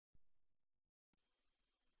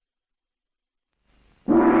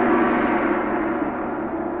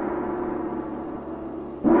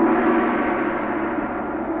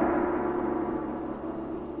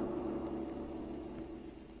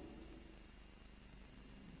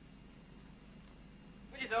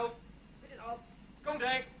Fitted off. Fitted off.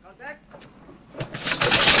 Contact. Contact.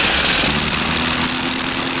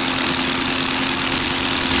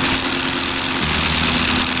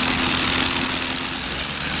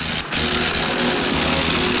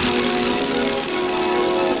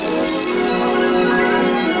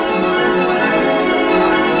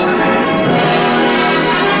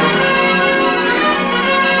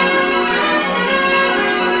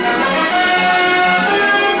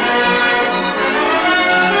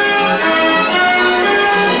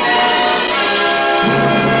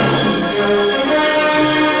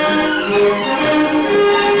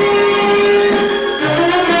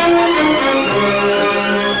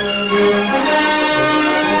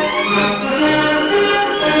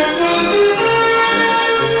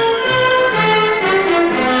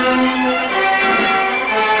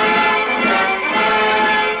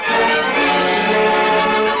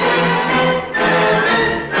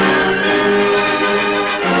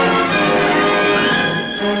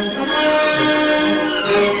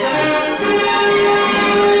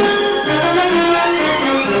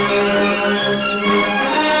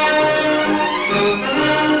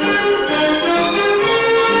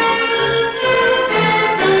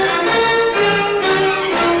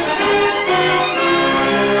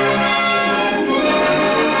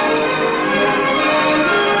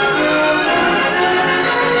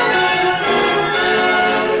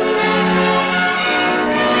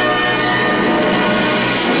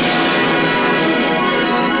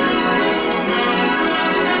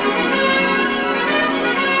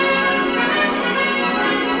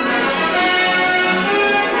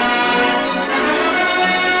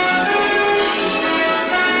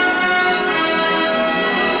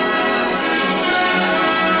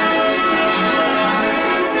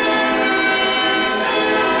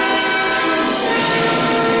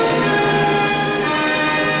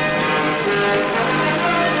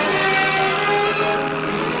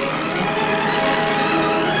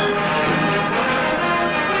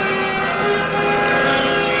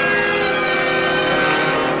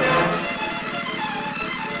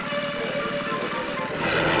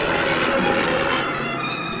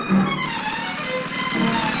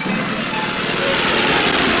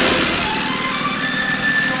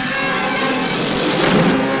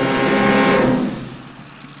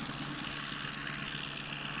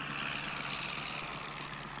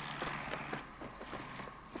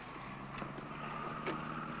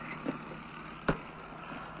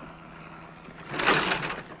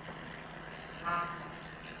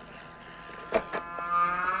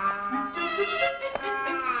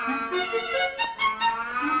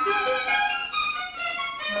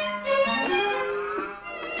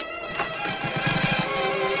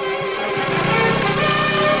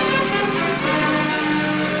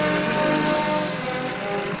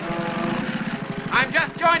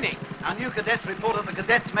 Our new cadets reported the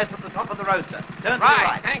cadets' mess at the top of the road, sir. Turn to the Right,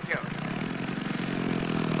 right. thank you.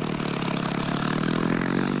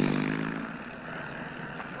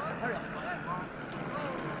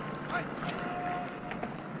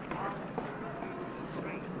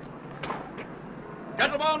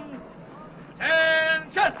 Gentlemen,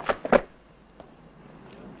 attention!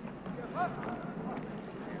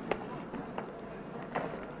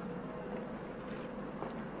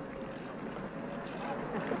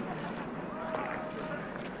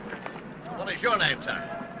 What is your name, sir?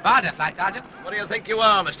 Barter, Flight Sergeant. What do you think you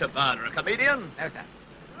are, Mr. Barter? A comedian? No, sir.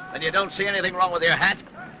 Then you don't see anything wrong with your hat?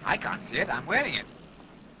 I can't see it. I'm wearing it.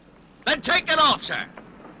 Then take it off, sir.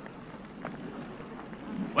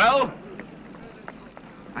 Well?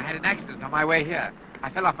 I had an accident on my way here. I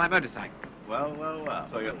fell off my motorcycle. Well.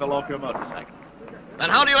 So you fell off your motorcycle. Then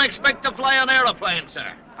how do you expect to fly an aeroplane,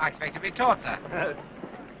 sir? I expect to be taught, sir.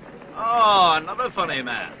 Oh, another funny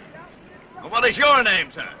man. And what is your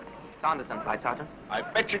name, sir? Sanderson, Flight Sergeant. I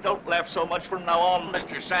bet you don't laugh so much from now on,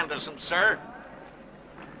 Mr. Sanderson, sir.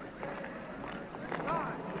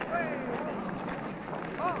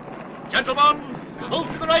 Gentlemen,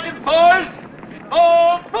 move to the right in fours.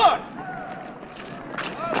 Forward.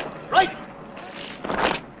 Right.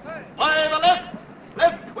 5 left.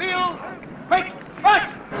 Left wheel. Quick, march.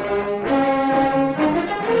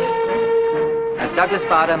 As Douglas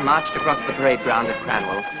Bader marched across the parade ground at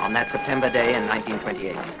Cranwell on that September day in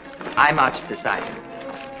 1928, I marched beside him.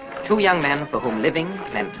 Two young men for whom living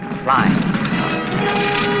meant flying.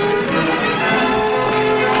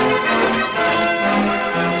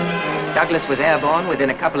 Douglas was airborne within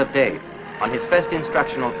a couple of days on his first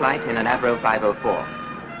instructional flight in an Avro 504.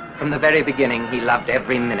 From the very beginning, he loved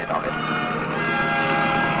every minute of it.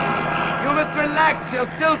 You must relax.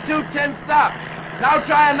 You're still too tensed up. Now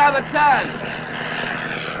try another turn.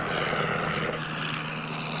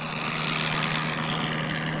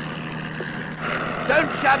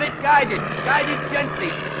 Don't shove it, guide it. Guide it gently.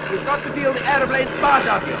 You've got to feel the aeroplane's part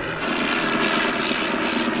of you.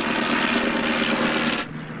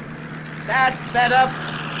 That's better.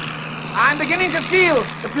 I'm beginning to feel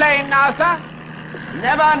the plane now, sir.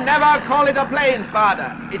 Never call it a plane,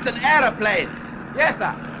 Father. It's an aeroplane. Yes,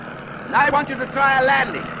 sir. And I want you to try a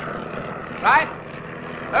landing. Right?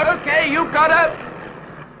 Okay, you got her.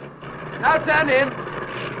 Now turn in.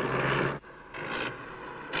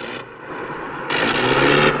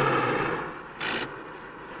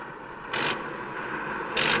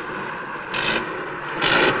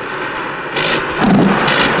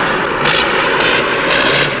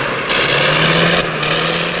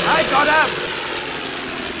 I got her.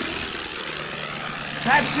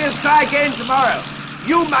 Perhaps we'll try again tomorrow.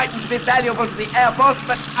 You mightn't be valuable to the Air Force,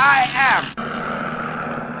 but I am.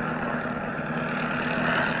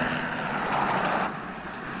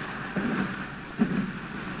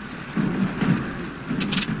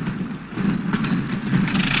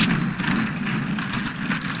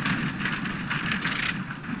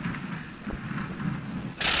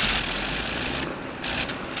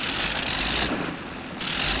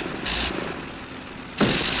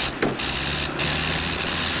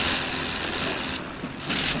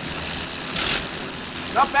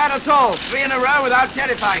 Not bad at all. 3 in a row without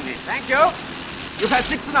terrifying me. Thank you. You've had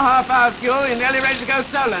 6.5 hours fuel. You're nearly ready to go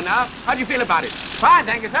solo now. How do you feel about it? Fine,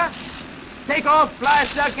 thank you, sir. Take off, fly a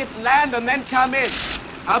circuit, land, and then come in.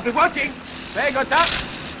 I'll be watching. Very good, sir.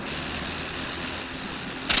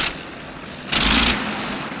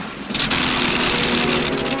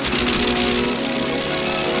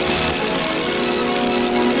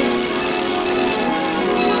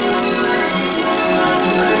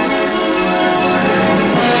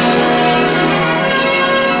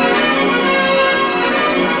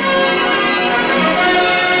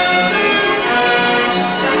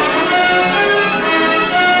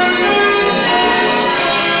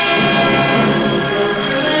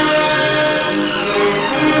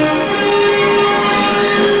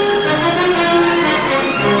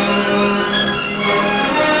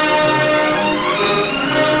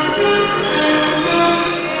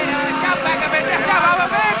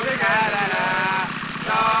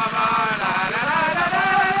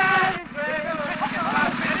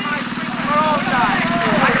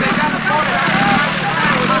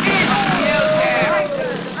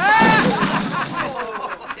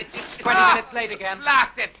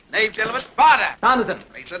 Blast it! Name, gentlemen. Barter. Sanderson.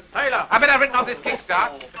 Mason. Taylor. I bet I've written off this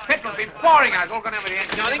kickstart. The petrol's been pouring out. It's all gone over the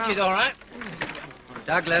engine. I think she's all right.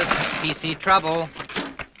 Douglas, PC trouble.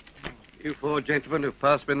 You 4 gentlemen who've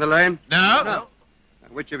passed me in the lane? No.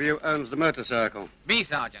 Which of you owns the motorcycle? Me,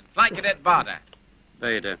 Sergeant. Flight Cadet Barter.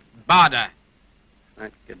 Bader. Barter.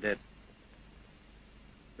 Flight Cadet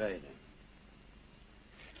Bader.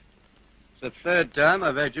 It's the 3rd time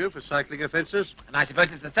I've had you for cycling offences. And I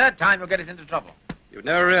suppose it's the 3rd time you'll get us into trouble. You've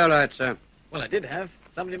never realised, sir. Well, I did have.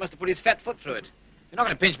 Somebody must have put his fat foot through it. You're not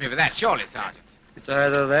going to pinch me for that, surely, Sergeant. It's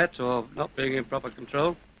either that or not being in proper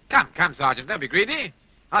control. Come, Sergeant. Don't be greedy.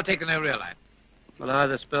 I'll take the no real line. Well,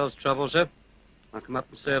 either spells trouble, sir. I'll come up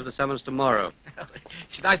and serve the summons tomorrow.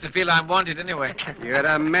 It's nice to feel I'm wanted anyway. You're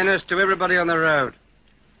a menace to everybody on the road.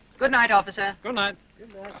 Good night, officer. Good night.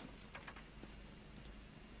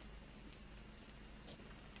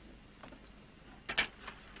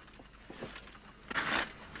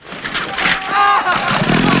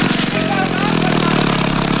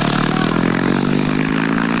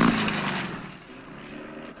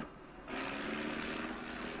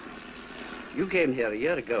 You came here a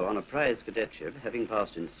year ago on a prize cadetship, having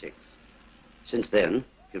passed in 6. Since then,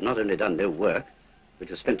 you've not only done no work, but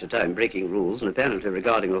you've spent your time breaking rules and apparently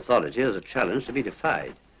regarding authority as a challenge to be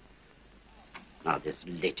defied. Now, this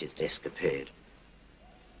latest escapade.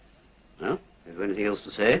 Well, have you anything else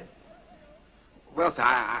to say? Well, sir,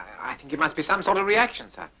 I think it must be some sort of reaction,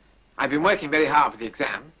 sir. I've been working very hard for the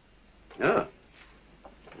exam. Oh.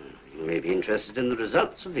 You may be interested in the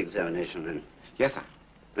results of the examination, then. Yes, sir.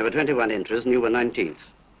 There were 21 entries and you were 19th.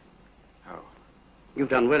 Oh. You've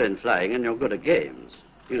done well in flying and you're good at games.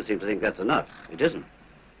 You seem to think that's enough. It isn't.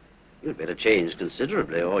 You'd better change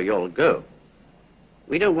considerably or you'll go.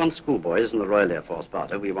 We don't want schoolboys in the Royal Air Force,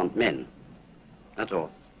 Barter. We want men. That's all.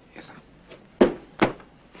 Yes, sir.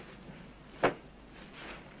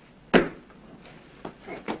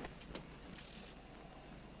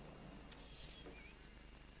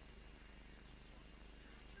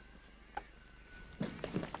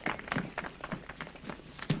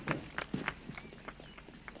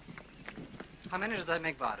 How many does that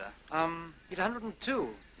make, Barter? He's 102.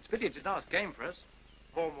 It's pity it's his last game for us.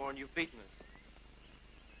 4 more and you've beaten us.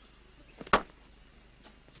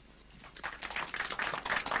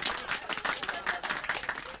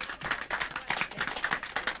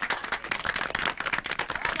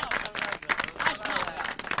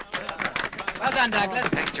 Well done, Douglas.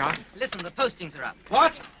 Thanks, John. Listen, the postings are up.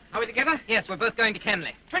 What? Are we together? Yes, we're both going to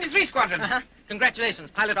Kenley. 23 Squadron. Uh-huh.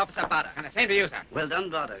 Congratulations, Pilot Officer Barter. And the same to you, sir. Well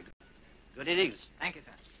done, Barter. Good innings. Thank you,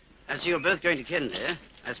 sir. As you're both going to Kenneth,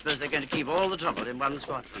 I suppose they're going to keep all the trouble in one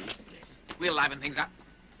squadron. We'll liven things up.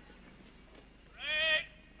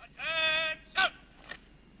 Attention!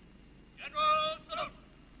 General salute!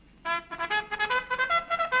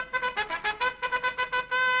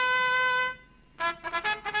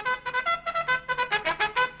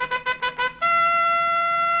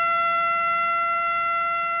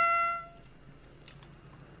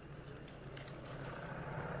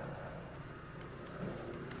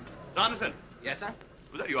 Sanderson, Yes, sir?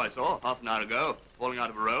 was that you I saw half an hour ago, falling out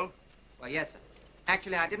of a row? Well, yes, sir.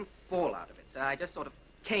 Actually, I didn't fall out of it, sir. I just sort of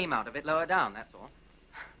came out of it lower down, that's all.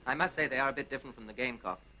 I must say they are a bit different from the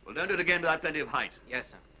Gamecock. Well, don't do it again without plenty of height. Yes,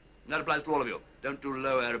 sir. And that applies to all of you. Don't do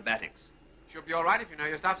low aerobatics. Should be all right if you know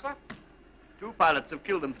your stuff, sir. 2 pilots have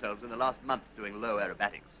killed themselves in the last month doing low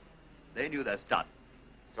aerobatics. They knew their stuff.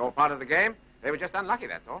 It's all part of the game. They were just unlucky,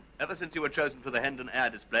 that's all. Ever since you were chosen for the Hendon Air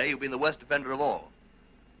Display, you've been the worst offender of all.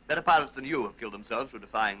 Better pilots than you have killed themselves for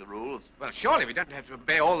defying the rules. Well, surely we don't have to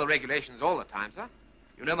obey all the regulations all the time, sir.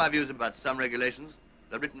 You know my views about some regulations.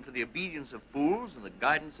 They're written for the obedience of fools and the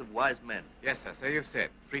guidance of wise men. Yes, sir. So you've said,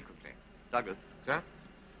 frequently. Douglas, Sir?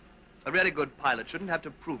 a really good pilot shouldn't have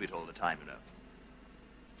to prove it all the time, you know.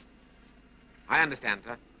 I understand,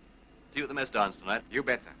 sir. See you at the mess dance tonight. You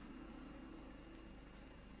bet, sir.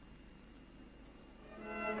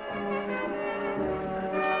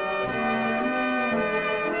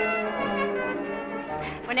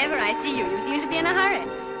 Whenever I see you, you seem to be in a hurry.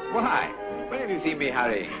 Why? When have you seen me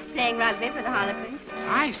hurry? Playing rugby for the Harlequins.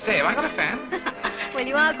 I say, have I got a fan? Well,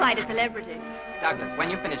 you are quite a celebrity. Douglas, when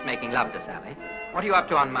you finish making love to Sally, what are you up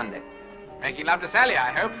to on Monday? Making love to Sally,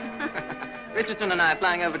 I hope. Richardson and I are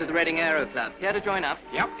flying over to the Reading Aero Club. Here to join up?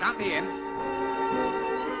 Yep, count me in.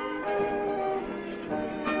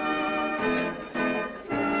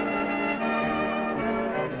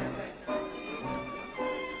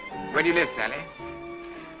 Where do you live, Sally?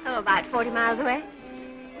 Oh, about 40 miles away.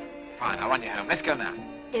 Fine, I'll run you home. Let's go now.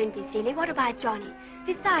 Don't be silly. What about Johnny?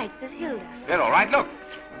 Besides, there's Hilda. They're all right, look.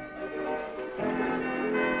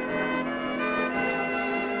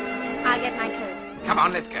 I'll get my coat. Come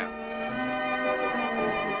on, let's go.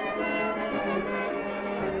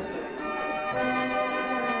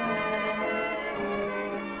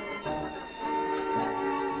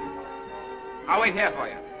 I'll wait here for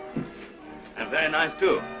you. And very nice,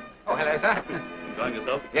 too. Oh, hello, sir. Enjoying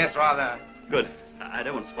yourself? Yes, rather. Good. I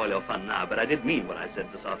don't want to spoil your fun now, but I did mean what I said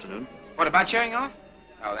this afternoon. What, about showing off?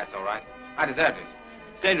 Oh, that's all right. I deserved it.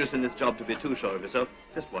 It's dangerous in this job to be too sure of yourself.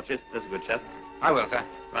 Just watch it. There's a good chap. I will, sir.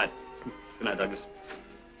 Right. Good night, Douglas.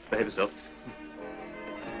 Behave yourself.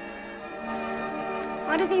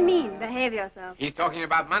 What does he mean, behave yourself? He's talking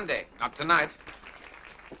about Monday, not tonight.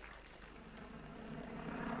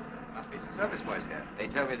 Must be some service boys here. They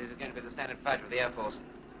told me this is going to be the standard fighter of the Air Force.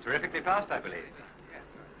 Terrifically fast, I believe.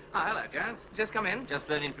 Oh, hello, Jones. Just come in. Just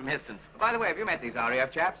flown in from Heston. By the way, have you met these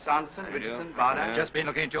RAF chaps? Sanderson, Richardson, Barder? Just been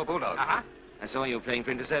looking at your bulldog. Uh-huh. I saw you playing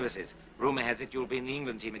for inter-services. Rumor has it you'll be in the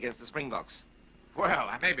England team against the Springboks. Well,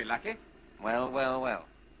 I may be lucky. Well, well, well.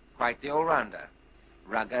 Quite the all-rounder.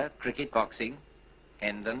 Rugger, cricket, boxing,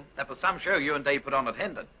 Hendon. That was some show you and Dave put on at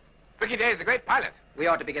Hendon. Ricky Day is a great pilot. We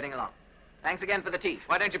ought to be getting along. Thanks again for the tea.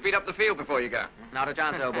 Why don't you beat up the field before you go? Not a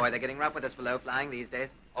chance, old boy. They're getting rough with us for low flying these days.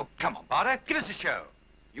 Oh, come on, Barter. Give us a show.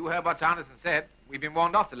 You heard what Sanderson said. We've been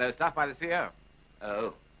warned off the low stuff by the CO.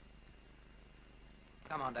 Oh.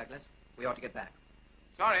 Come on, Douglas. We ought to get back.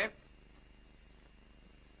 Sorry.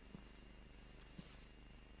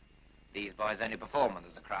 These boys only perform when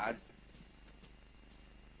there's a crowd.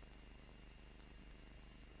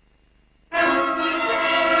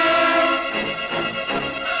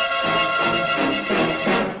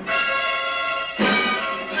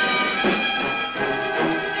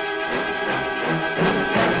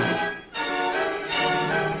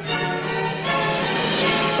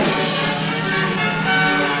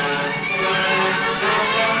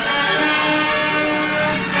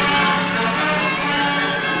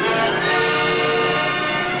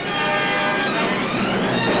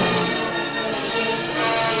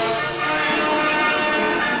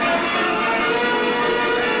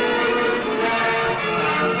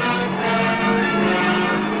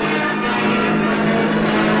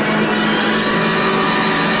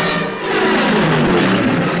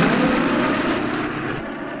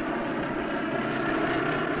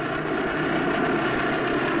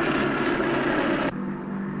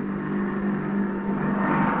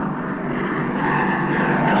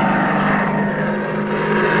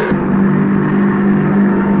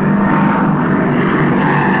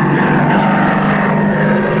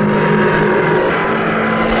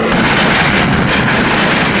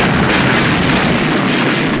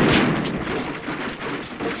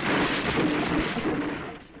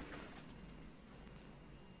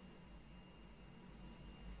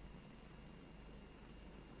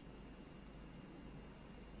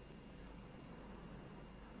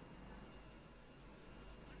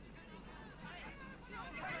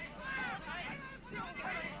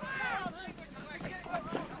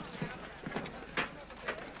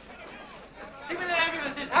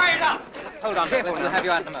 Hold on, Douglas. We'll have you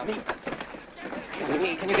out in a moment.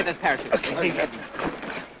 Can you get those parachutes?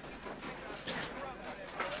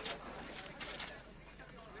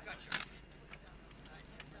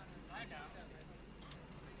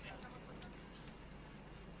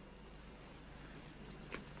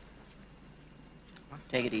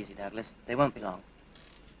 Take it easy, Douglas. They won't be long.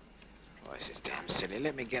 Oh, this is damn silly.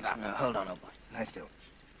 Let me get up. No, hold on, old boy. Lie still.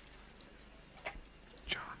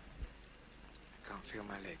 John, I can't feel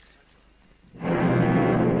my legs.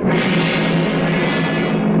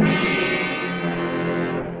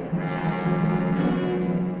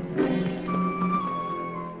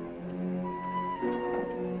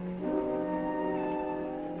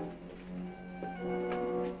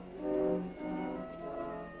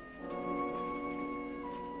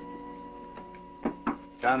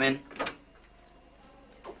 Come in.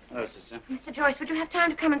 Hello, sister. Mr. Joyce, would you have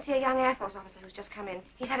time to come and see a young Air Force officer who's just come in?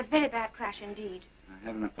 He's had a very bad crash indeed. I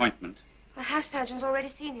have an appointment. The house surgeon's already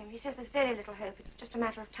seen him. He says there's very little hope. It's just a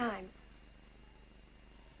matter of time.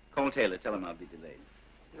 Call Taylor. Tell him I'll be delayed.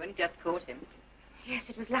 You only just caught him. Yes,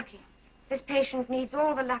 it was lucky. This patient needs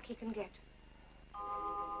all the luck he can get.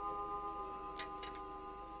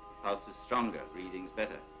 Pulse is stronger. Breathing's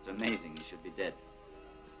better. It's amazing he should be dead.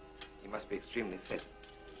 He must be extremely fit.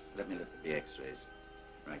 Let me look at the x-rays.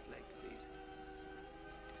 Right leg, please.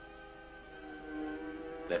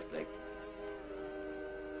 Left leg.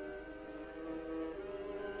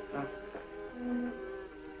 Oh.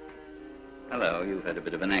 Hello, you've had a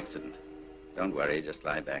bit of an accident. Don't worry, just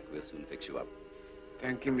lie back. We'll soon fix you up.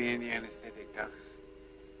 Don't give me any anesthetic, Doc.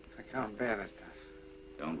 I can't bear the stuff.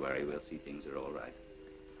 Don't worry, we'll see things are all right.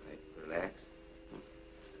 Right, relax.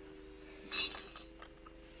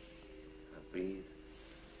 Now breathe.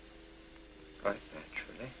 Quite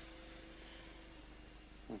naturally.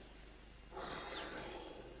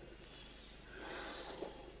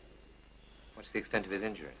 What's the extent of his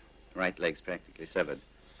injury? Right leg's practically severed.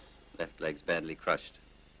 Left leg's badly crushed.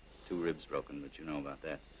 2 ribs broken, but you know about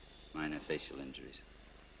that. Minor facial injuries.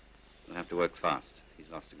 We'll have to work fast.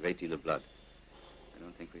 He's lost a great deal of blood. I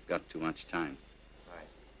don't think we've got too much time. Right.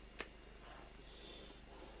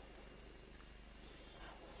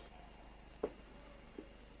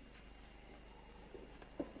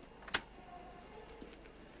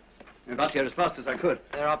 I got here as fast as I could.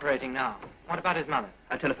 They're operating now. What about his mother?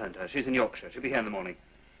 I telephoned her. She's in Yorkshire. She'll be here in the morning.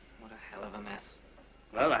 What a hell of a mess.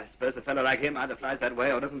 Well, I suppose a fellow like him either flies that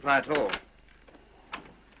way or doesn't fly at all.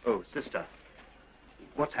 Oh, sister.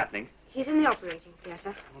 What's happening? He's in the operating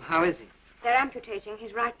theatre. Well, how is he? They're amputating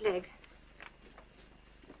his right leg.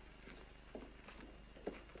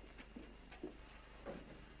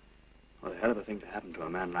 What a hell of a thing to happen to a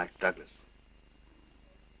man like Douglas.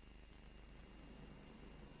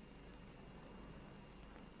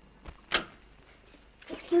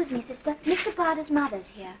 Excuse me, sister. Mr. Barter's mother's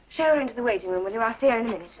here. Show her into the waiting room, will you? I'll see her in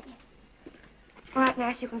a minute. Yes. All right,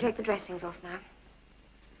 nurse, you can take the dressings off now.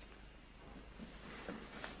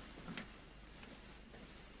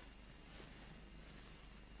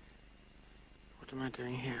 What am I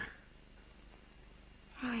doing here?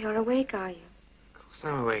 Oh, you're awake, are you? Of course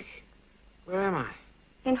I'm awake. Where am I?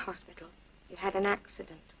 In hospital. You had an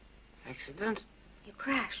accident. Accident? You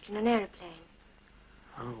crashed in an aeroplane.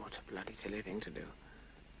 Oh, what a bloody silly thing to do.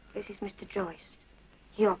 This is Mr. Joyce.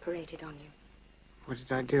 He operated on you. What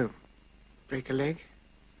did I do? Break a leg?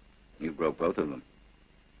 You broke both of them.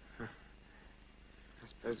 Huh. I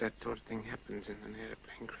suppose that sort of thing happens in an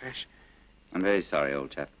airplane crash. I'm very sorry,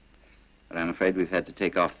 old chap. But I'm afraid we've had to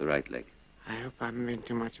take off the right leg. I hope I haven't been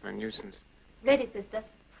too much of a nuisance. Ready, sister.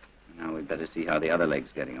 Now we'd better see how the other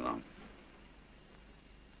leg's getting along.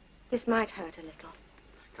 This might hurt a little.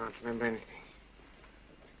 I can't remember anything.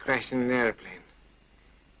 I crashed in an airplane.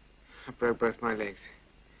 I broke both my legs.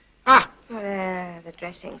 Ah! Well, there, the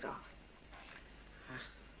dressing's off.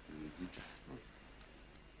 Mm-hmm.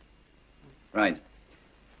 Right.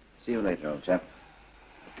 See you later, old chap.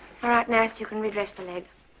 All right, nurse, you can redress the leg.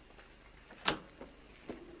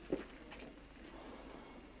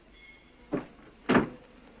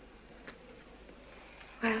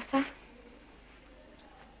 Well, sir?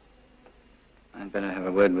 I'd better have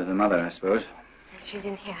a word with the mother, I suppose. She's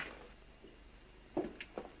in here.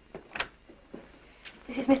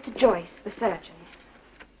 This is Mr. Joyce, the surgeon.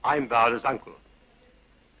 I'm Bowder's uncle.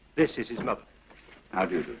 This is his mother. How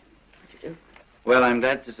do you do? What do you do? Well, I'm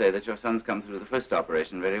glad to say that your son's come through the first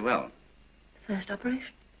operation very well. The first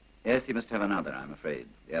operation? Yes, he must have another, I'm afraid.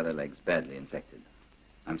 The other leg's badly infected.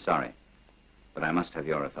 I'm sorry, but I must have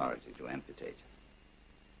your authority to amputate.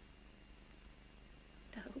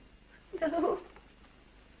 No.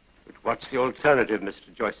 But what's the alternative,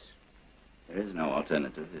 Mr. Joyce? There is no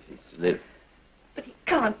alternative if he's to live. But he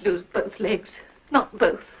can't lose both legs. Not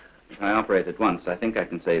both. If I operate at once, I think I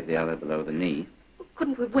can save the other below the knee.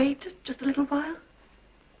 Couldn't we wait just a little while?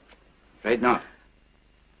 Afraid not.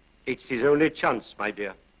 It's his only chance, my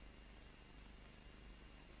dear.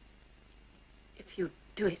 If you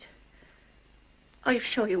do it, are you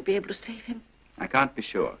sure you'll be able to save him? I can't be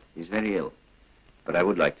sure. He's very ill. But I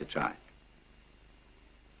would like to try.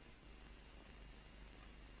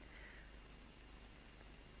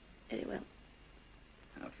 Very well.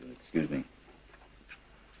 Now, if you'll excuse me.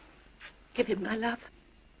 Give him my love.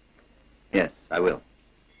 Yes, I will.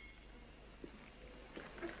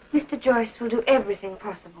 Mr. Joyce will do everything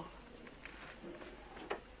possible.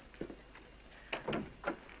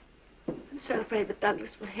 I'm so afraid that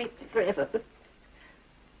Douglas will hate me forever, but...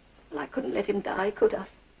 Well, I couldn't let him die, could I?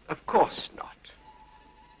 Of course not.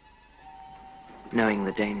 Knowing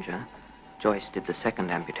the danger, Joyce did the second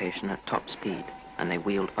amputation at top speed, and they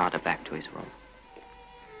wheeled Barter back to his room.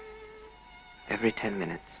 Every 10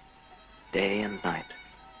 minutes, day and night,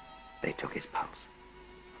 they took his pulse.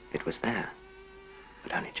 It was there,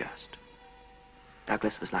 but only just.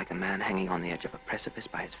 Douglas was like a man hanging on the edge of a precipice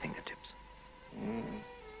by his fingertips.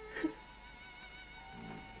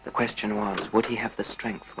 The question was, would he have the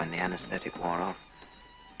strength when the anesthetic wore off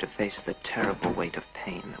to face the terrible weight of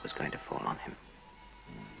pain that was going to fall on him?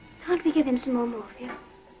 Can't we give him some more morphia?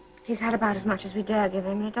 He's had about as much as we dare give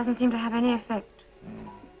him, and it doesn't seem to have any effect.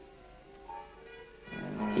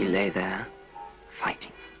 He lay there,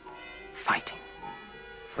 fighting,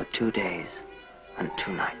 for 2 days and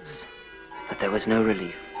 2 nights. But there was no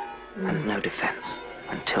relief and no defense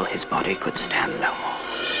until his body could stand no more.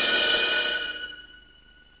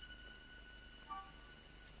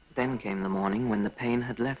 Then came the morning when the pain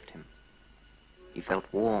had left him. He felt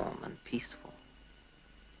warm and peaceful.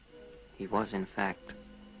 He was, in fact,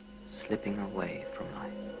 slipping away from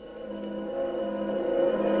life.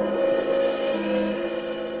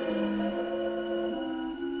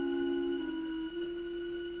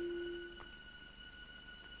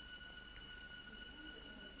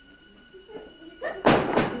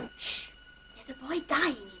 Shh. There's a boy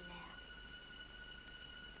dying in there.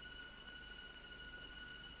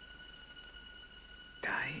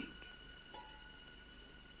 Dying?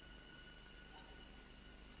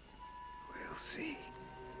 We'll see.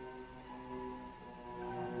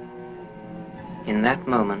 In that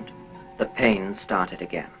moment, the pain started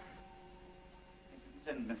again.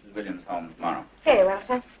 Send Mrs. Williams home tomorrow. Very well,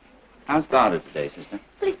 sir. How's Barter today, sister?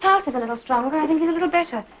 Well, his pulse is a little stronger. I think he's a little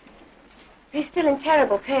better. He's still in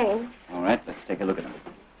terrible pain. All right, let's take a look at him.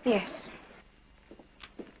 Yes.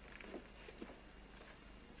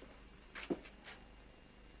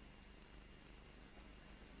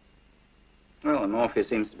 Well, the morphia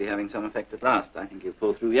seems to be having some effect at last. I think he'll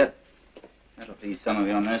pull through yet. That'll please some of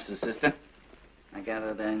your nurses, sister. I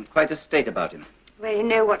gather they're in quite a state about him. Well, you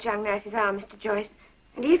know what young nurses are, Mr. Joyce.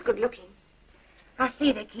 And he's good looking. I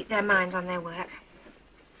see they keep their minds on their work.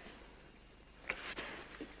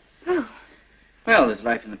 Oh. Well, there's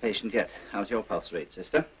life in the patient yet. How's your pulse rate,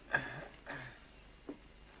 sister?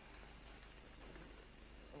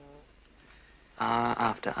 Hour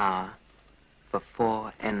after hour, for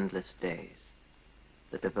 4 endless days,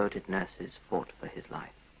 the devoted nurses fought for his life.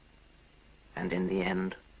 And in the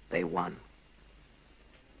end, they won.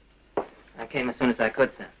 I came as soon as I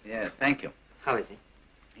could, sir. Yes, thank you. How is he?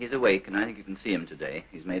 He's awake, and I think you can see him today.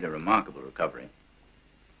 He's made a remarkable recovery.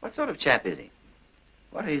 What sort of chap is he?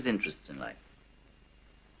 What are his interests in life?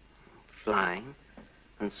 Flying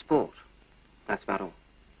and sport. That's about all.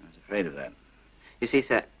 I was afraid of that. You see,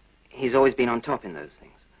 sir, he's always been on top in those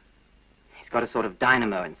things. He's got a sort of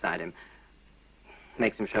dynamo inside him.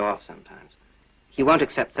 Makes him show off sometimes. He won't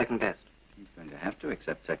accept second best. He's going to have to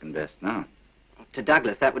accept second best now. To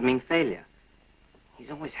Douglas, that would mean failure. He's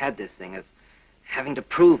always had this thing of having to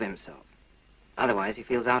prove himself. Otherwise, he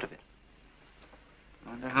feels out of it. I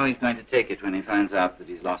wonder how he's going to take it when he finds out that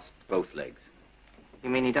he's lost both legs. You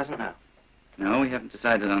mean he doesn't know? No, we haven't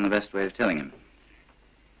decided on the best way of telling him.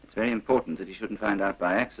 It's very important that he shouldn't find out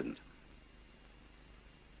by accident.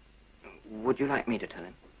 Would you like me to tell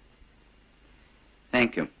him?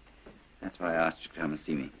 Thank you. That's why I asked you to come and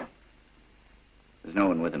see me. There's no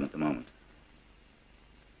one with him at the moment.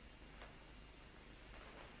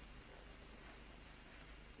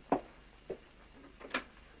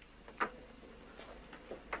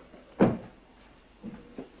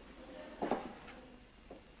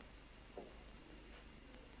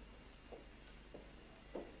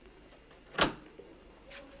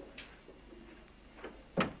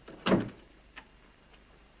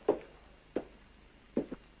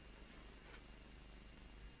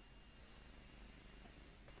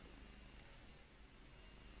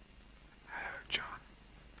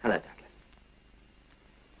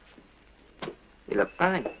 You look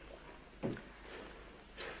fine. The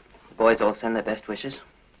boys all send their best wishes.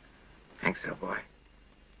 Thanks, old boy.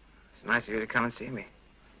 It's nice of you to come and see me.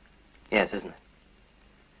 Yes, isn't it?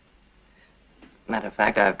 Matter of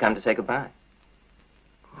fact, I've come to say goodbye.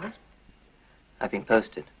 What? I've been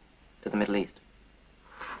posted to the Middle East.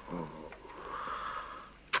 Oh.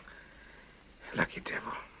 Lucky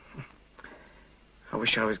devil. I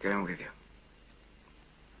wish I was going with you.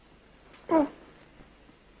 Oh.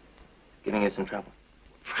 Giving you some trouble.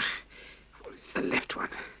 Well, it's the left one.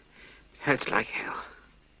 It hurts like hell.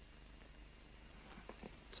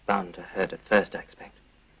 It's bound to hurt at first, I expect.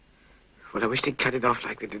 Well, I wish they'd cut it off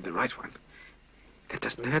like they did the right one. That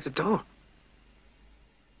doesn't hurt at all.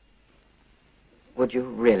 Would you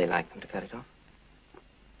really like them to cut it off?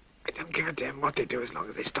 I don't give a damn what they do as long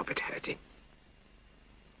as they stop it hurting.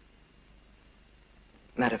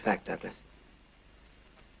 Matter of fact, Douglas,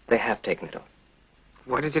 they have taken it off.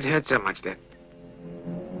 Why does it hurt so much then?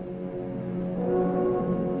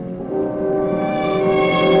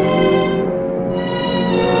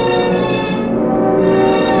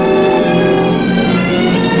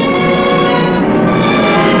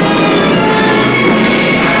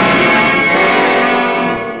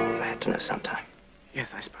 I had to know sometime.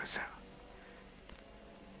 Yes, I suppose so.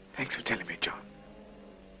 Thanks for telling me, John.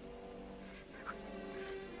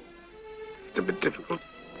 It's a bit difficult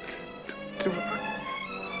to...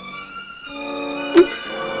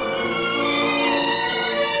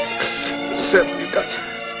 It certainly does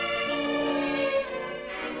hurt.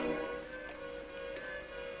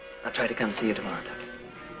 I'll try to come see you tomorrow, Doug.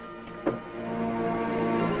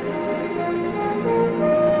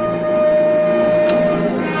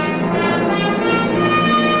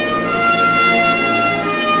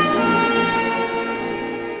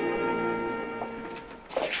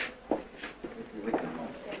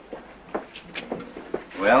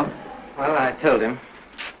 Well? Well, I told him.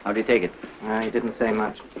 How'd he take it? He didn't say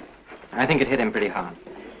much. I think it hit him pretty hard.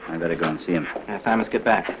 I better go and see him. Yes, I must get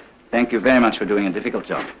back. Thank you very much for doing a difficult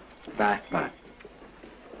job. Bye. Bye.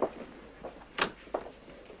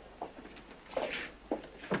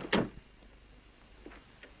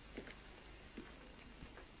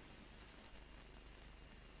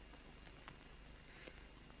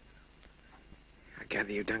 I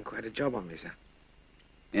gather you've done quite a job on me, sir.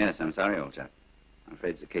 Yes, I'm sorry, old chap. I'm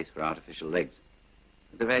afraid it's a case for artificial legs.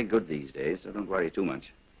 But they're very good these days, so don't worry too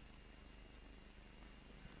much.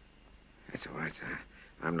 That's all right, sir.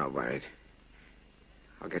 I'm not worried.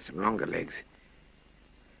 I'll get some longer legs.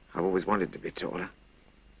 I've always wanted to be taller.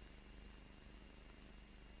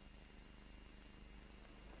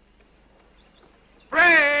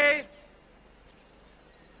 Brace!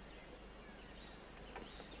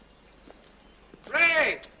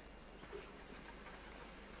 Brace!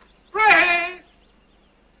 Brace!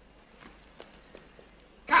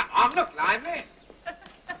 Come on, look lively.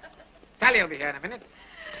 Sally will be here in a minute.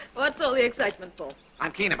 What's all the excitement for?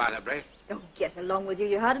 I'm keen about her, Brace. Oh, get along with you.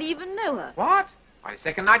 You hardly even know her. What? Why, the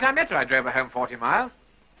second night I met her, I drove her home 40 miles.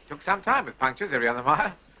 Took some time with punctures every other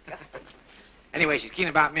mile. Anyway, she's keen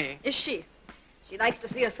about me. Is she? She likes to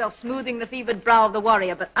see herself smoothing the fevered brow of the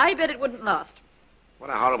warrior, but I bet it wouldn't last. What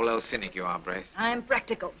a horrible old cynic you are, Brace. I'm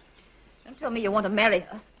practical. Don't tell me you want to marry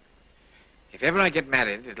her. If ever I get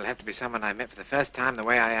married, it'll have to be someone I met for the first time the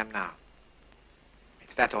way I am now.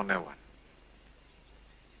 It's that or no one.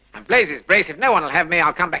 And blazes, Brace, if no one will have me,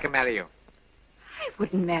 I'll come back and marry you. I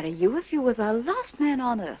wouldn't marry you if you were the last man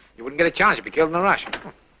on earth. You wouldn't get a chance. You'd be killed in a rush.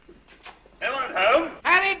 Anyone at home?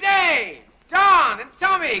 Harry Day! John and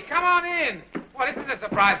Tommy, come on in. Well, this is a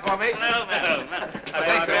surprise formation. Hello.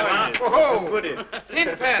 Thanks, everyone. Whoa!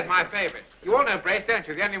 Tin pears, my favorite. You all know Brace, don't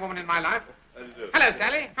you? The only woman in my life. Hello,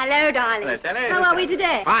 Sally. Hello, darling. Hello, Sally. How are we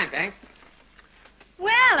today? Fine, thanks.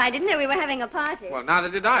 Well, I didn't know we were having a party. Well, neither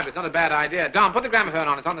did I, but it's not a bad idea. Don, put the gramophone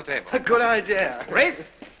on. It's on the table. A good idea. Brace,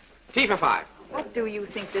 tea for 5. What do you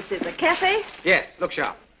think this is, a cafe? Yes, look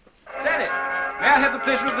sharp. Sally, may I have the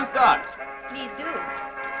pleasure of this dance? Please do.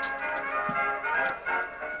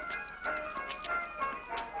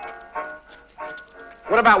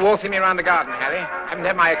 What about waltzing me around the garden, Harry? Haven't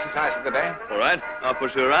had my exercise for the day. All right, I'll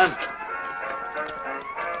push you around.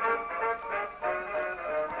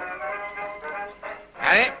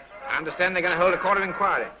 Harry, I understand they're going to hold a court of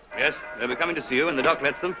inquiry. Yes, they'll be coming to see you when the doc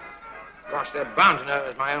lets them. Gosh, they're bound to know it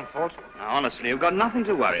was my own fault. Now, honestly, you've got nothing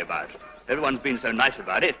to worry about. Everyone's been so nice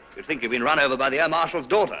about it, you'd think you've been run over by the Air Marshal's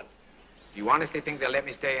daughter. Do you honestly think they'll let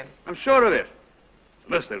me stay in? I'm sure of it. The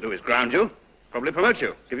most they'll do is ground you, probably promote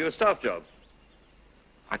you, give you a staff job.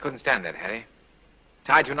 I couldn't stand that, Harry.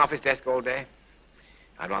 Tied to an office desk all day.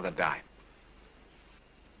 I'd rather die.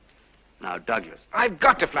 Now, Douglas. I've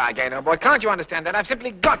got to fly again, old boy. Can't you understand that? I've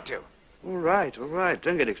simply got to. All right, all right.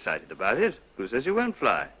 Don't get excited about it. Who says you won't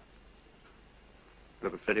fly?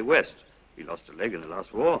 Look at Freddie West. He lost a leg in the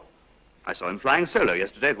last war. I saw him flying solo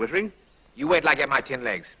yesterday at Wittering. You wait till I get my tin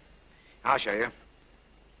legs. I'll show you.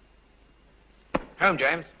 Home,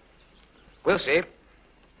 James. We'll see.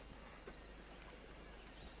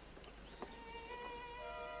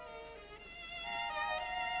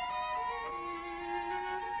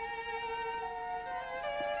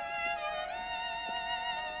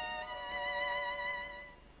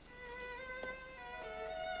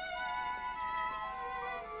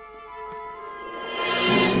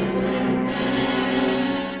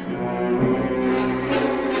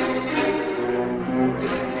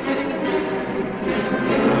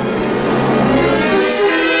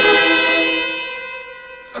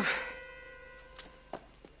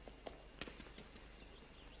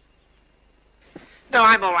 No,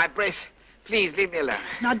 I'm all right, Brace. Please, leave me alone.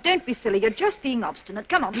 Now, don't be silly. You're just being obstinate.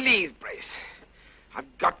 Come on. Please, Brace. I've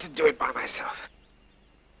got to do it by myself.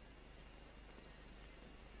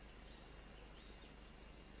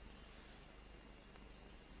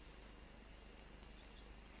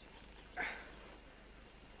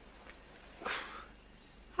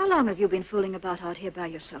 How long have you been fooling about out here by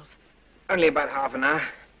yourself? Only about half an hour.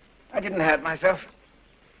 I didn't hurt myself.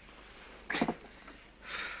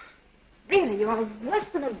 Really, you are worse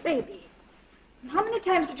than a baby. And how many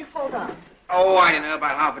times did you fall down? Oh, I don't know,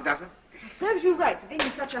 about half a dozen. It serves you right for being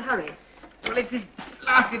in such a hurry. Well, it's this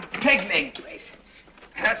blasted peg leg, Brace.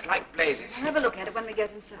 It hurts like blazes. I'll have a look at it when we get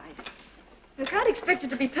inside. You can't expect it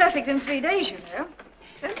to be perfect in 3 days, you know.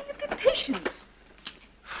 Only you be patient.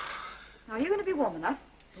 Now, are you going to be warm enough?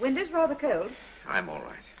 The wind is rather cold. I'm all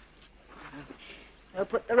right. We'll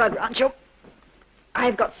put the rug round you.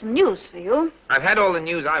 I've got some news for you. I've had all the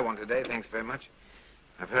news I want today, thanks very much.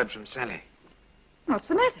 I've heard from Sally. What's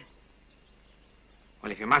the matter? Well,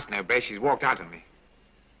 if you must know, Brace, she's walked out on me.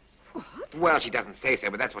 What? Well, she doesn't say so,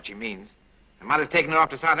 but that's what she means. Her mother's taken her off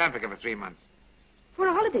to South Africa for 3 months. For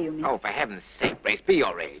a holiday, you mean? Oh, for heaven's sake, Brace, be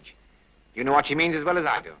your age. You know what she means as well as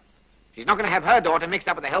I do. She's not going to have her daughter mixed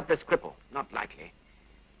up with a helpless cripple. Not likely.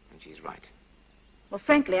 And she's right. Well,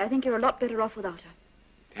 frankly, I think you're a lot better off without her.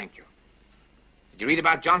 Thank you. Did you read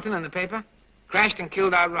about Johnson in the paper? Crashed and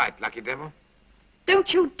killed outright, lucky devil.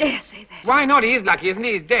 Don't you dare say that. Why not? He is lucky, isn't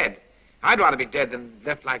he? He's dead. I'd rather be dead than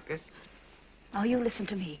left like this. Now, you listen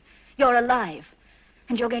to me. You're alive,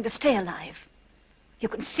 and you're going to stay alive. You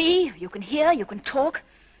can see, you can hear, you can talk,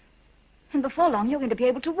 and before long, you're going to be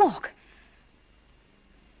able to walk.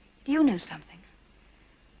 Do you know something?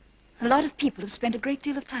 A lot of people have spent a great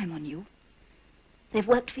deal of time on you. They've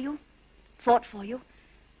worked for you, fought for you,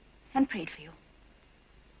 and prayed for you.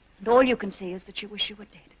 And all you can say is that you wish you were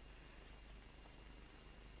dead.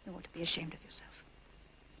 You ought to be ashamed of yourself.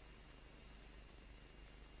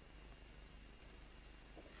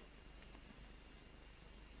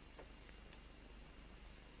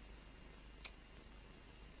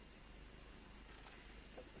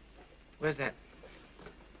 Where's that?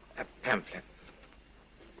 That pamphlet.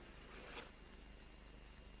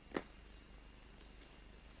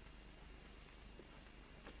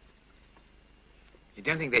 You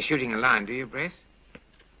don't think they're shooting a line, do you, Brace?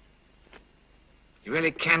 You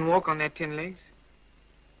really can walk on their tin legs?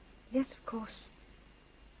 Yes, of course.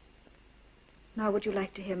 Now, would you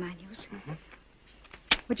like to hear my news? Mm-hmm.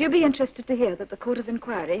 Would you be interested to hear that the Court of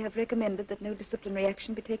Inquiry have recommended that no disciplinary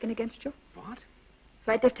action be taken against you? What?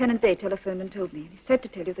 Flight Lieutenant Day telephoned and told me, and he said to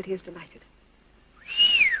tell you that he is delighted.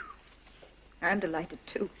 I'm delighted,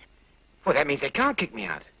 too. Well, that means they can't kick me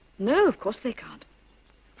out. No, of course they can't.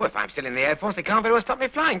 Well, if I'm still in the Air Force, they can't very well stop me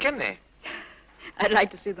flying, can they? I'd like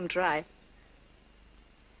to see them try.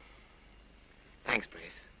 Thanks,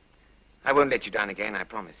 Brace. I won't let you down again, I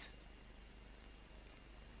promise.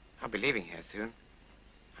 I'll be leaving here soon.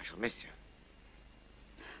 I shall miss you.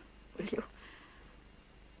 Will you?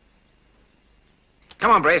 Come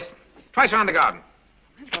on, Brace. Twice around the garden.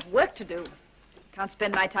 I've got work to do. Can't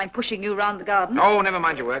spend my time pushing you around the garden. Oh, never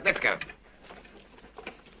mind your work. Let's go.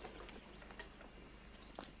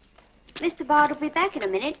 Mr. Bard will be back in a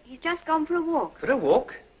minute. He's just gone for a walk. For a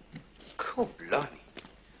walk? God, blimey.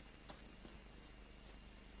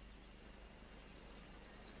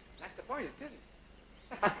 That's the point, isn't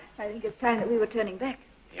it? I think it's time that we were turning back.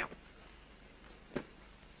 Yeah.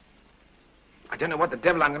 I don't know what the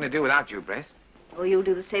devil I'm going to do without you, Brace. Oh, you'll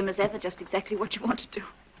do the same as ever, just exactly what you want to do.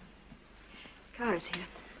 Car is here.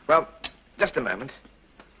 Well, just a moment.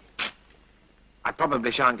 I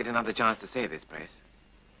probably shan't get another chance to say this, Brace.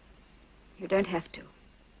 You don't have to.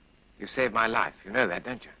 You saved my life. You know that,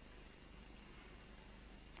 don't you?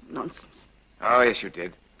 Nonsense. Oh, yes, you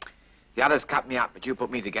did. The others cut me up, but you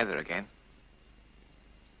put me together again.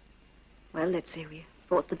 Well, let's say we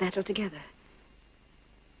fought the battle together.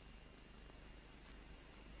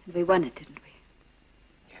 And we won it, didn't we?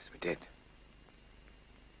 Yes, we did.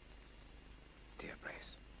 Dear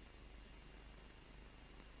Brace.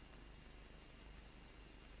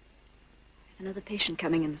 Another patient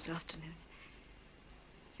coming in this afternoon.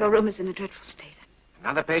 Your room is in a dreadful state.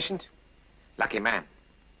 Another patient? Lucky man.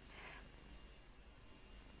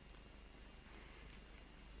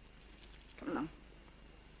 Come along.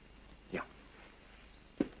 Yeah.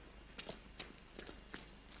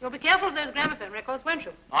 You'll be careful of those gramophone records, won't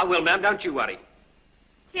you? I will, ma'am. Don't you worry.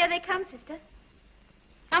 Here they come, sister.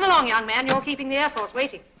 Come along, young man. You're keeping the Air Force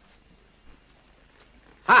waiting.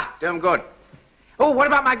 Ha! Do 'em good. Oh, what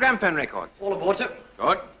about my gramophone records? All aboard, sir.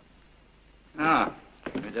 Good. Ah,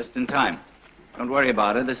 you're just in time. Don't worry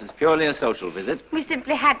about it. This is purely a social visit. We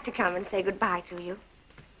simply had to come and say goodbye to you.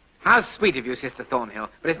 How sweet of you, Sister Thornhill.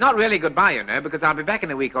 But it's not really goodbye, you know, because I'll be back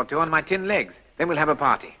in a week or two on my tin legs. Then we'll have a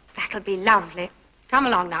party. That'll be lovely. Come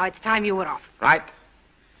along now. It's time you were off. Right.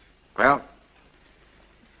 Well,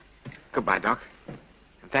 goodbye, Doc.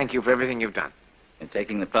 And thank you for everything you've done. You're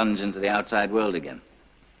taking the plunge into the outside world again.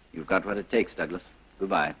 You've got what it takes, Douglas.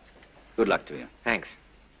 Goodbye. Good luck to you. Thanks.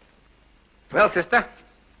 Well, sister,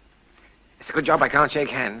 it's a good job I can't shake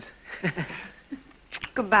hands.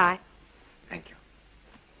 Goodbye. Thank you.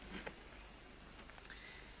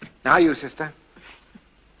 Now you, sister.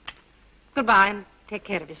 Goodbye, and take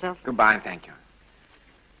care of yourself. Goodbye, and thank you.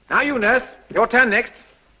 Now you, nurse. Your turn next.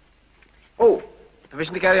 Oh,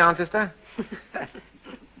 permission to carry on, sister?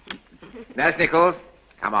 Nurse Nichols,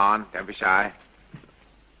 come on. Don't be shy.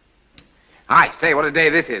 I say, what a day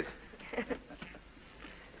this is.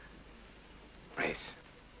 Brace.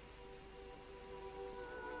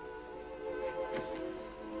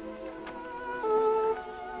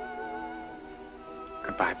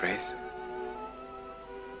 Goodbye, Brace.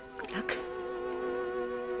 Good luck.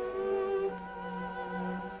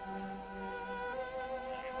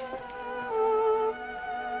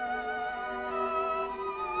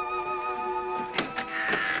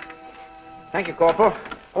 Thank you, Corporal.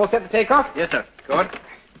 All set to take off? Yes, sir. Good.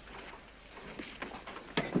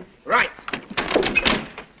 Right.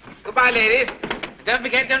 Goodbye, ladies. Don't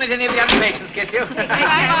forget, don't let any of the other patients kiss you.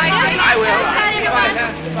 I will. Goodbye,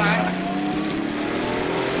 sir. Goodbye.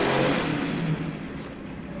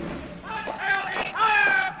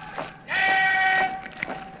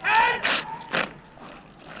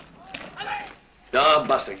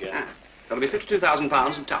 Bust again. That'll be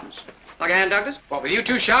 £52,000 in tons. Like a hand, Douglas? What, with you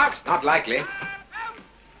two sharks? Not likely.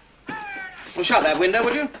 Well, shut that window,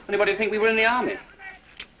 would you? Anybody think we were in the army?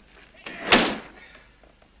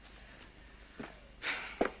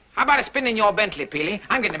 How about a spin in your Bentley, Peely?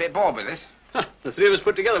 I'm getting a bit bored with this. Huh, the three of us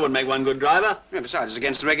put together would make one good driver. Yeah, besides, it's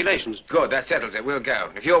against the regulations. Good, that settles it. We'll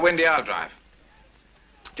go. If you're windy, I'll drive.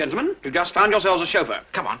 Gentlemen, you've just found yourselves a chauffeur.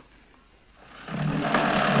 Come on.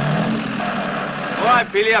 All right,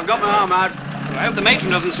 Peely, I've got my arm out. Well, I hope the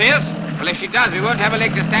matron doesn't see us. Well, if she does, we won't have a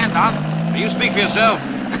leg to stand on. You speak for yourself.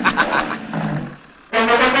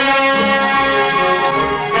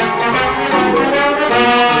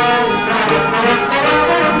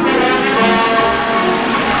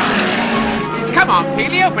 Come on,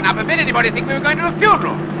 Peely, open up a bit. Anybody think we were going to a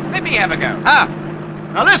funeral? Let me have a go. Ah,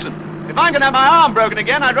 now listen. If I'm going to have my arm broken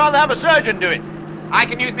again, I'd rather have a surgeon do it. I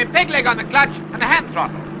can use my peg leg on the clutch and the hand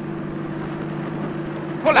throttle.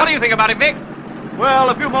 Pull up. What do you think about it, Vic? Well,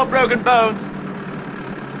 a few more broken bones.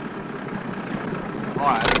 All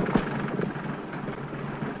right.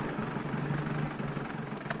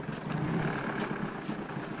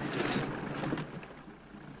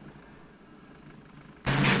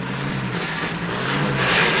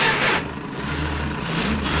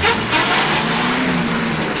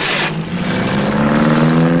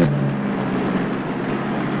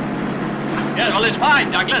 Yes, well, it's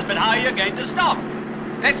fine, Douglas, but how are you going to stop?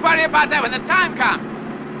 Let's worry about that when the time comes.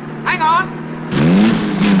 Hang on.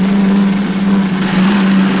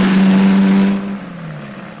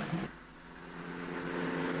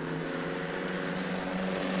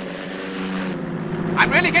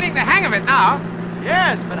 I'm really getting the hang of it now.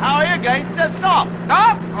 Yes, but how are you going to stop?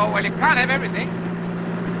 Stop? Oh, well, you can't have everything.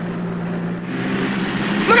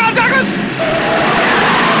 Look out, Douglas!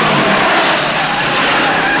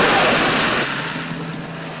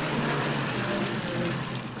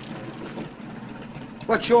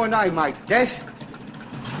 What's your name, mate? Death?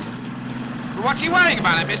 Well, what's he worrying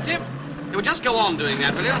about? I missed him. You will just go on doing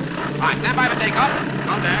that, will you? Right, stand by for takeoff.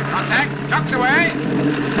 Contact. Contact. Chocks away.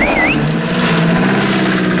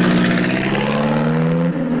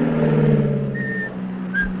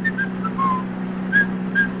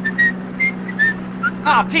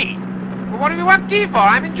 Ah, tea. Well, what do we want tea for?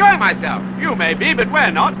 I'm enjoying myself. You may be, but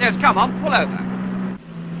we're not. Yes, come on, pull over.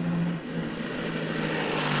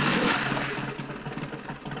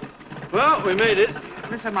 Well, we made it.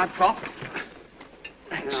 Let's have my prop.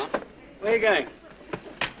 Thanks. Where are you going?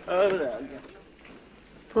 Over there.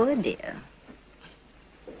 Poor dear.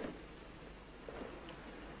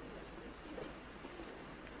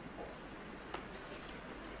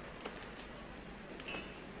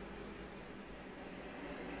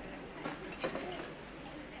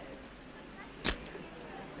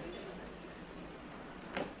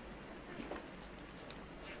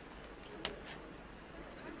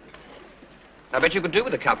 I bet you could do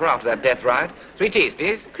with a cuppa after that death ride. 3 teas,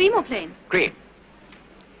 please. Cream or plain? Cream.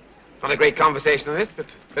 Not a great conversationalist, but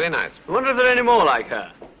very nice. I wonder if there are any more like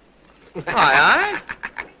her. Aye,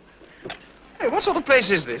 aye. Hey, what sort of place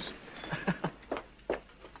is this?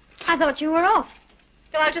 I thought you were off.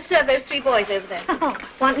 Go out to serve those 3 boys over there. Oh,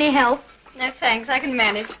 want any help? No, thanks. I can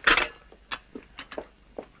manage.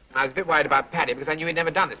 I was a bit worried about Paddy because I knew he'd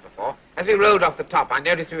never done this before. As we rolled off the top, I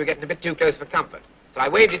noticed we were getting a bit too close for comfort. So I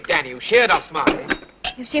waved at Danny, who sheared off smartly.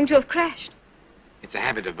 You seem to have crashed. It's a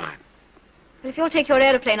habit of mine. But if you'll take your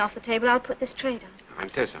aeroplane off the table, I'll put this tray down. I'm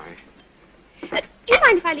so sorry. Do you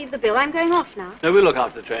mind if I leave the bill? I'm going off now. No, we'll look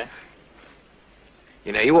after the tray.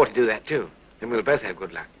 You know, you ought to do that too. Then we'll both have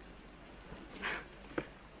good luck.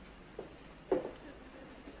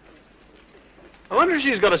 I wonder if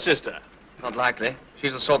she's got a sister. Not likely.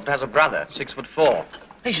 She's the sort that has a brother, 6'4".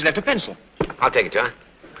 Hey, she's left a pencil. I'll take it to her.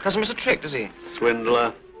 Doesn't miss a trick, does he?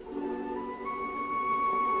 Swindler.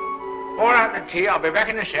 All right, then, tea. I'll be back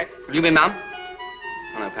in a sec. Will you be Mum?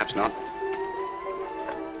 Oh, no, perhaps not.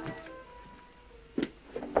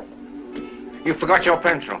 You forgot your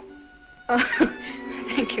pencil. Oh,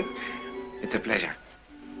 thank you. It's a pleasure.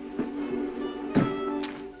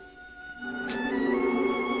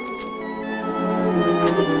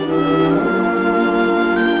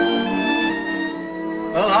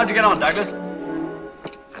 Well, how'd you get on, Douglas?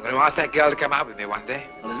 I'm going to ask that girl to come out with me one day.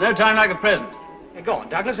 Well, there's no time like the present. Hey, go on,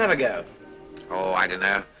 Douglas, have a go. Oh, I don't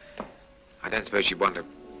know. I don't suppose she'd want to.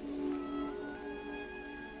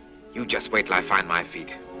 You just wait till I find my feet.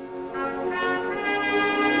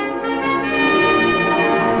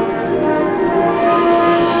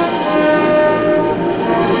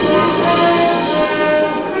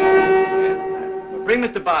 Bring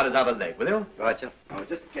Mr. Barter's other leg, will you? Right, sir. I'll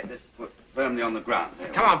just get this foot firmly on the ground.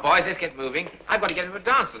 Come on, boys, let's get moving. I've got to get him a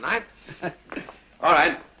dance tonight. All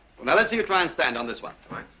right. Well, now let's see you try and stand on this one.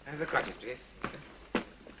 Come on, have the crutches, please.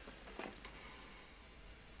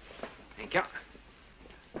 Thank you.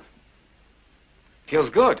 Feels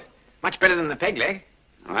good. Much better than the peg leg.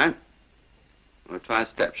 All right. We'll try a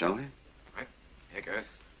step, shall we? All right, here goes.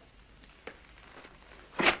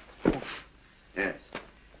 Yes.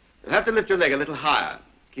 You'll have to lift your leg a little higher.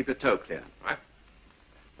 Keep your toe clear. All right.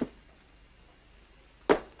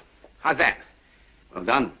 How's that? Well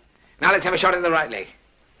done. Now let's have a shot at the right leg.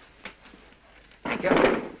 Thank you.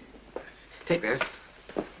 Take this.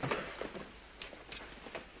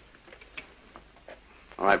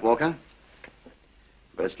 All right, Walker.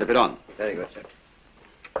 Better slip it on. Very good, sir.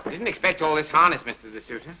 I didn't expect all this harness, Mr.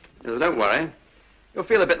 DeSuter. No, don't worry. You'll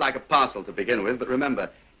feel a bit like a parcel to begin with, but remember,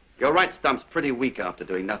 your right stump's pretty weak after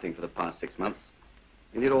doing nothing for the past 6 months.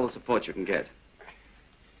 You need all the support you can get.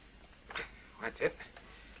 That's it.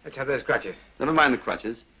 Let's have those crutches. Never mind the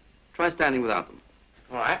crutches. Try standing without them.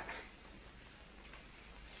 All right.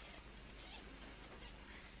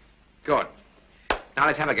 Good. Now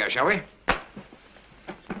let's have a go, shall we?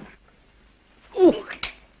 Ooh.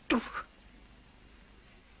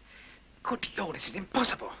 Good Lord, this is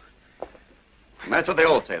impossible. And that's what they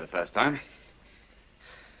all say the first time.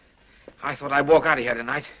 I thought I'd walk out of here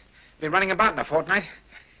tonight. Been running about in a fortnight.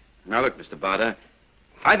 Now look, Mr. Barter,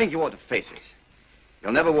 I think you ought to face it.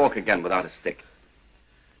 You'll never walk again without a stick.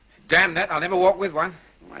 Damn that, I'll never walk with one.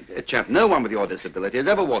 My dear chap, no one with your disability has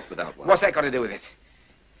ever walked without one. What's that got to do with it?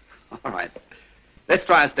 All right. Let's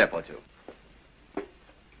try a step or two.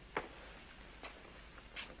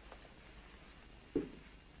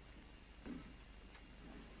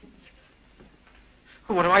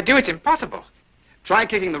 What do I do? It's impossible. Try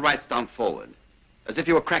kicking the right stump forward, as if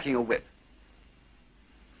you were cracking a whip.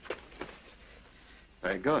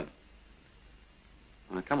 Very good.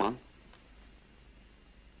 Now, come on.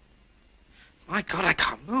 My God, I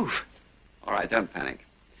can't move. All right, don't panic.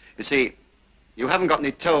 You see, you haven't got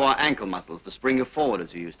any toe or ankle muscles to spring you forward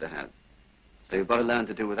as you used to have. So you've got to learn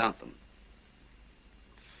to do without them.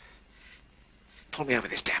 Pull me over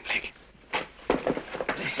this damn leg.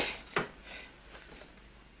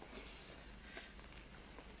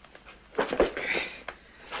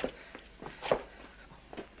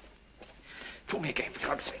 again, for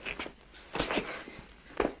God's sake.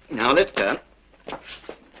 Now, let's turn.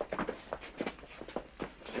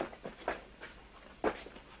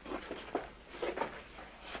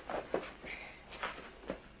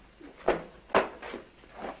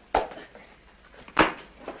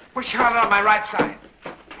 Push harder on my right side.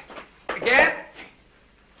 Again.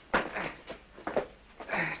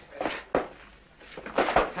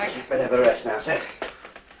 Thanks. You'd better have a rest now, sir.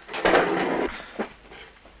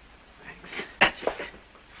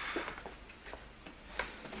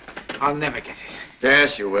 I'll never get it.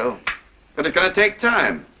 Yes, you will. But it's going to take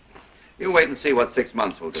time. You wait and see what 6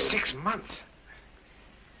 months will do. 6 months?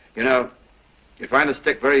 You know, you'd find a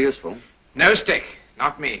stick very useful. No stick.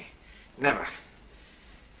 Not me. Never.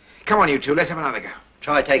 Come on, you two. Let's have another go.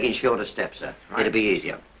 Try taking shorter steps, sir. Right. It'll be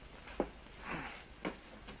easier.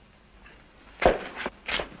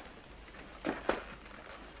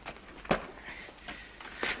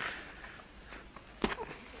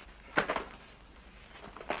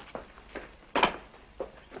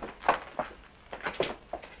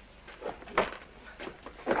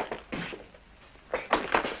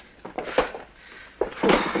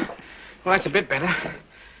 Well, that's a bit better.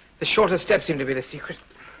 The shorter steps seem to be the secret.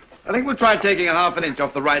 I think we'll try taking a half an inch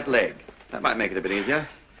off the right leg. That might make it a bit easier.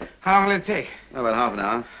 How long will it take? Oh, about half an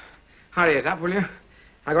hour. Hurry it up, will you?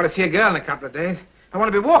 I've got to see a girl in a couple of days. I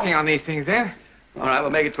want to be walking on these things then. All right,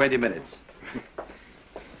 we'll make it 20 minutes.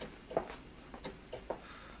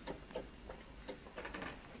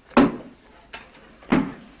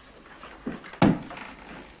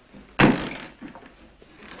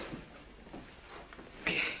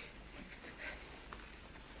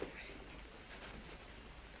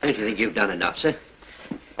 Don't you think you've done enough, sir?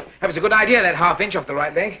 That was a good idea, that half inch off the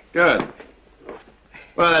right leg. Good.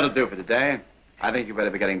 Well, that'll do for today. I think you better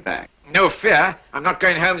be getting back. No fear. I'm not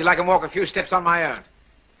going home till I can walk a few steps on my own.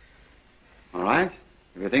 All right?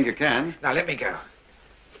 If you think you can. Now, let me go.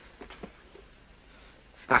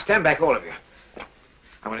 Now, stand back, all of you.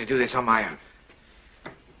 I'm going to do this on my own.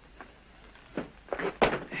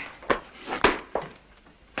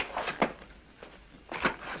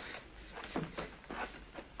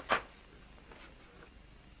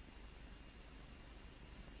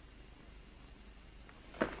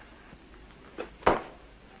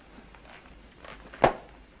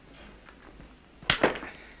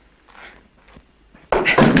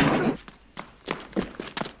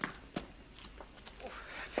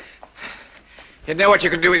 You know what you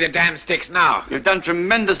can do with your damn sticks now. You've done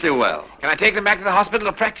tremendously well. Can I take them back to the hospital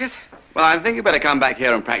to practice? Well, I think you better come back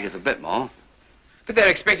here and practice a bit more. But they're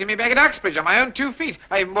expecting me back at Uxbridge on my own 2 feet.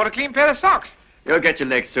 I even bought a clean pair of socks. You'll get your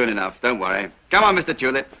legs soon enough, don't worry. Come on, Mr.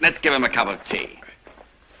 Tulip. Let's give him a cup of tea.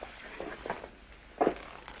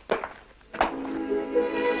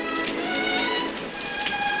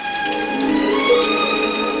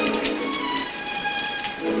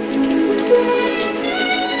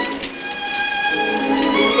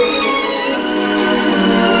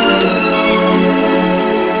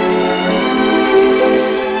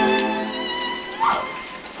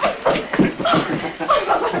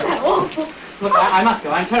 Look, I must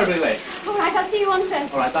go. I'm terribly late. All right, I'll see you on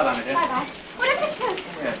Thursday. All right, bye-bye, my dear. Bye-bye. Well, I'll catch you home.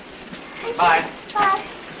 Yes. Thank Bye. you. Bye.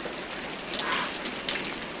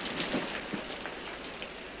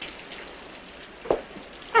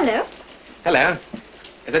 Hello? Hello.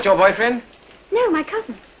 Is that your boyfriend? No, my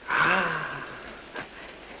cousin. Ah.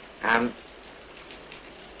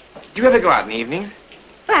 Do you ever go out in the evenings?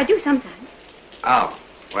 Well, I do sometimes. Oh,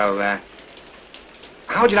 well,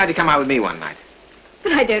 how would you like to come out with me one night?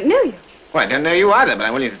 But I don't know you. Well, I don't know you either, but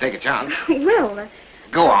I'm willing to take a chance. Well,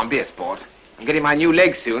 Go on, be a sport. I'm getting my new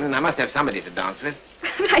legs soon, and I must have somebody to dance with.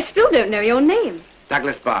 but I still don't know your name.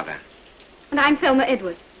 Douglas Barter. And I'm Thelma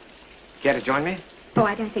Edwards. Care to join me? Oh,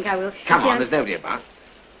 I don't think I will. Come You see, on, there's nobody about.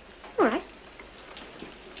 All right.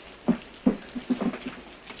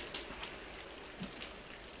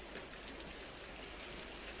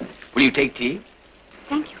 Will you take tea?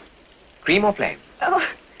 Thank you. Cream or plain? Oh.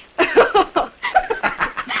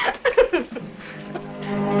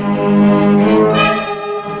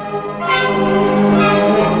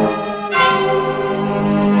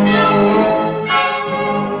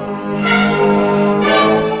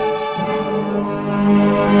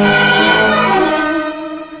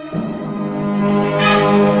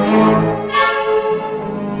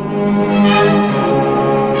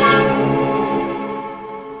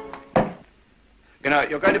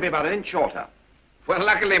 You're going to be about an inch shorter. Well,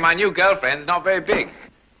 luckily, my new girlfriend's not very big.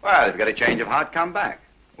 Well, if you get a change of heart, come back.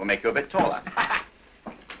 We'll make you a bit taller.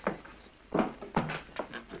 Well,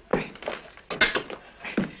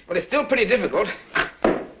 it's still pretty difficult,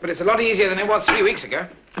 but it's a lot easier than it was 3 weeks ago.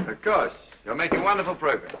 Of course. You're making wonderful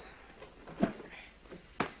progress.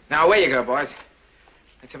 Now, away you go, boys.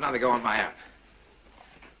 Let's have another go on my own.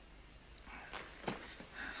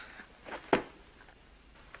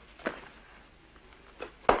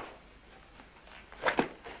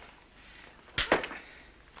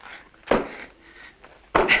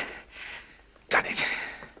 Done it.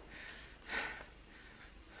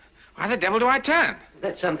 Why the devil do I turn?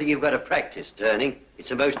 That's something you've got to practice, turning. It's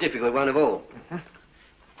the most difficult one of all. Oh,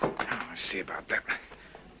 I'll see about that.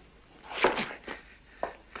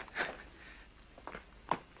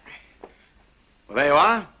 Well, there you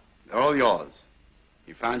are. They're all yours.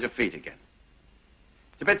 You found your feet again.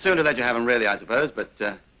 It's a bit soon to let you have them, really, I suppose, but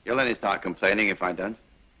you'll only start complaining if I don't.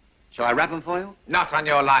 Shall I wrap them for you? Not on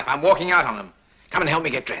your life. I'm walking out on them. Come and help me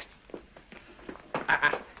get dressed.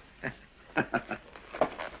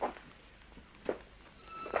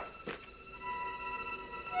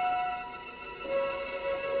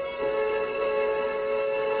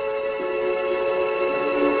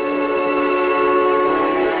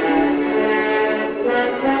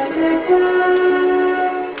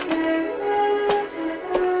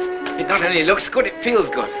 It not only looks good, it feels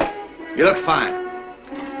good. You look fine.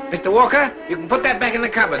 Mr. Walker, you can put that back in the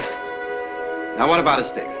cupboard. Now, what about a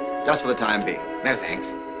stick? Just for the time being. No, thanks.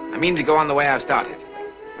 I mean to go on the way I've started.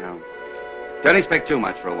 Well, don't expect too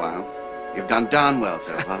much for a while. You've done darn well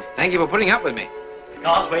so far. Thank you for putting up with me.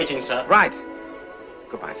 Car's waiting, sir. Right.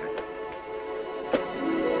 Goodbye, sir.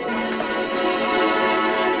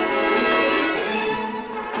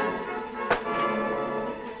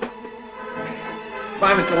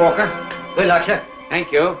 Bye, Mr. Walker. Good luck, sir.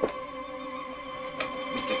 Thank you.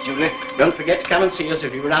 Mr. Juliet. Don't forget to come and see us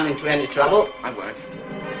if you run into any trouble. I won't.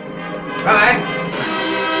 Bye.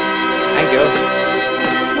 Thank you.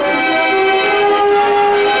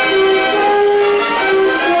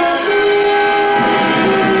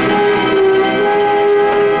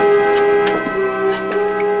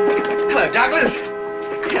 Hello, Douglas.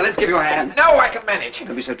 Yeah, let's give you a hand. No, I can manage.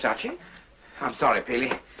 Don't be so touchy. I'm sorry,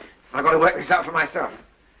 Peely. I've got to work this out for myself.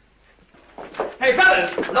 Hey,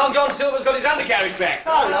 fellas, Long John Silver's got his undercarriage back.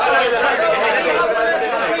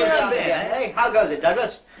 Hey, how goes it,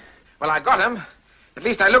 Douglas? Well, I got him. At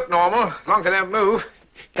least I look normal, as long as I don't move.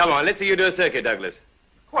 Come on, let's see you do a circuit, Douglas.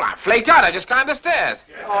 Well, I'm flaked out. I just climbed the stairs.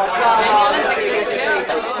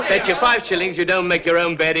 Bet you 5 shillings you don't make your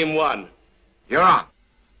own bed in one. You're on.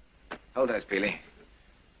 Hold those, Peely.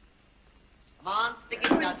 Come on, stick it,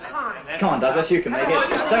 Douglas. Come on, Douglas, you can make it.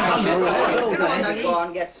 Don't rush it. Go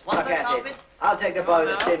on, get stuck at it. I'll take the boy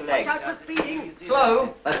with the thin legs.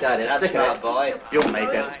 Slow. That's the idea. That's Stick right, it. boy. You'll make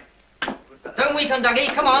it. Don't weaken,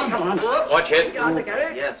 Dougie. Come on. Come on. Watch it.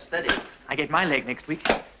 Yes, steady. I get my leg next week.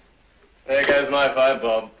 There goes my 5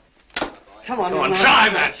 bob. Come on, Come on, try,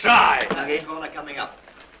 man, try. Dougie, corner coming up.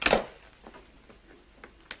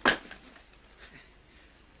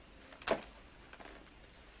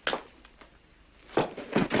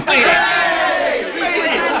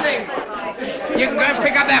 You can go and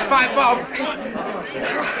pick up that 5 bob.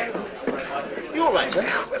 You all right, sir?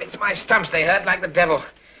 Well, it's my stumps. They hurt like the devil. I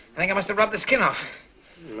think I must have rubbed the skin off.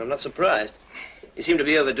 I'm not surprised. You seem to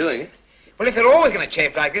be overdoing it. Well, if they're always going to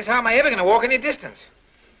chafe like this, how am I ever going to walk any distance?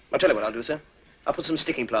 I'll tell you what I'll do, sir. I'll put some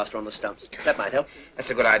sticking plaster on the stumps. That might help. That's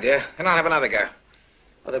a good idea. And I'll have another go.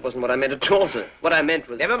 Well, that wasn't what I meant at all, sir. What I meant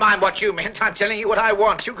was... Never mind what you meant. I'm telling you what I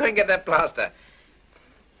want. You go and get that plaster.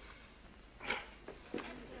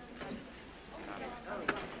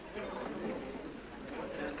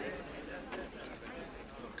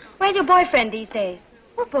 Where's your boyfriend these days?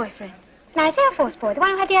 What boyfriend? Nice Air Force boy, the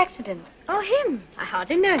one who had the accident. Oh, him? I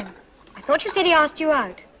hardly know him. I thought you said he asked you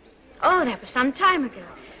out. Oh, that was some time ago.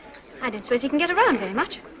 I don't suppose he can get around very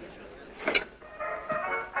much.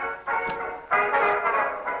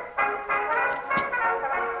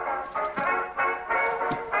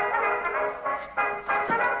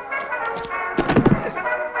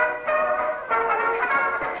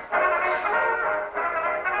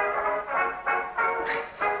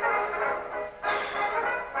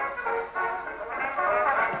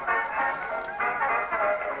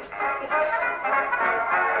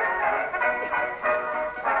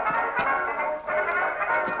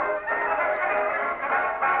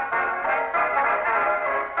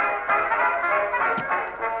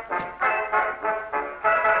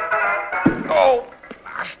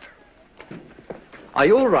 Are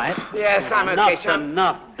you all right? Yes, I'm okay, Enough's Chum.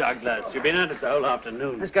 enough, Douglas. You've been at it the whole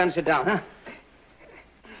afternoon. Let's go and sit down, huh?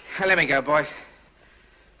 Let me go, boys.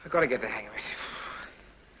 I've got to get the hang of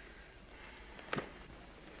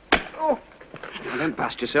it. Oh. Well, don't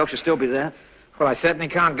bust yourself. She'll still be there. Well, I certainly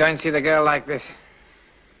can't go and see the girl like this.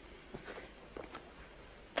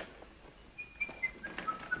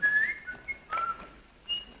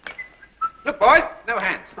 boys. No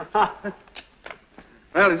hands.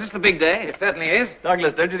 Well, is this the big day? It certainly is.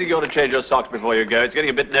 Douglas, don't you think you ought to change your socks before you go? It's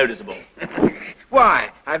getting a bit noticeable.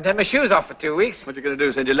 Why? I haven't had my shoes off for 2 weeks. What you going to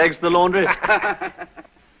do, send your legs to the laundry?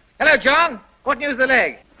 Hello, John. What news of the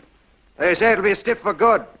leg? They say it'll be stiff for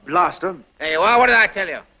good. Blast 'em. There you are. What did I tell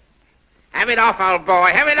you? Have it off, old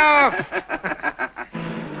boy. Have it off.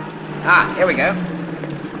 Here we go.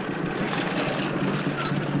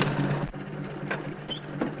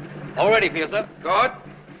 All ready for you, sir. Good.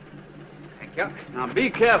 Thank you. Now, be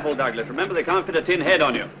careful, Douglas. Remember, they can't fit a tin head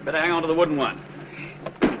on you. Better hang on to the wooden one.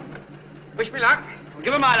 Wish me luck. Well,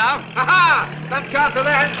 give 'em my love. Ha-ha! Some chance of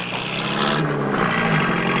that.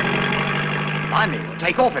 Blimey, we'll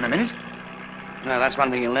take off in a minute. No, that's one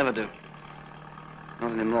thing you'll never do.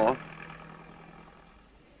 Not anymore.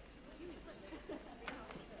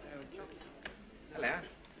 Hello.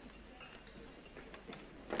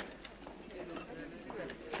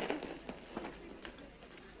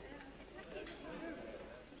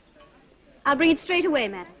 I'll bring it straight away,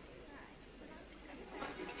 madam.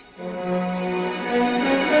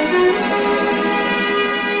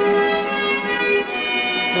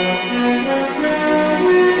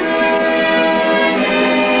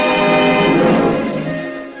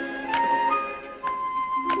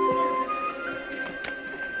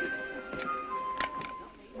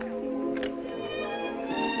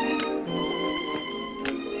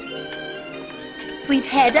 We've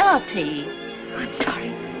had our tea. I'm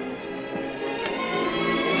sorry.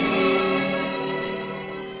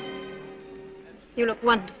 You look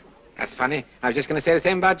wonderful. That's funny. I was just going to say the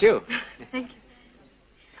same about you. Thank you.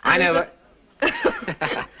 I know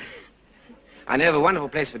I know of a wonderful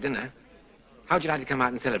place for dinner. How'd you like to come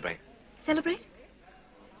out and celebrate? Celebrate?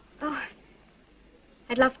 Oh,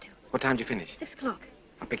 I'd love to. What time do you finish? 6 o'clock.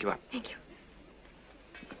 I'll pick you up. Thank you.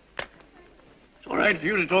 It's all right for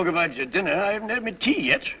you to talk about your dinner. I haven't had my tea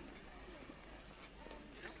yet.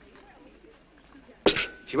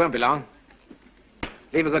 She won't be long.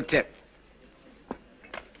 Leave a good tip.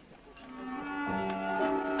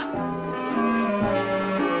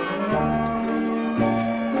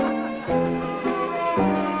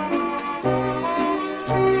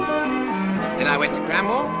 Then I went to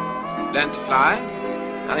Cranmore, learned to fly.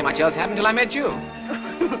 Nothing much else happened till I met you.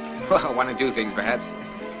 Well, one or two things, perhaps.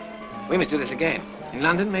 We must do this again. In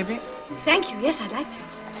London, maybe? Thank you. Yes, I'd like to.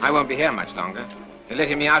 I won't be here much longer. They're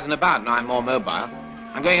letting me out and about now I'm more mobile.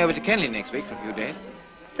 I'm going over to Kenneth next week for a few days.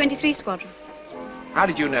 23 Squadron. How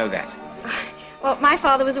did you know that? Well, my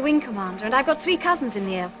father was a wing commander, and I've got 3 cousins in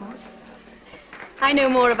the Air Force. I know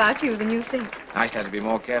more about you than you think. I should have to be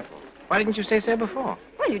more careful. Why didn't you say so before?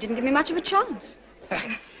 Well, you didn't give me much of a chance.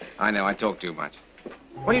 I know, I talk too much.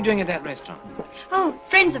 What are you doing at that restaurant? Oh,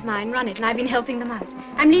 friends of mine run it, and I've been helping them out.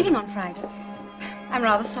 I'm leaving on Friday. I'm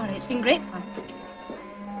rather sorry. It's been great fun.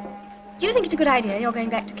 Do you think it's a good idea you're going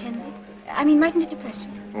back to Kennedy? I mean, mightn't it depress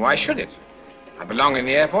you? Why should it? I belong in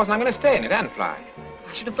the Air Force, and I'm going to stay in it and fly.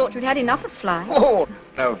 I should have thought you'd had enough of flying. Oh,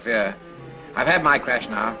 no fear. I've had my crash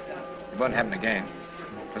now. It won't happen again.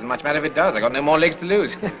 Doesn't much matter if it does. I've got no more legs to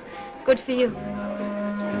lose. Good for you.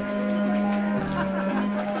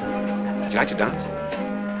 Would you like to dance?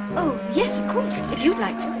 Oh, yes, of course, if you'd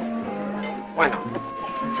like to. Why not?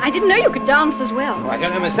 I didn't know you could dance as well. Oh, I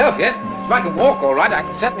don't know myself yet. If I can walk all right, I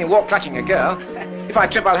can certainly walk clutching a girl. If I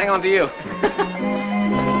trip, I'll hang on to you.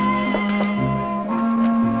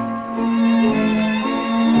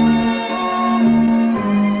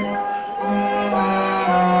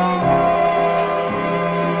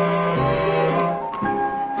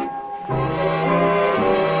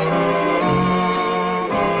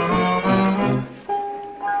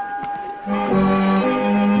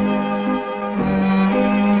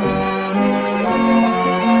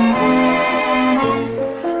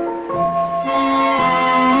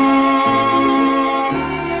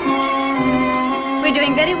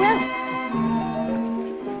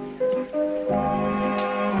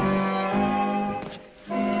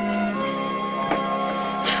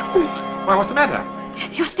 Why, what's the matter?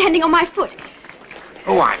 You're standing on my foot.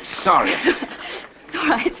 Oh, I'm sorry. It's all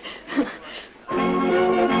right.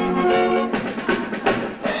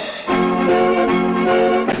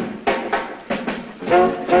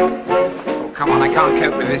 Oh, come on, I can't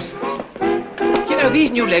cope with this. You know,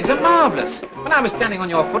 these new legs are marvelous. When I was standing on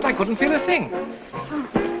your foot, I couldn't feel a thing.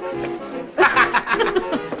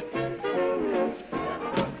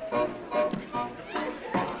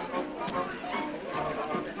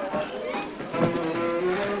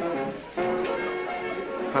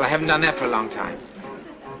 Well, I haven't done that for a long time.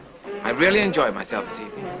 I really enjoyed myself this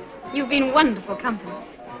evening. You've been wonderful company.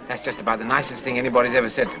 That's just about the nicest thing anybody's ever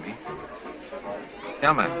said to me.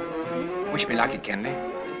 Thelma, Wish me luck, Kenneth.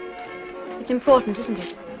 It's important, isn't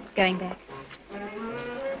it? Going back.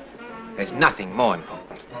 There's nothing more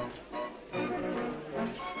important.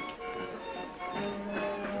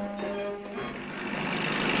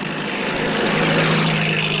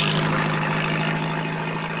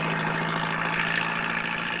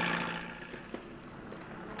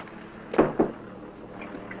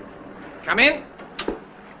 Come in.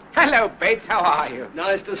 Hello, Bates. How are you?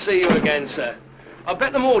 Nice to see you again, sir. I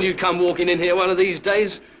bet them all you'd come walking in here one of these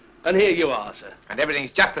days. And here you are, sir. And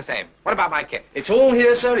everything's just the same. What about my kit? It's all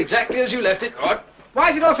here, sir, exactly as you left it. Good.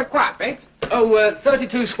 Why is it all so quiet, Bates? Oh,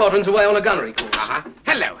 32 squadrons away on a gunnery course. Uh-huh.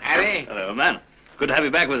 Hello, Harry. Hello, man. Good to have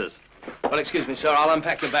you back with us. Well, excuse me, sir. I'll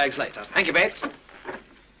unpack your bags later. Thank you, Bates.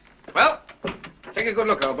 Well, take a good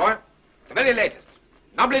look, old boy. The very latest.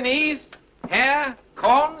 Knobbly knees, hair,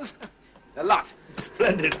 corns, the lot.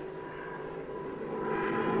 Splendid.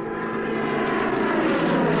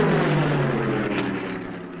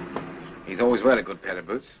 He's always wear a good pair of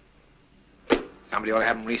boots. Somebody ought to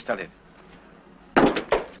have them restudied.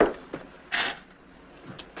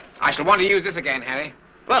 I shall want to use this again, Harry.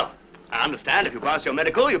 Well, I understand if you pass your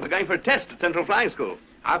medical, you'll be going for a test at Central Flying School.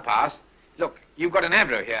 I'll pass. Look, you've got an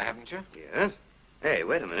Avro here, haven't you? Yes. Hey,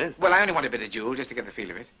 wait a minute. Well, I only want a bit of jewel just to get the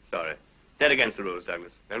feel of it. Sorry. Dead against the rules,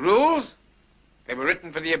 Douglas. The rules? They were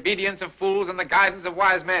written for the obedience of fools and the guidance of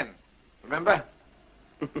wise men. Remember?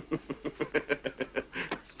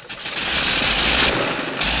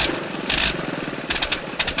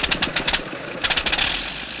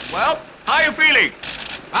 Well, how are you feeling?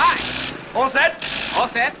 Fine. All set? All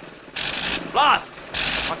set. Blast.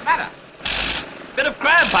 What's the matter? Bit of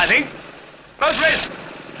cramp, I think. Both wrists.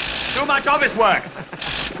 Too much office work.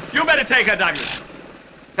 You better take her, Douglas.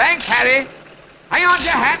 Thanks, Harry. Hang on to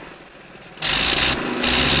your hat.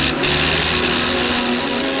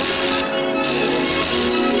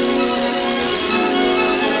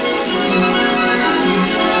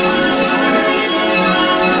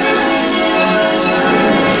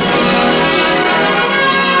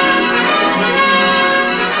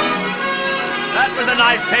 That was a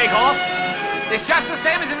nice takeoff. It's just the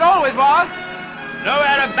same as it always was. No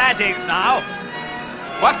aerobatics now.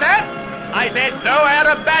 What's that? I said no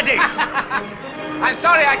aerobatics. I'm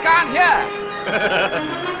sorry, I can't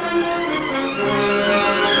hear.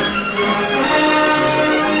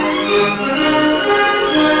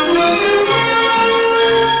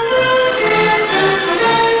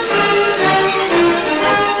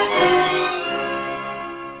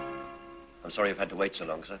 I'm sorry you've had to wait so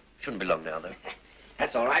long, sir. Shouldn't be long now, though.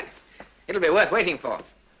 That's all right. It'll be worth waiting for.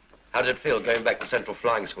 How did it feel going back to Central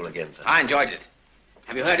Flying School again, sir? I enjoyed it.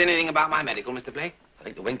 Have you heard anything about my medical, Mr. Blake? I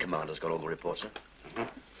think the wing commander's got all the reports, sir.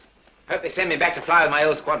 Hope they send me back to fly with my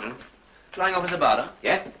old squadron. Flying Officer Barder?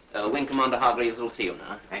 Yes? Wing Commander Hargreaves will see you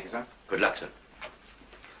now. Thank you, sir. Good luck, sir.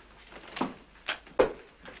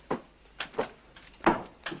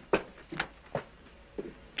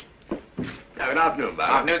 Good afternoon,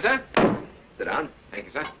 Barber. Afternoon, sir. Sit down. Thank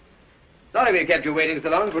you, sir. Sorry we kept you waiting so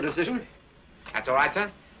long for a decision. That's all right, sir.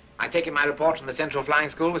 I take it my report from the Central Flying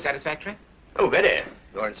School was satisfactory? Oh, very.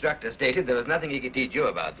 Your instructor stated there was nothing he could teach you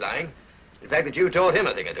about flying. In fact, that you taught him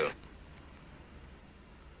a thing or two.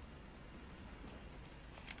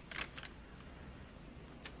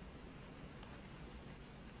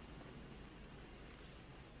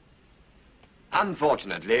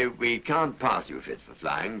 Unfortunately, we can't pass you fit for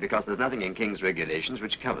flying because there's nothing in King's regulations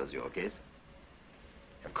which covers your case.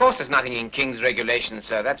 Of course there's nothing in King's regulations,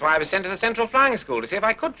 sir. That's why I was sent to the Central Flying School to see if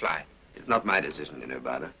I could fly. It's not my decision, you know,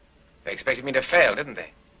 Barber. They expected me to fail, didn't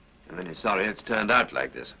they? I'm really sorry it's turned out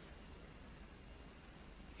like this.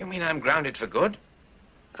 You mean I'm grounded for good?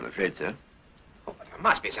 I'm afraid so. Oh, but there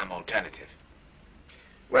must be some alternative.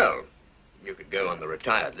 Well, you could go on the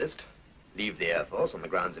retired list, leave the Air Force on the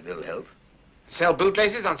grounds of ill health. Sell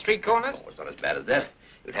bootlaces on street corners? Oh, it's not as bad as that.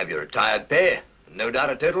 You'd have your retired pay, and no doubt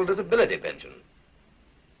a total disability pension.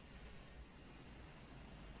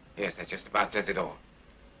 Yes, that just about says it all.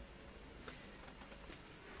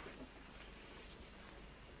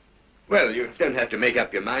 Well, you don't have to make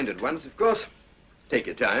up your mind at once, of course. Take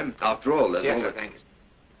your time. After all, there's Yes, only... sir, thank you.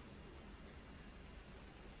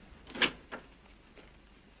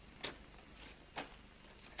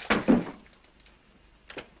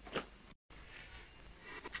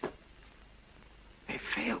 They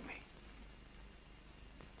failed me.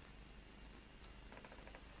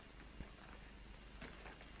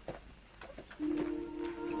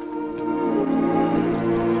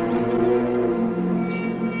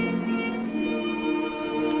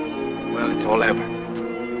 Well, it's all over.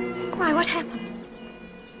 Why, what happened?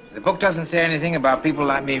 The book doesn't say anything about people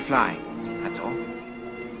like me flying. That's all.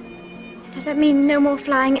 Does that mean no more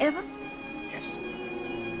flying ever? Yes.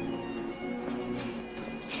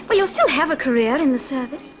 Well, you'll still have a career in the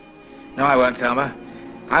service. No, I won't, Thelma.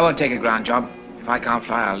 I won't take a ground job. If I can't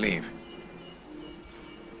fly, I'll leave.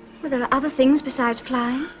 Well, there are other things besides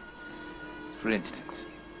flying. For instance,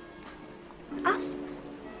 Us.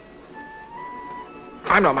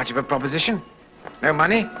 I'm not much of a proposition. No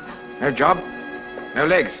money, no job, no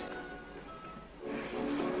legs.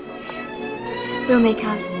 We'll make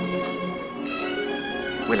out.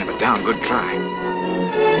 We'll have a darn good try.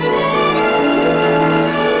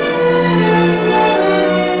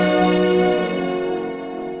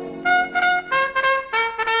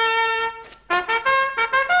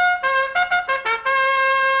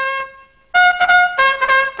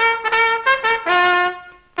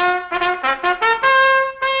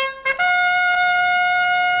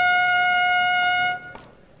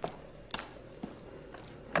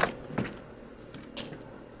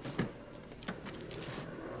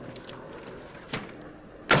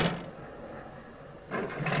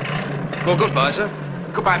 Well, goodbye, sir.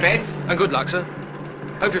 Goodbye, Bates. And good luck, sir.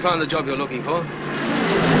 Hope you find the job you're looking for.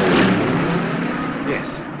 Yes.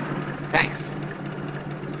 Thanks.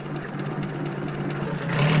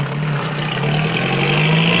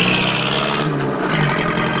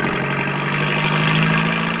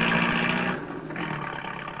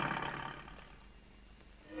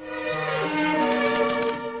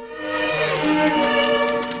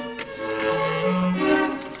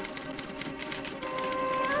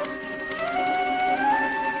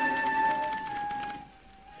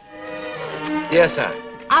 Yes, sir.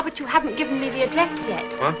 Ah, but you haven't given me the address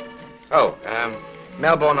yet. What? Oh,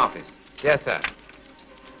 Melbourne office. Yes, sir.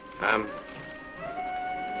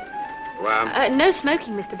 No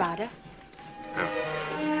smoking, Mr. Barder.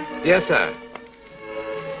 Yes, sir.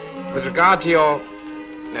 With regard to your...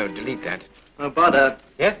 No, delete that. Oh, Barder.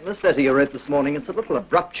 Yes? This letter you wrote this morning, it's a little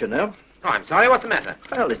abrupt, you know. Oh, I'm sorry. What's the matter?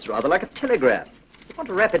 Well, it's rather like a telegram. You want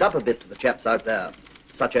to wrap it up a bit to the chaps out there,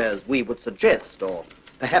 such as we would suggest, or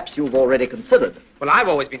perhaps you've already considered. Well, I've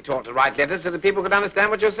always been taught to write letters so that people could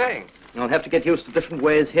understand what you're saying. You'll have to get used to different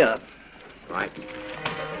ways here. Right.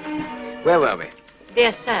 Where were we?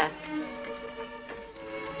 Dear sir.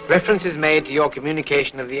 Reference is made to your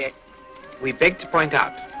communication of the... We beg to point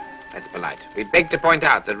out... That's polite. We beg to point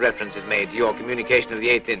out that reference is made to your communication of the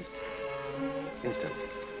 8th instant.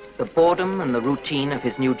 The boredom and the routine of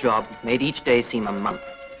his new job made each day seem a month.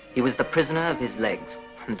 He was the prisoner of his legs,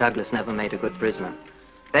 and Douglas never made a good prisoner.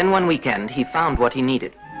 Then one weekend, he found what he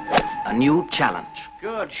needed. A new challenge.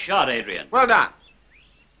 Good shot, Adrian. Well done.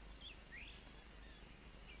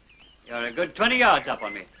 You're a good 20 yards up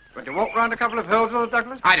on me. Going to walk round a couple of holes, old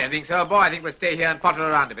Douglas? I don't think so, boy. I think we'll stay here and potter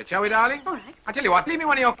around a bit, shall we, darling? All right. I'll tell you what, leave me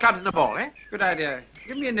one of your clubs and a ball, eh? Good idea.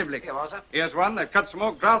 Give me a niblick. Here, sir. Here's one. They've cut some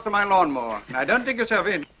more grass on my lawnmower. Now, don't dig yourself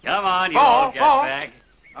in. Come on, you Ball, old ball. gasbag.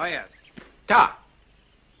 Oh, yes. Ta.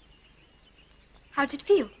 How does it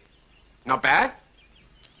feel? Not bad.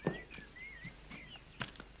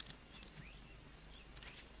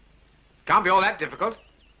 Can't be all that difficult.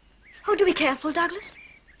 Oh, do be careful, Douglas.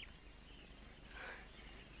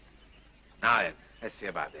 Now then, let's see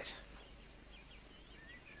about this.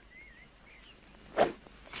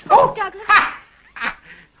 Oh, Douglas. Ha!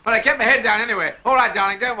 Well, I kept my head down anyway. All right,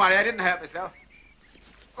 darling, don't worry. I didn't hurt myself.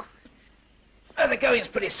 Oh, the going's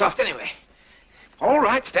pretty soft anyway. All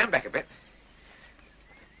right, stand back a bit.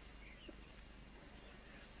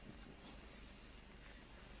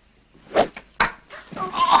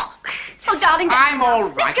 Oh, darling. I'm all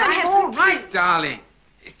right. Let's go and have I'm some all right, darling.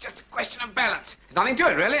 It's just a question of balance. There's nothing to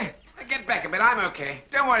it, really. Now, get back a bit. I'm okay.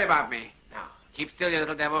 Don't worry about me. Now, keep still, you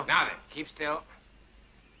little devil. Now then, keep still.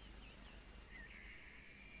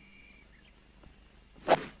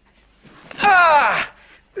 Ah!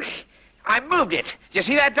 I moved it. Did you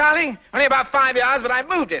see that, darling? Only about 5 yards, but I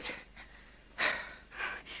moved it.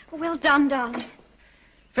 Well done, darling.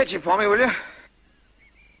 Fetch it for me, will you?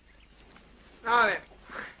 Now then,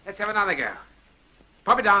 let's have another go.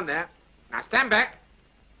 Pop it down there. Now stand back.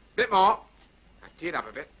 Bit more. Now tee it up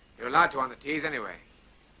a bit. You're allowed to on the tees anyway.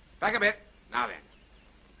 Back a bit. Now then.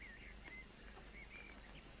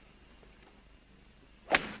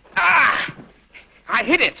 Ah! I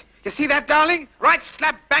hit it. You see that, darling? Right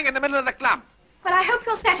slap bang in the middle of the club. Well, I hope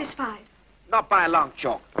you're satisfied. Not by a long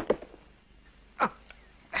chalk.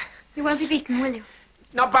 You won't be beaten, will you?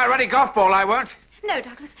 Not by a ruddy golf ball, I won't. No,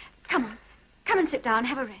 Douglas. Come on. Come and sit down.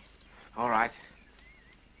 Have a rest. All right.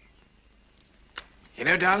 You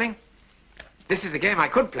know, darling, this is a game I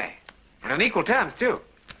could play. And on equal terms, too.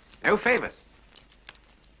 No favors.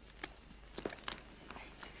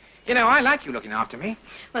 You know, I like you looking after me.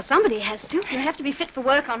 Well, somebody has to. You have to be fit for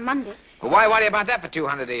work on Monday. Well, why worry about that for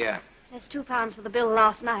 200 a year? There's £2 for the bill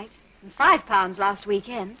last night and £5 last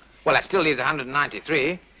weekend. Well, that still leaves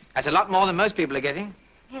 193. That's a lot more than most people are getting.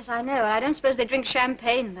 Yes, I know. I don't suppose they drink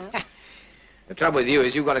champagne, though. The trouble with you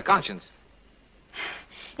is you've got a conscience.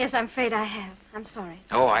 Yes, I'm afraid I have. I'm sorry.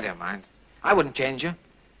 Oh, I don't mind. I wouldn't change you.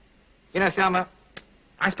 You know, Thelma,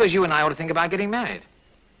 I suppose you and I ought to think about getting married.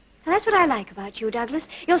 Now, that's what I like about you, Douglas.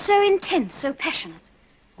 You're so intense, so passionate.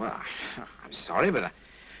 Well, I'm sorry, but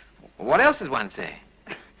what else does one say?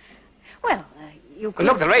 Well, you could...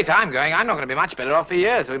 Well, look, the rate I'm going, I'm not going to be much better off for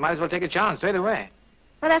years, so we might as well take a chance straight away.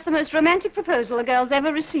 Well, that's the most romantic proposal a girl's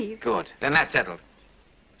ever received. Good. Then that's settled.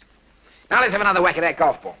 Now let's have another whack at that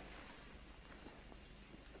golf ball.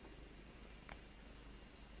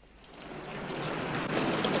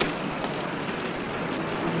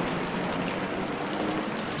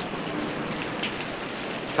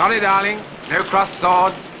 Sorry, darling. No crossed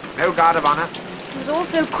swords, no guard of honor. It was all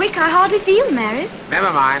so quick, I hardly feel married.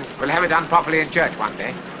 Never mind. We'll have it done properly in church one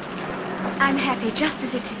day. I'm happy, just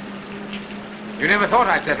as it is. You never thought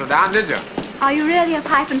I'd settle down, did you? Are you really a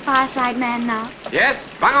pipe and fireside man now? Yes,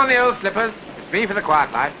 bung on the old slippers. It's me for the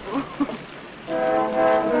quiet life.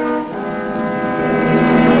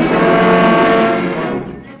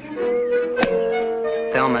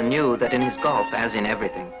 Thelma knew that in his golf, as in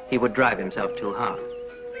everything, he would drive himself too hard.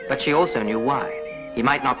 But she also knew why. He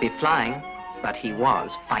might not be flying, but he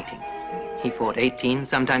was fighting. He fought 18,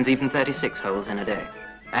 sometimes even 36 holes in a day.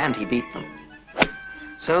 And he beat them.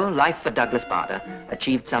 So life for Douglas Bader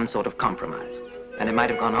achieved some sort of compromise. And it might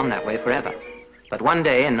have gone on that way forever. But one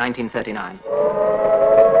day in 1939...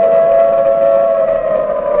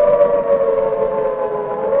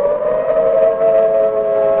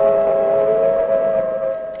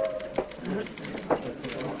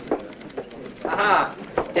 Aha!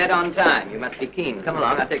 Dead on time. You must be keen. Come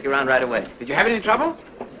along, I'll take you around right away. Did you have any trouble?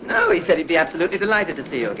 No, he said he'd be absolutely delighted to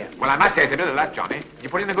see you again. Well, I must say to do that, Johnny. Did you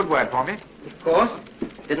put in a good word for me? Of course.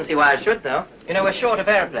 Didn't see why I should, though. You know, we're short of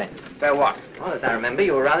airplanes. So what? Well, as I remember,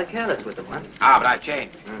 you were rather careless with them once. Ah, but I've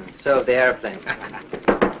changed. So have the airplanes.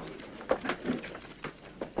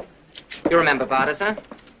 You remember Bader, sir?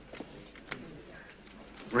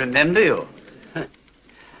 Remember you?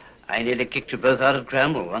 I nearly kicked you both out of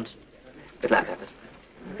Cramble once. Good luck, Douglas.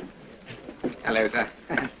 Hello, sir.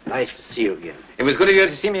 Nice to see you again. It was good of you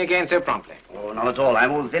to see me again so promptly. Oh, not at all.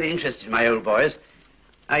 I'm always very interested in my old boys.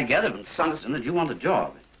 I gather from Sanderson that you want a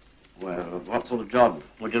job. Well, what sort of job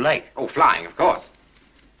would you like? Oh, flying, of course.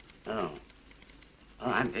 Oh.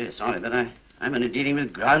 Oh, I'm very sorry, but I'm only dealing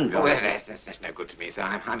with ground jobs. Oh, that's no good to me, sir.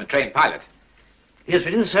 I'm a trained pilot. Yes,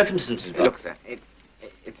 but in the circumstances... Look, sir,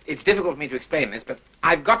 it's difficult for me to explain this, but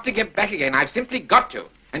I've got to get back again. I've simply got to.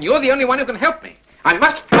 And you're the only one who can help me. I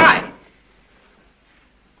must fly.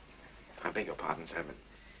 I beg your pardon, sir, but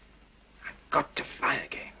I've got to fly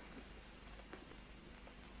again.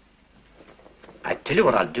 I tell you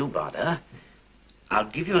what I'll do, Bader. I'll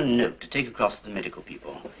give you a note to take across to the medical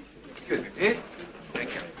people. Excuse me, please.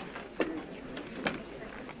 Thank you.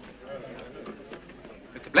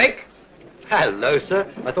 Mr. Blake? Hello,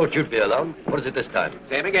 sir. I thought you'd be along. What is it this time?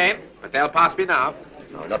 Same again, but they'll pass me now.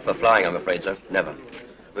 No, not for flying, I'm afraid, sir. Never.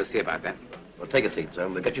 We'll see about that. Well, take a seat, sir,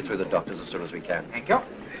 and we'll get you through the doctors as soon as we can. Thank you.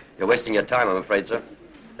 You're wasting your time, I'm afraid, sir.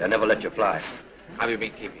 They'll never let you fly. How have you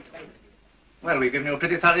been keeping? Well, we've given you a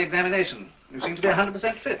pretty thorough examination. You seem to be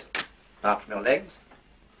 100% fit. Apart from your legs.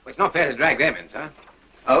 Well, it's not fair to drag them in, sir.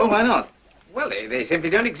 Oh, why not? Well, they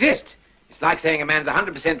simply don't exist. It's like saying a man's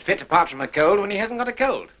 100% fit apart from a cold when he hasn't got a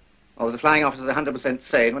cold. Oh, the flying officer's 100%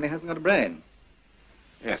 sane when he hasn't got a brain.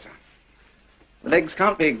 Yes, sir. The legs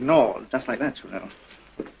can't be ignored, just like that, you know.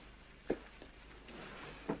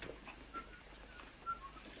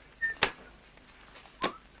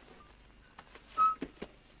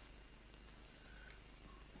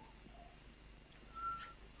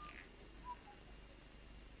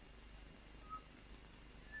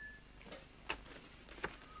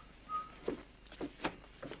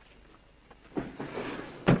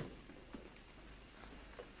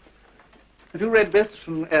 Have you read this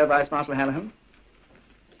from Air Vice Marshal Hallahan?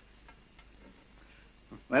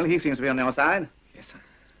 Well, he seems to be on your side. Yes, sir.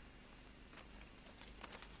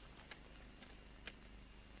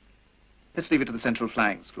 Let's leave it to the Central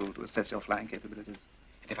Flying School to assess your flying capabilities.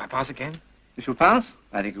 And if I pass again? If you pass,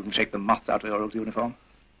 I think you can shake the moths out of your old uniform.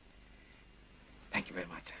 Thank you very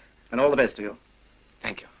much, sir. And all the best to you.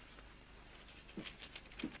 Thank you.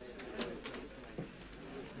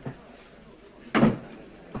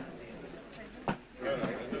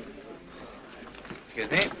 Excuse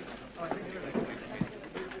me.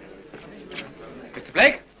 Mr.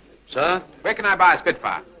 Blake? Sir? Where can I buy a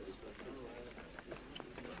Spitfire?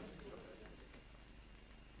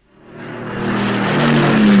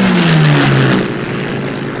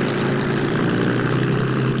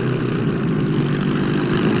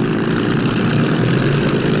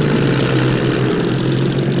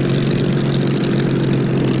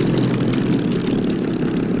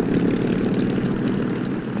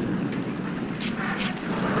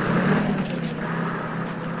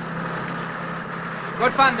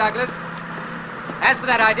 Good fun, Douglas. As for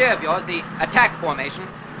that idea of yours, the attack formation,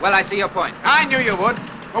 well, I see your point. I knew you would.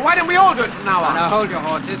 But why don't we all do it from now on? Now, hold your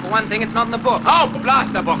horses. For one thing, it's not in the book. Oh,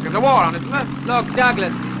 blast the book. There's a war on, isn't there? Look,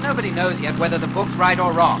 Douglas, nobody knows yet whether the book's right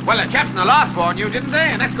or wrong. Well, the chaps in the last war knew, didn't they?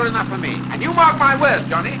 And that's good enough for me. And you mark my words,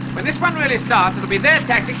 Johnny. When this one really starts, it'll be their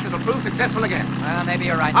tactics that'll prove successful again. Well, maybe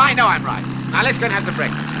you're right. I know I'm right. Now, let's go and have some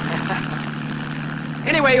breakfast.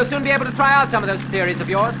 Anyway, you'll soon be able to try out some of those theories of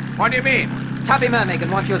yours. What do you mean? Tubby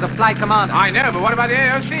Mermagan wants you as a flight commander. I know, but what about the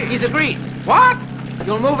AOC? He's agreed. What?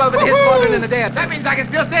 You'll move over to his squadron in a day or two. That means I can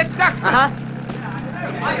still stay at Duxford. Uh-huh.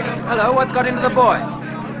 Hello, what's got into the boy?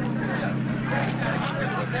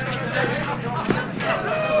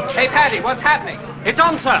 Hey, Paddy, what's happening? It's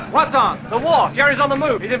on, sir. What's on? The war. Jerry's on the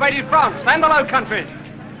move. He's invaded France and the Low Countries.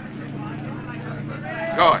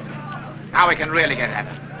 Good. Now we can really get at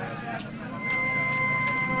it.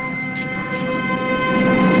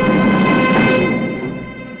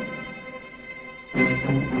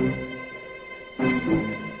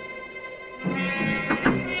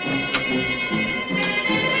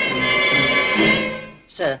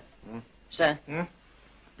 Sir. Sir.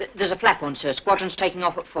 There's a flap on, sir. Squadron's taking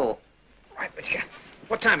off at 4. Right, but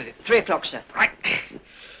what time is it? 3 o'clock, sir. Right.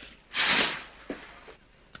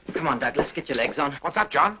 Come on, Douglas, get your legs on. What's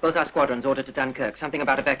up, John? Both our squadrons ordered to Dunkirk. Something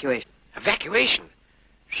about evacuation. Evacuation?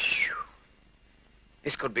 Phew.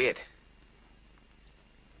 This could be it.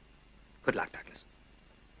 Good luck, Douglas.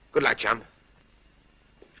 Good luck, chum.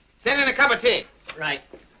 Send in a cup of tea. Right.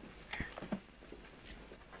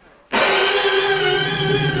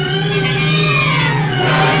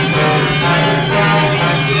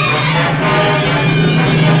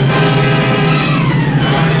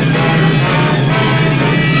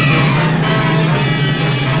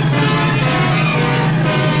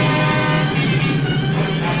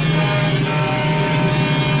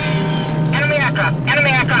 Enemy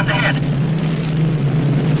aircraft ahead.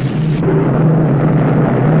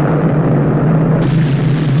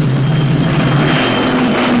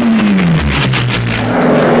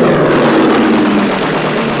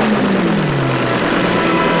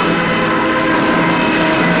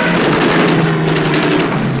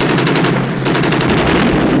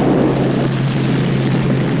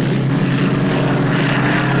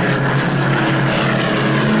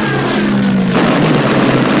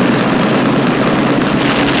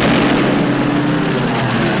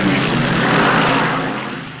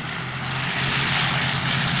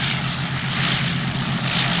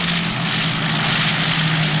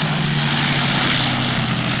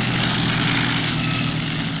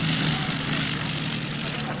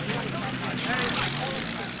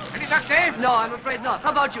 No, I'm afraid not.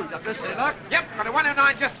 How about you, Douglas? Any luck? Yep, got a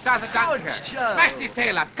 109 just south of Dunkirk. Smashed his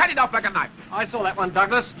tail up, cut it off like a knife. I saw that one,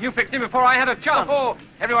 Douglas. You fixed him before I had a chance. Oh,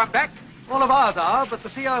 everyone back? All of ours are, but the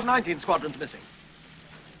CO of 19 squadron's missing.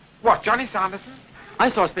 What, Johnny Sanderson? I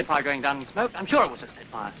saw a Spitfire going down in smoke. I'm sure it was a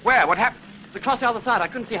Spitfire. Where? What happened? It was across the other side. I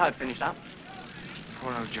couldn't see how it finished up.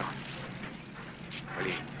 Poor old John. Well,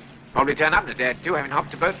 he probably turned up in a day or two, having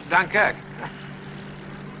hopped a boat from Dunkirk.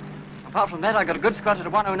 Apart from that, I got a good squad at a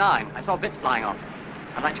 109. I saw bits flying off.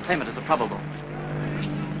 I'd like to claim it as a probable.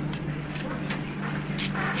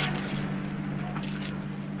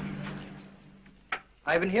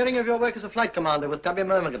 I've been hearing of your work as a flight commander with W.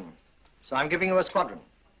 Myrmigan, so I'm giving you a squadron.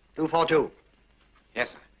 242. Yes,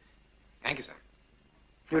 sir. Thank you, sir.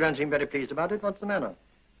 You don't seem very pleased about it. What's the matter?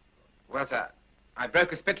 Well, sir, I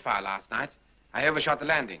broke a Spitfire last night. I overshot the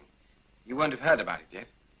landing. You won't have heard about it yet.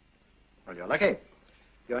 Well, you're lucky.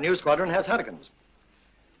 Your new squadron has Hurricanes.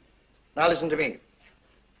 Now listen to me.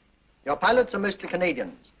 Your pilots are mostly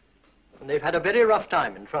Canadians, and they've had a very rough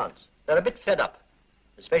time in France. They're a bit fed up,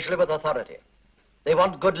 especially with authority. They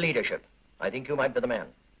want good leadership. I think you might be the man.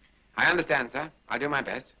 I understand, sir. I'll do my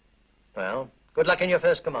best. Well, good luck in your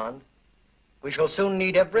first command. We shall soon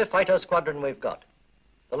need every fighter squadron we've got.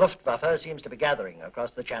 The Luftwaffe seems to be gathering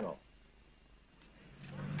across the channel.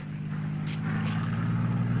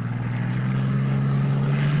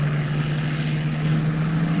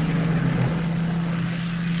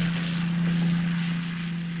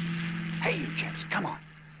 Hey, you chaps, come on.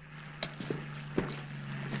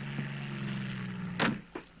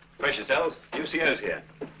 Brace yourselves. UCO's here.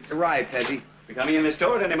 Just arrived, has he? Be coming in this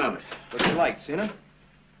door at any moment. What's he like, seen him?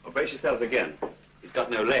 Well, brace yourselves again. He's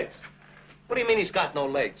got no legs. What do you mean he's got no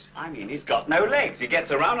legs? I mean, he's got no legs. He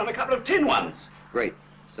gets around on a couple of tin ones. Great.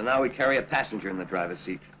 So now we carry a passenger in the driver's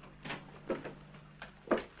seat.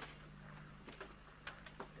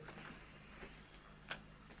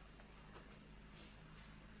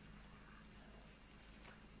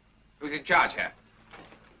 Who's in charge here?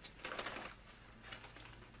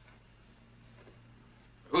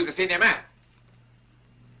 Who's the senior man?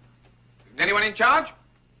 Isn't anyone in charge?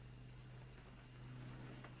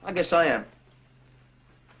 I guess I am.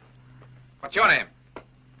 What's your name?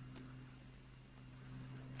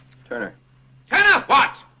 Turner. Turner,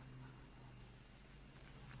 what?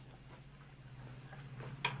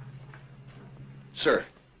 Sir.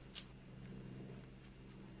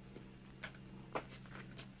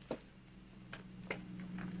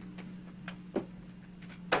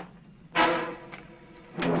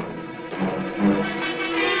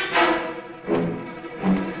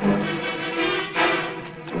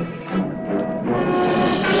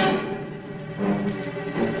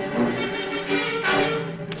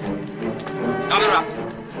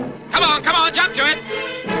 Come on, jump to it!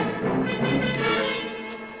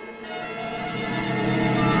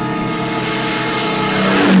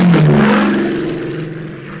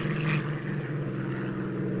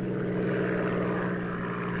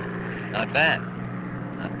 Not bad.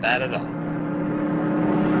 Not bad at all.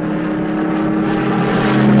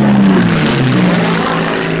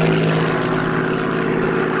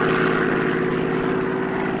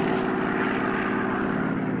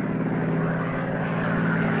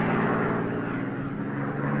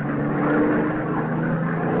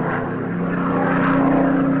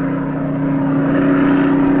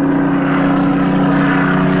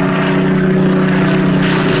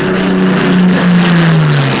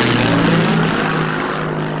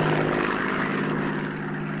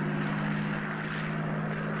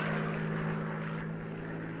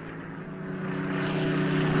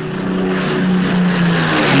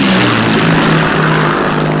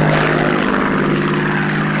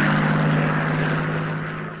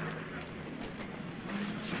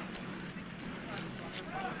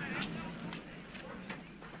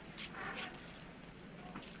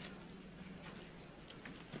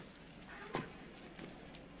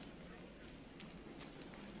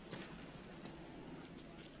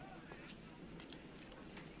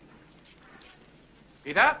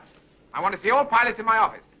 Peter, I want to see all pilots in my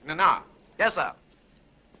office in an hour. Yes, sir.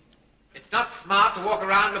 It's not smart to walk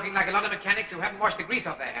around looking like a lot of mechanics who haven't washed the grease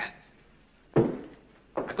off their hands.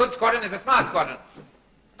 A good squadron is a smart squadron.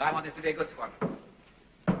 And I want this to be a good squadron.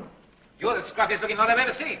 You're the scruffiest looking lot I've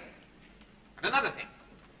ever seen. And another thing.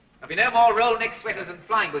 There'll be no more roll-neck sweaters and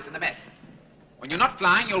flying boots in the mess. When you're not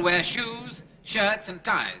flying, you'll wear shoes, shirts, and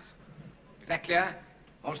ties. Is that clear?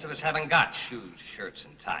 Most of us haven't got shoes, shirts,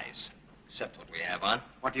 and ties. Except what we have on.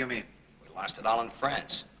 What do you mean? We lost it all in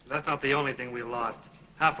France. That's not the only thing we lost.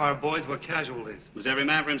 Half our boys were casualties. It was every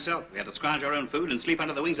man for himself. We had to scrounge our own food and sleep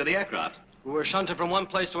under the wings of the aircraft. We were shunted from one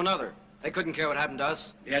place to another. They couldn't care what happened to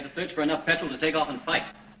us. We had to search for enough petrol to take off and fight.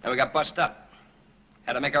 Then we got bust up.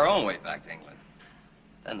 Had to make our own way back to England.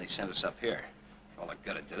 Then they sent us up here. All the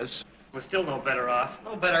good it did us. We're still no better off.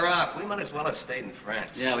 No better off. We might as well have stayed in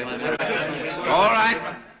France. Yeah, we might as well. All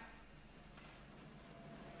right.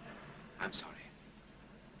 I'm sorry.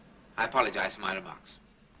 I apologize for my remarks.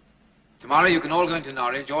 Tomorrow you can all go into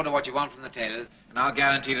Norwich, order what you want from the tailors, and I'll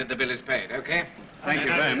guarantee that the bill is paid, okay? Thank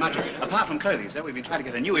you very much. Apart from clothing, sir, we've been trying to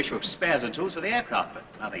get a new issue of spares and tools for the aircraft, but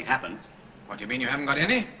nothing happens. What do you mean you haven't got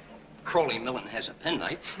any? Crowley Millen has a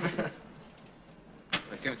penknife.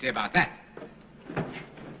 We'll soon see about that.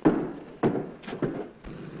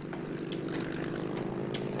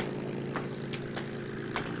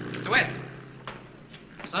 Mr. West.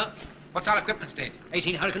 Sir? What's our equipment state?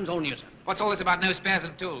 18 Hurricanes, all new, sir. What's all this about no spares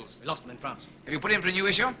and tools? We lost them in France. Have you put in for a new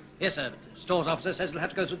issue? Yes, sir. But the stores officer says it'll have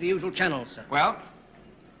to go through the usual channels, sir. Well?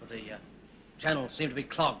 But the channels seem to be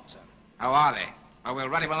clogged, sir. How are they? Oh, we'll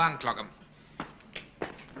ruddy well unclog them.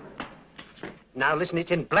 Now, listen,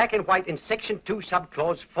 it's in black and white in Section 2,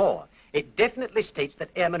 Subclause 4. It definitely states that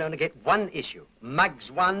airmen only get one issue.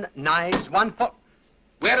 Mugs 1, knives 1,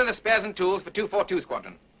 Where are the spares and tools for 242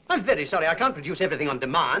 Squadron? I'm very sorry, I can't produce everything on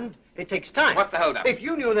demand. It takes time. What's the hold-up? If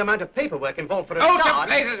you knew the amount of paperwork involved for a Hold start...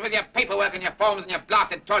 to blazes with your paperwork and your forms and your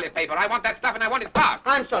blasted toilet paper. I want that stuff and I want it fast.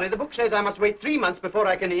 I'm sorry, the book says I must wait 3 months before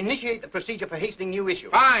I can initiate the procedure for hastening new issue.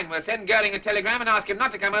 Fine, we'll send Goering a telegram and ask him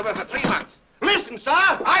not to come over for 3 months. Listen, sir!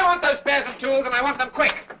 I want those spares and tools and I want them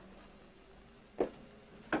quick.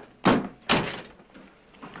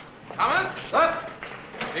 Thomas? Sir?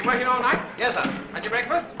 Been working all night? Yes, sir. I Had your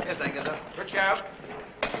breakfast? Yes, thank you, sir. Good show.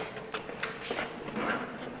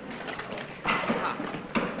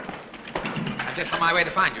 I'm just on my way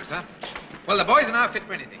to find you, sir. Well, the boys are now fit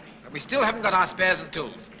for anything, but we still haven't got our spares and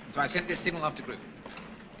tools, so I've sent this signal off to group.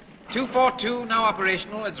 242 now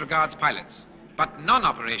operational as regards pilots, but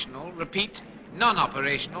non-operational, repeat,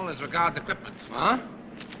 non-operational as regards equipment. Huh?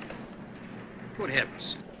 Good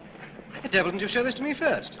heavens. Why the devil didn't you show this to me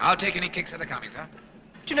first? I'll take any kicks that are coming, sir.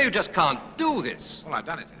 But you know you just can't do this. Well, I've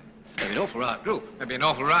done it, sir. Maybe an awful right group. Maybe an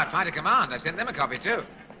awful right fighter command. I've sent them a copy, too.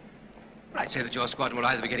 I'd say that your squadron will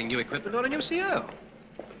either be getting new equipment or a new CO.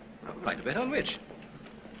 I'd like to bet on which.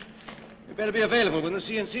 You better be available when the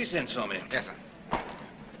CNC sends for me. Yes, sir.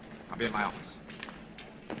 I'll be in my office.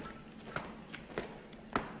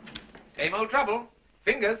 Same old trouble.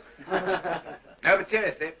 Fingers. No, but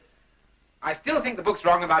seriously, I still think the book's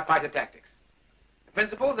wrong about fighter tactics. The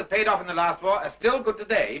principles that paid off in the last war are still good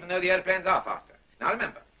today, even though the airplanes are faster. Now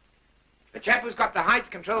remember, the chap who's got the height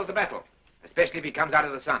controls the battle, especially if he comes out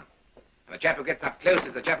of the sun. And the chap who gets up close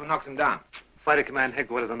is the chap who knocks him down. Fighter Command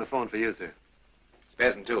Headquarters on the phone for you, sir.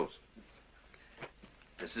 Spares and tools.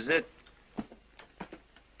 This is it.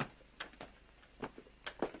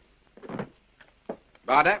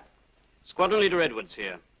 Barder? Squadron Leader Edwards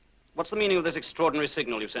here. What's the meaning of this extraordinary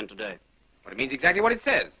signal you sent today? Well, it means exactly what it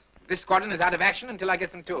says. This squadron is out of action until I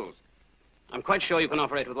get some tools. I'm quite sure you can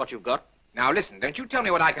operate with what you've got. Now listen, don't you tell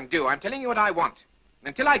me what I can do. I'm telling you what I want. And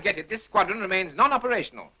until I get it, this squadron remains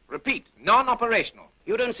non-operational. Repeat, non-operational.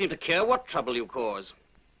 You don't seem to care what trouble you cause.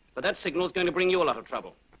 But that signal is going to bring you a lot of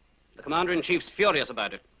trouble. The Commander-in-Chief's furious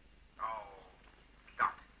about it.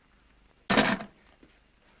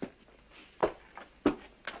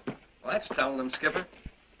 Well, that's telling them, Skipper.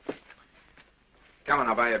 Come on,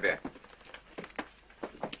 I'll buy you a beer.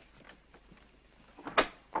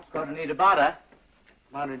 Squadron Leader Barder.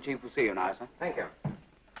 Commander-in-Chief will see you now, sir. Thank you.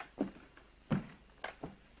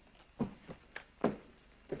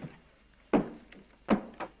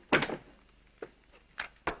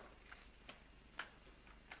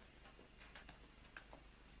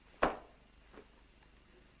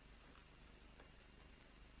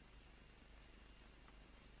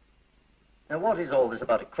 Now, what is all this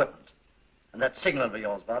about equipment? And that signal of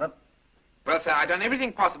yours, Barder? Well, sir, I've done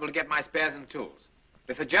everything possible to get my spares and tools.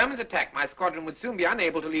 If the Germans attacked, my squadron would soon be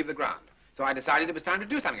unable to leave the ground. So I decided it was time to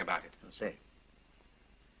do something about it. I see.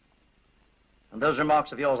 And those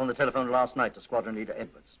remarks of yours on the telephone last night to Squadron Leader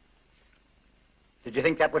Edwards. Did you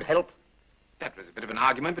think that would help? That was a bit of an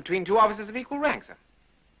argument between two officers of equal rank, sir.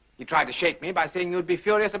 He tried to shake me by saying you'd be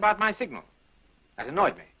furious about my signal. That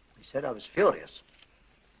annoyed me. He said I was furious.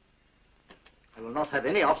 I will not have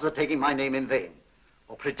any officer taking my name in vain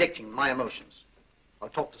or predicting my emotions. I'll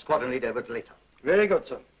talk to Squadron Leader Edwards later. Very good,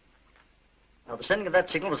 sir. Now, the sending of that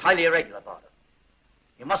signal was highly irregular, Barder.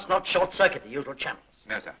 You must not short-circuit the usual channels.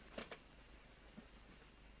 No, sir.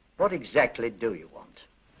 What exactly do you want?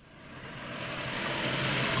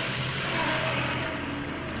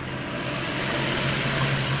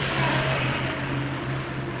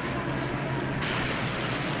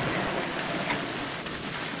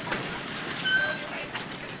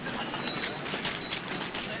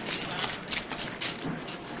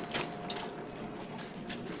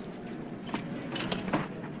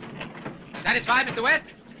 Satisfied, Mr. West?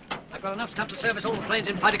 I've got enough stuff to service all the planes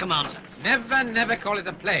in fighter command, sir. Never call it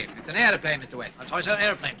a plane. It's an aeroplane, Mr. West. I'm sorry, sir,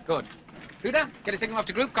 airplane. Good. Reader, get a signal off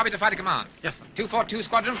to group, copy to fighter command. Yes, sir. 242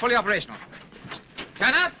 squadron fully operational.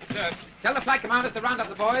 Kenneth? Sir. Tell the flight commanders to round up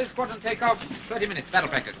the boys. Squadron take off 30 minutes. Battle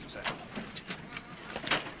practice. Sir.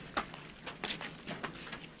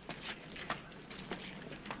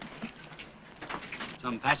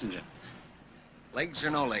 Some passenger. Legs or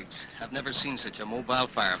no legs, I've never seen such a mobile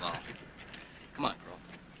fireball. Come on, girl.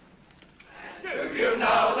 Do you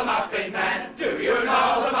know the Muffin Man? Do you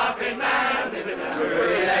know the Muffin Man? Live in the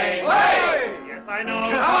Drury Lane. Way! Yes, I know.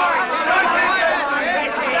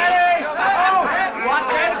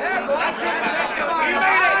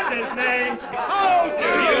 His name. Oh, do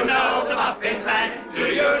you know the Muffin Man? Do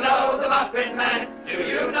you know the Muffin Man? Do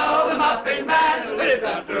you know the Muffin Man who lives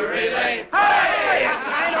on Drury Lane? Hey! Yes,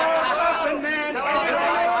 I know the Muffin Man.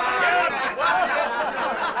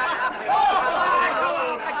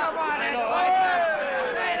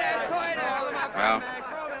 Well,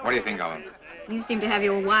 what do you think of them? You seem to have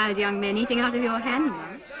your wild young men eating out of your hand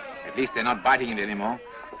now. At least they're not biting it anymore.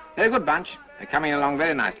 They're a good bunch. They're coming along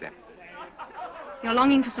very nicely. You're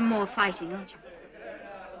longing for some more fighting, aren't you?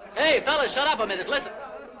 Hey, fellas, shut up a minute. Listen.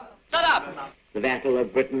 Shut up! The battle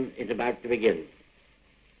of Britain is about to begin.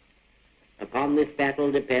 Upon this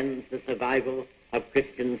battle depends the survival of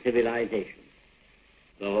Christian civilization.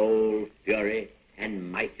 The whole fury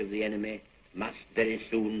and might of the enemy must very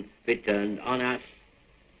soon be turned on us.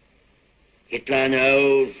 Hitler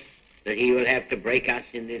knows that he will have to break us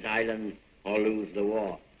in this island or lose the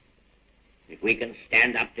war. If we can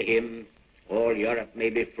stand up to him, all Europe may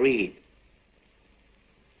be freed.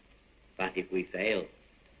 But if we fail,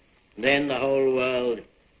 then the whole world,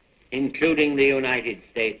 including the United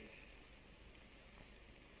States,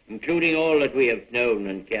 including all that we have known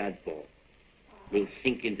and cared for, will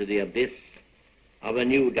sink into the abyss of a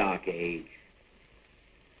new dark age.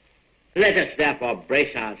 Let us therefore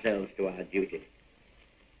brace ourselves to our duty.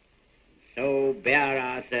 So bear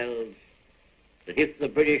ourselves that if the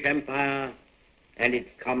British Empire and its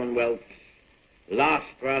commonwealths last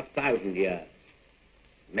for 1,000 years,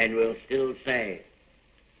 men will still say,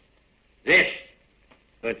 this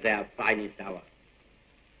was their finest hour.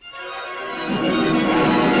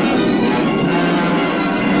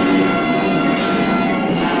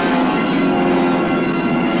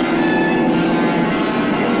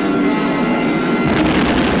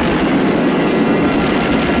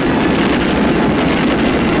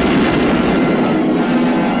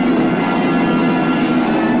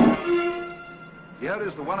 Here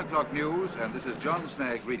is the 1 o'clock news, and this is John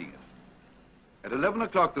Snagg reading it. At 11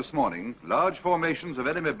 o'clock this morning, large formations of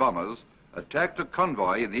enemy bombers attacked a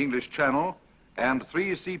convoy in the English Channel and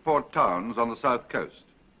 3 seaport towns on the south coast.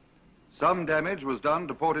 Some damage was done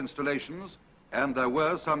to port installations, and there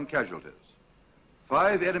were some casualties.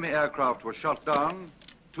 5 enemy aircraft were shot down.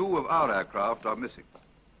 2 of our aircraft are missing.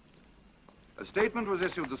 A statement was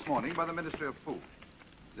issued this morning by the Ministry of Food.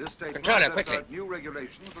 This statement Controller, sets quickly. out new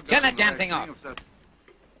regulations for Turn that damn the thing off. rationing of certain-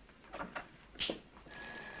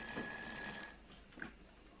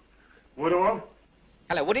 Woodall?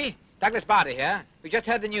 Hello, Woody. Douglas Barter here. We just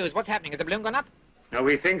heard the news. What's happening? Has the balloon gone up? No,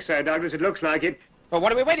 we think so, Douglas. It looks like it. Well,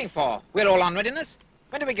 what are we waiting for? We're all on readiness.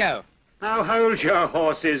 When do we go? Now, hold your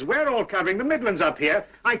horses. We're all covering the Midlands up here.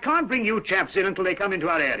 I can't bring you chaps in until they come into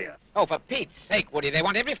our area. Oh, for Pete's sake, Woody. They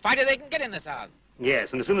want every fighter they can get in this house.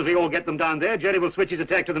 Yes, and as soon as we all get them down there, Jerry will switch his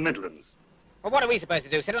attack to the Midlands. Well, what are we supposed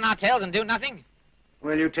to do? Sit on our tails and do nothing?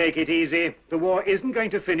 Well, you take it easy. The war isn't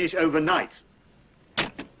going to finish overnight.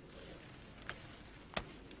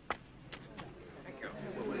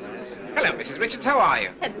 Hello, Mrs. Richards. How are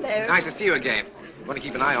you? Hello. Nice to see you again. We want to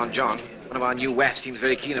keep an eye on John. One of our new wafts seems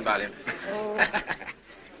very keen about him.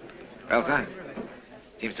 Well, sir.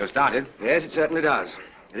 Seems to have started. Yes, it certainly does.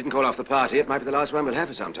 He didn't call off the party. It might be the last one we'll have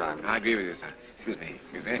for some time. I agree with you, sir. Excuse me.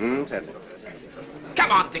 Certainly.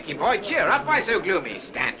 Come on, Dickie boy. Cheer up. Why so gloomy?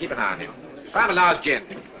 Stand. Keep an eye on him. Find a large gin.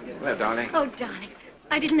 Hello, darling. Oh, darling,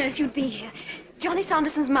 I didn't know if you'd be here. Johnny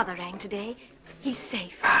Sanderson's mother rang today. He's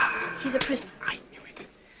safe. He's a prisoner.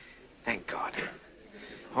 Thank God.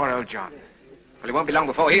 Poor old John. Well, it won't be long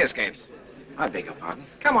before he escapes. I beg your pardon.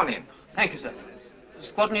 Come on in. Thank you, sir. Does the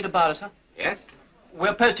squad need a barber, sir? Yes?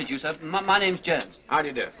 We're posted, you, sir. My name's Jones. How do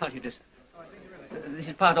you do? How do you do, sir? This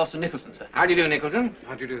is Private Officer Nicholson, sir. How do you do, Nicholson?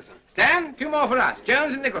 How do you do, sir? Stan, 2 more for us.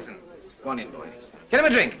 Jones and Nicholson. Go on in, boys. Get him a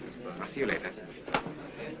drink. I'll see you later. Come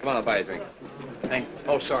on, I'll buy you a drink. Thank you.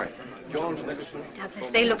 Oh, sorry. Jones, Nicholson. Douglas,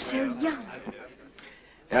 they look so young.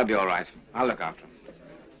 They'll be all right. I'll look after them.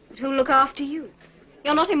 But who'll look after you?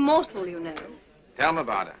 You're not immortal, you know. Thelma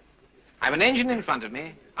Barter. I've an engine in front of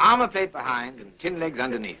me, armor plate behind, and tin legs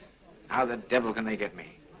underneath. How the devil can they get me?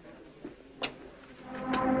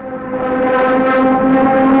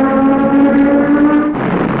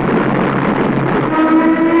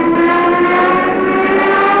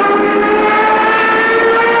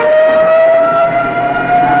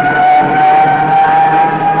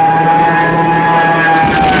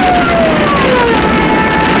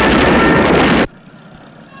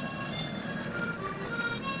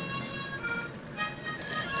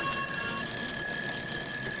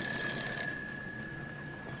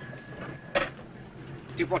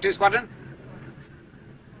 Two squadron.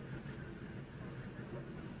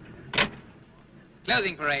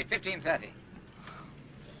 Clothing parade, 15:30.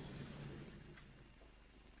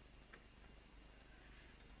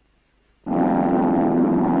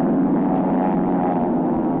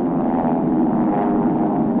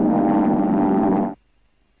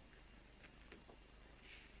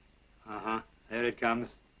 There it comes.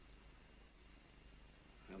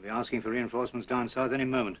 They'll be asking for reinforcements down south any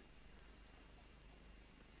moment.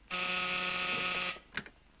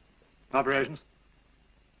 Operations?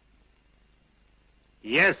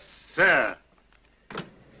 Yes, sir.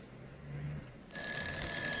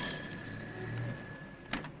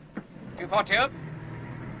 Two for two.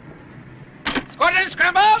 Squadron,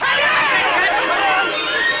 scramble!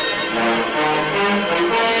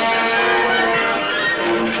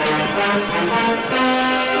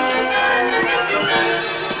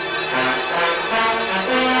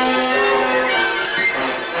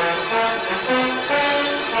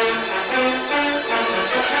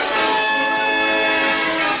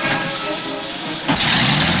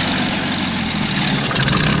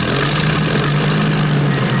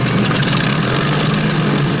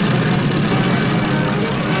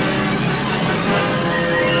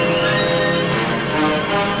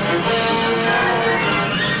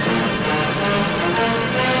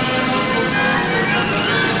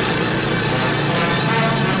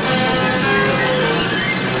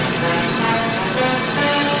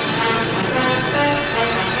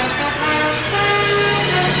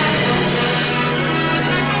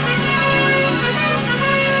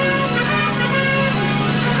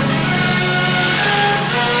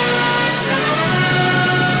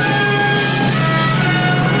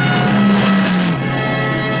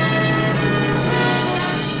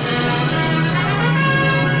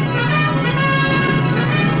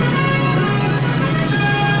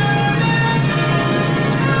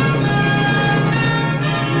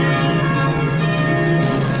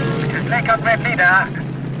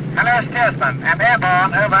 Hello, steersman. And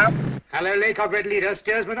airborne, over. Hello, Laycock Red Leader.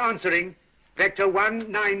 Steersman answering. Vector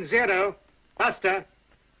 190. Buster.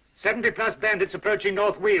 70-plus bandits approaching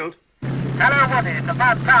North Weald. Hello, Woody. It's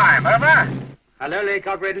about time, over. Hello,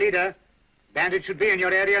 Laycock Red Leader. Bandits should be in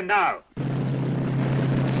your area now.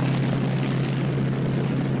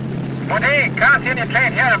 Woody, can't see any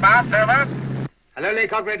train hereabouts, over. Hello,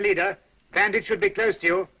 Laycock Red Leader. Bandits should be close to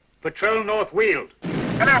you. Patrol North Weald.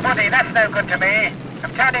 Hello, Woody. That's no good to me.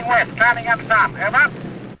 I'm turning west, climbing up some, over.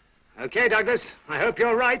 Okay, Douglas. I hope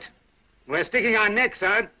you're right. We're sticking our necks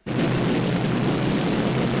out.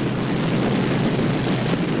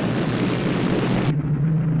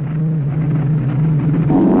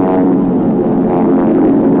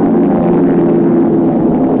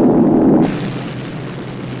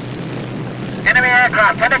 Enemy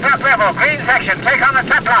aircraft, 10 o'clock level, green section, take on the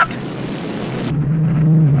top lot.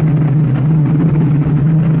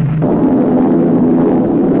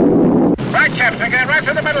 Right, chaps, we're going right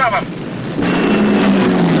through the middle of them.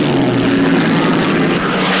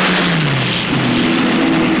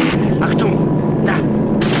 Achtung, da.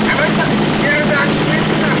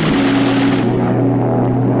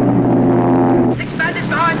 Six bandits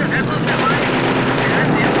behind us, Edmonds, they're right.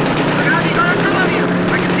 Look out, he's on top of you.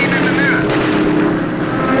 I can see him in the mirror.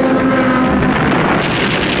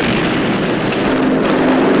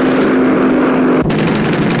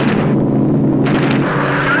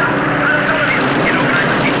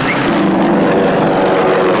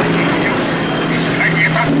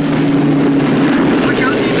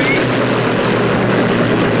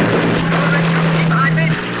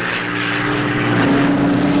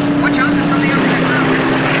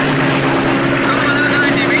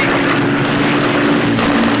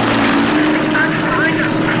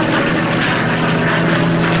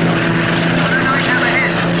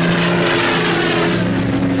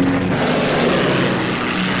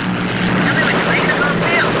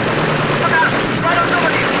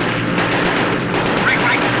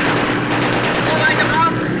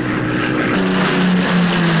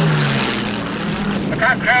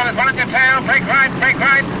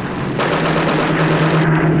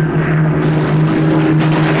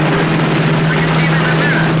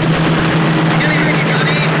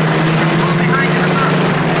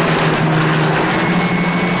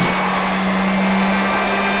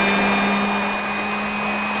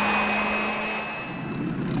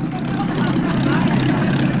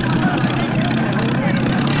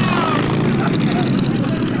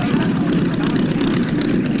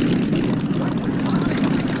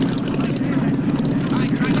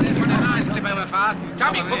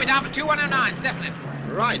 Tommy, put me down for 2 109s, definite.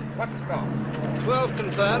 Right. What's the score? 12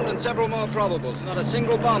 confirmed and several more probables. Not a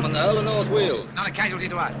single bomb in the whole of North Weald. Not a casualty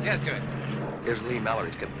to us. Here's to it. Here's Lee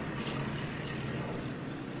Mallory's kid.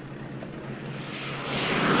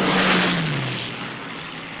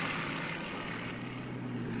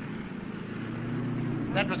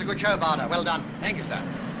 That was a good show, Barter. Well done. Thank you, sir.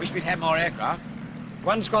 Wish we'd had more aircraft.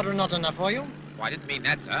 One squadron not enough for you? Well, I didn't mean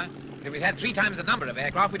that, sir. If we'd had 3 times the number of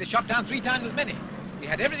aircraft, we'd have shot down 3 times as many. We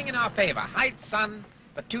had everything in our favor. Height, sun,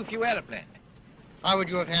 but too few airplanes. How would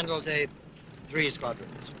you have handled, say, 3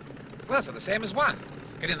 squadrons? Well, sir, the same as 1.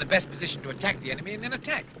 Get in the best position to attack the enemy and then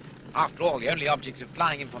attack. After all, the only object of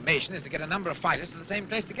flying information is to get a number of fighters to the same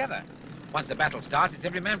place together. Once the battle starts, it's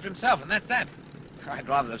every man for himself, and that's that. I'd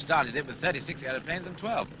rather have started it with 36 airplanes than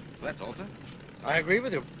 12. Well, that's all, sir. I agree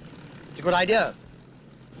with you. It's a good idea.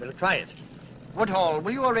 We'll try it. Woodhall,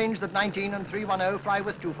 will you arrange that 19 and 310 fly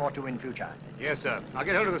with 242 in future? Yes, sir. I'll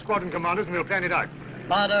get hold of the squadron commanders and we'll plan it out.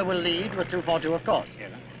 Barder will lead with 242, of course.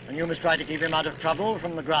 Yes, sir. And you must try to keep him out of trouble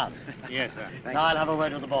from the ground. Yes, sir. Now I'll have a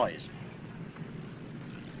word with the boys.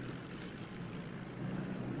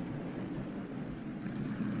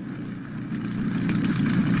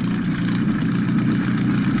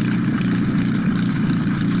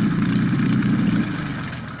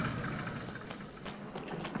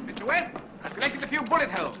 Mr. West, I've collected a few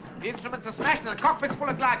bullet holes. The instruments are smashed and the cockpit's full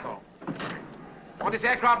of glycol. Want this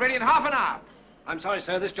aircraft ready in half an hour. I'm sorry,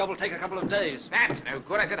 sir. This job will take a couple of days. That's no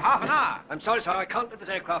good. I said half an hour. I'm sorry, sir. I can't let this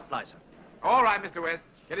aircraft fly, sir. All right, Mr. West.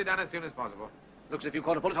 Get it done as soon as possible. Looks as if you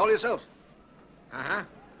caught a bullet hole yourself. Uh-huh.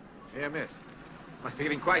 Here, miss. Must be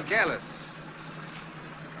getting quite careless.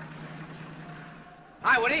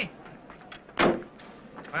 Hi, Woody. Well,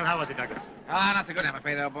 how was it, Douglas? Ah, not so good, I'm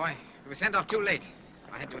afraid, old boy. We were sent off too late.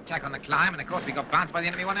 I had to attack on the climb, and of course we got bounced by the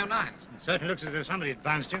enemy 109s. It certainly looks as though somebody had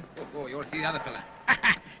bounced you. Oh, you'll see the other fella.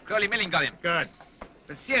 Crowley Milling got him. Good.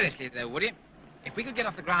 But seriously, though, Woody, if we could get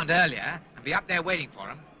off the ground earlier and be up there waiting for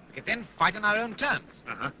him, we could then fight on our own terms.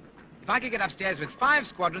 Uh-huh. If I could get upstairs with 5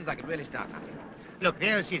 squadrons, I could really start something. Look,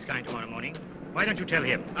 the OC's coming tomorrow morning. Why don't you tell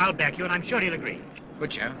him? I'll back you, and I'm sure he'll agree.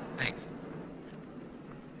 Good show. Thanks.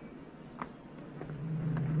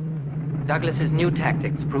 Douglas's new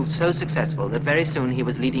tactics proved so successful that very soon he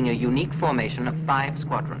was leading a unique formation of 5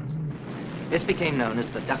 squadrons. This became known as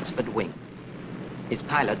the Duxford Wing. His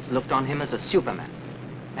pilots looked on him as a superman,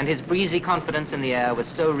 and his breezy confidence in the air was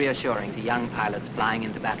so reassuring to young pilots flying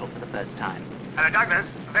into battle for the first time. Hello, Douglas.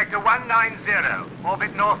 Vector 190.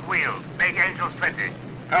 Orbit north wheel. Make angels 20.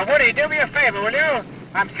 Woody, do me a favor, will you?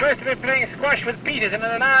 I'm supposed to be playing squash with Peters in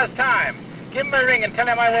an hour's time. Give him a ring and tell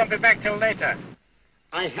him I won't be back till later.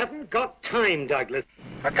 I haven't got time, Douglas.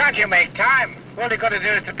 But can't you make time? All you've got to do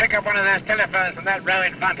is to pick up one of those telephones from that row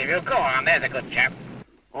in front of you. Go on, there's a good chap.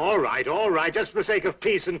 All right. Just for the sake of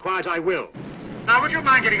peace and quiet, I will. Now, would you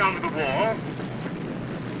mind getting on with the wall?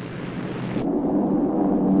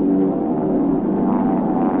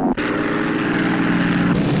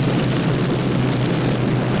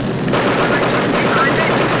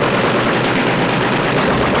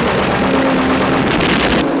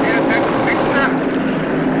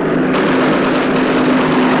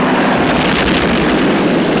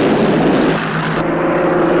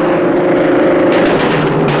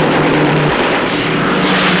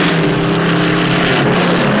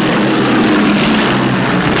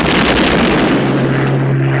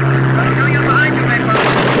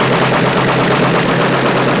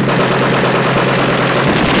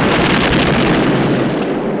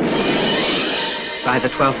 By the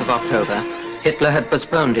 12th of October, Hitler had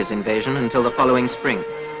postponed his invasion until the following spring.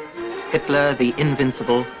 Hitler, the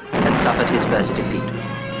invincible, had suffered his first defeat.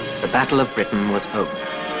 The Battle of Britain was over.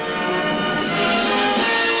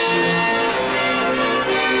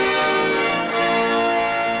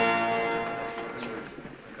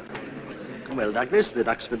 Well, Douglas, the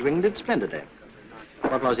Duxford Wing did splendidly.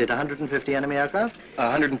 What was it, 150 enemy aircraft?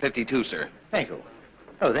 152, sir. Thank you.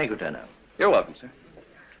 Oh, thank you, Turner. You're welcome, sir.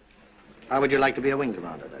 How would you like to be a wing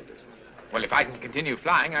commander, Douglas? Well, if I can continue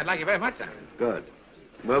flying, I'd like it very much, sir. Good.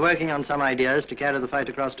 We're working on some ideas to carry the fight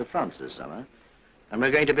across to France this summer. And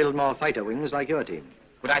we're going to build more fighter wings like your team.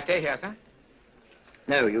 Would I stay here, sir?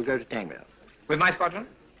 No, you go to Tangier. With my squadron?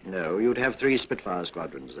 No, you'd have 3 Spitfire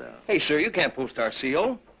squadrons there. Hey, sir, you can't post our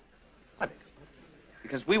CO. What?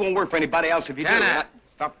 Because we won't work for anybody else if you do. No.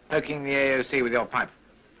 Stop poking the AOC with your pipe.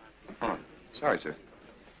 Oh, sorry, sir.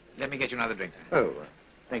 Let me get you another drink, sir. Oh,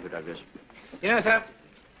 thank you, Douglas. You know, sir,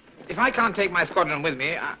 if I can't take my squadron with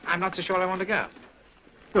me, I'm not so sure I want to go.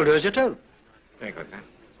 You'll do as you're told. Very good, sir.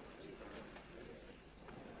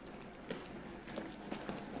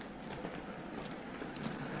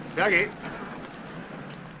 Dougie.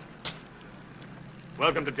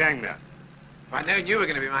 Welcome to Tangier. If I'd known you were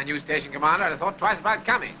going to be my new station commander, I'd have thought twice about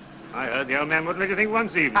coming. I heard the old man wouldn't let you think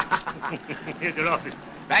once even. Here's your office.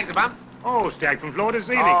 Thanks a bump. Oh, stacked from floor to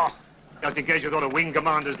ceiling. Oh. Just in case you thought a wing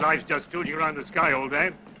commander's life's just stooching around the sky all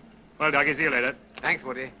day. Well, Dougie, see you later. Thanks,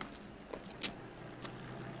 Woody.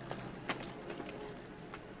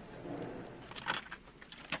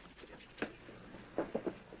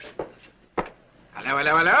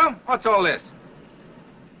 Hello? What's all this?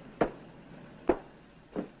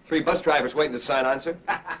 3 bus drivers waiting to sign on, sir.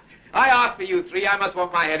 I asked for you 3. I must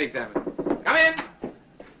want my head examined. Come in.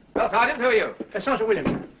 Well, Sergeant, who are you? Sergeant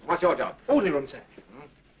Williams, sir. What's your job? Orderly room, sir.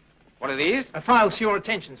 What are these? Files for your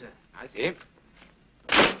attention, sir. I see.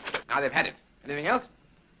 Now they've had it. Anything else?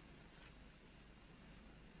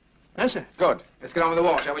 No, sir. Good. Let's get on with the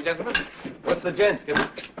war, shall we, gentlemen? What's the gent, Skipper?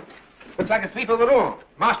 Looks like a sweep overall.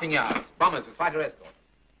 Marshalling yards. Bombers with fighter escort.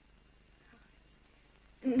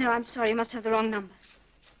 No, I'm sorry. You must have the wrong number.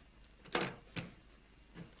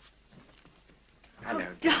 Hello.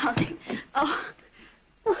 Oh, darling. Oh.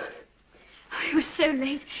 It was so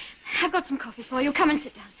late. I've got some coffee for you. Come and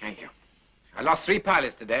sit down. Thank you. I lost 3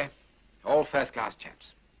 pilots today. All first-class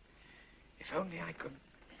chaps. If only I could...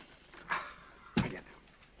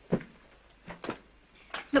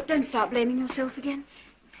 Look, don't start blaming yourself again.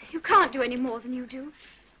 You can't do any more than you do.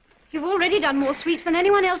 You've already done more sweeps than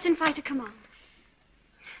anyone else in fighter command.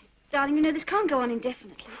 Darling, you know this can't go on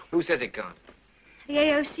indefinitely. Who says it can't? The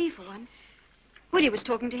AOC, for one. Woody was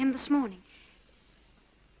talking to him this morning.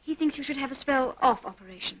 He thinks you should have a spell off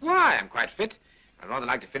operations. Why? I'm quite fit. I'd rather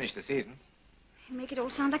like to finish the season. You make it all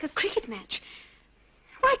sound like a cricket match.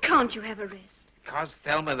 Why can't you have a rest? Because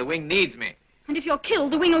Thelma, the wing, needs me. And if you're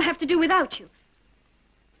killed, the wing will have to do without you.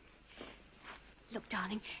 Look,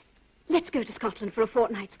 darling, let's go to Scotland for a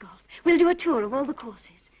fortnight's golf. We'll do a tour of all the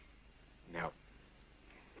courses. No.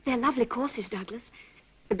 They're lovely courses, Douglas.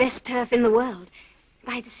 The best turf in the world.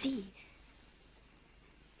 By the sea.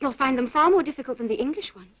 You'll find them far more difficult than the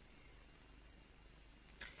English ones.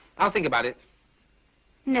 I'll think about it.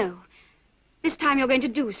 No. This time you're going to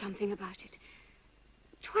do something about it.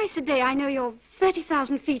 Twice a day I know you're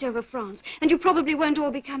 30,000 feet over France, and you probably won't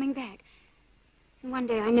all be coming back. And one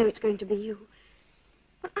day I know it's going to be you.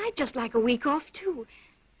 But I'd just like a week off, too.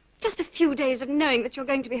 Just a few days of knowing that you're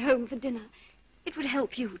going to be home for dinner. It would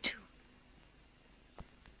help you, too.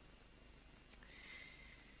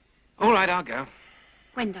 All right, I'll go.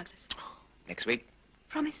 When, Douglas? Next week.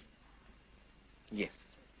 Promise? Yes.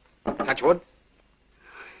 Touch wood.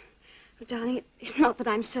 Oh, darling, it's not that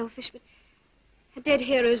I'm selfish, but a dead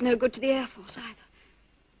hero's no good to the Air Force either.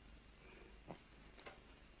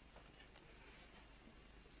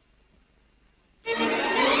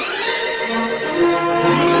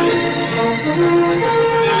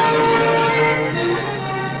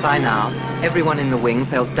 By now, everyone in the wing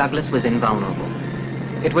felt Douglas was invulnerable.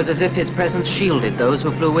 It was as if his presence shielded those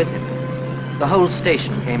who flew with him. The whole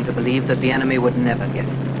station came to believe that the enemy would never get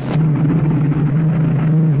him.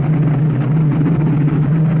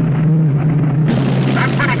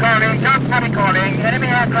 Top party calling. Enemy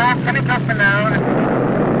aircraft coming close below.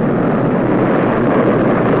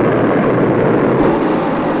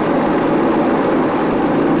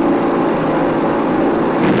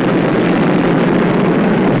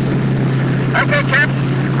 Okay, chaps,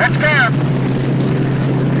 let's go.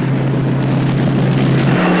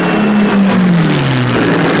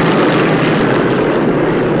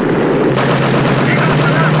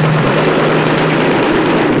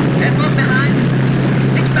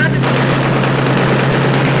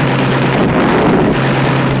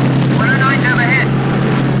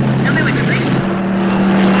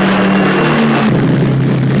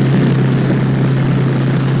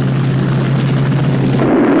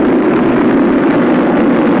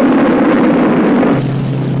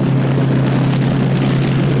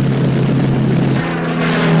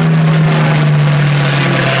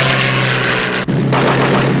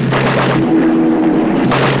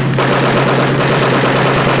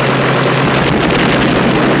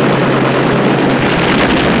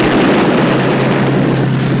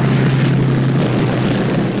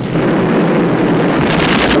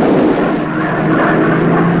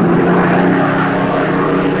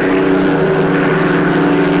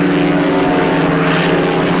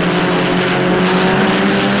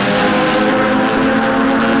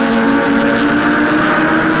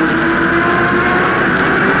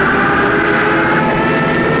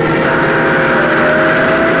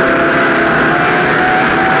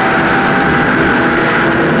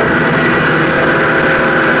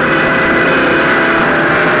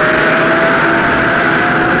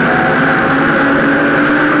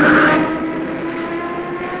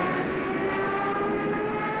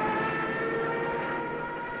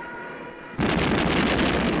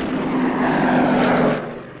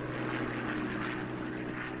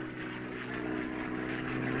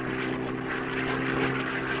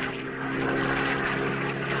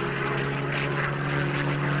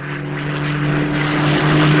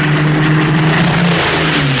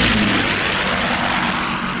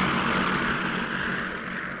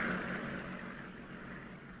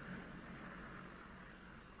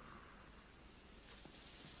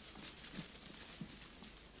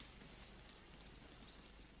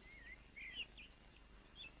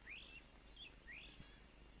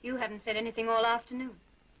 You haven't said anything all afternoon.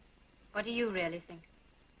 What do you really think?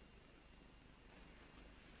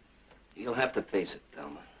 You'll have to face it,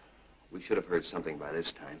 Thelma. We should have heard something by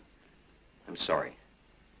this time. I'm sorry.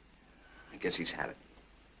 I guess he's had it.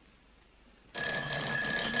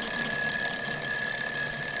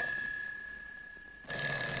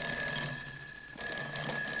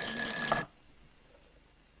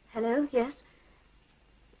 Hello, yes?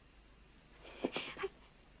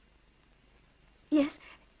 Yes?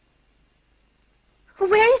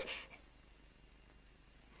 Where is...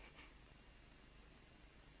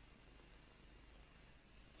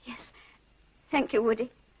 Yes. Thank you,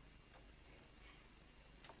 Woody.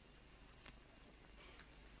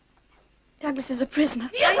 Douglas is a prisoner.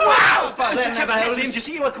 Yes, wow! Father, never held him. You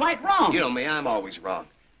see, you were quite wrong. You know me, I'm always wrong.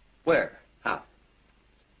 Where? How?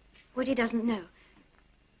 Woody doesn't know.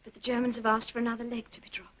 But the Germans have asked for another leg to be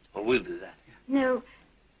dropped. Well, we'll do that. No.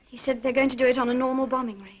 He said they're going to do it on a normal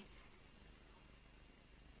bombing raid.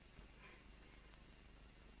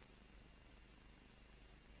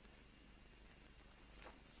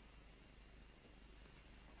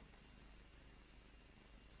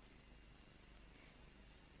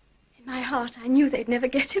 In my heart, I knew they'd never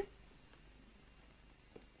get him.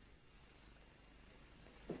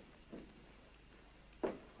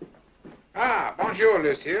 Ah, bonjour,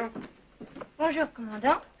 Lucille. Bonjour,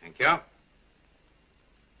 Commandant. Thank you.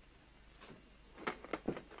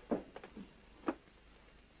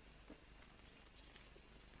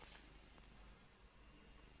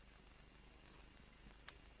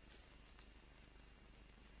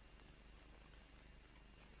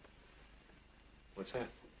 Sir.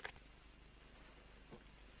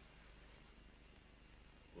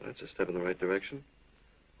 That's a step in the right direction.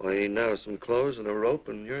 All you need now is some clothes and a rope,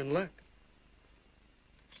 and you're in luck.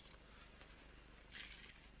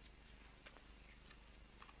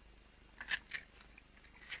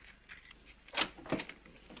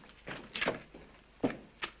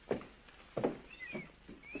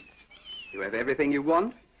 You have everything you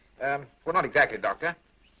want? Well, not exactly, Doctor.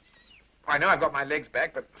 I know I've got my legs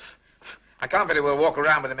back, but I can't very well walk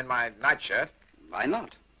around with them in my nightshirt. Why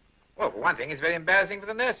not? Well, for one thing, it's very embarrassing for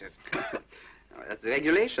the nurses. That's the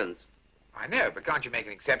regulations. I know, but can't you make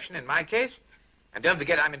an exception in my case? And don't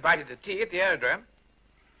forget I'm invited to tea at the aerodrome.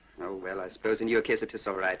 Oh, well, I suppose in your case it is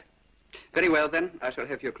all right. Very well, then. I shall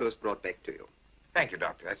have your clothes brought back to you. Thank you,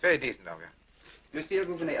 Doctor. That's very decent of you. Monsieur,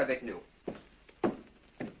 vous venez avec nous.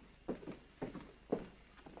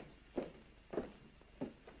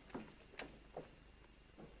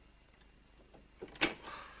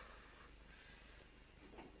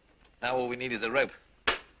 Now all we need is a rope.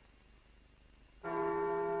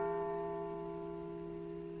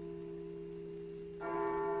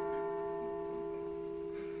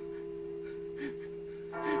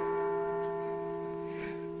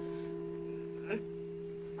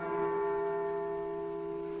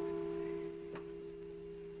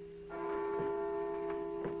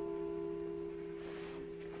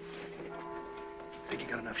 Think you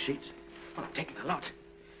got enough sheets? Well, I've taken a lot.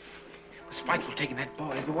 It was frightful taking that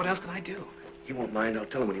boy, but what else can I do? He won't mind. I'll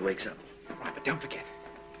tell him when he wakes up. Right, but don't forget.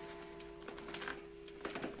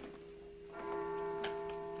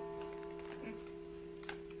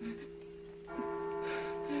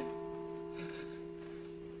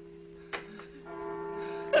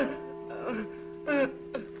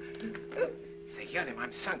 If they hear him,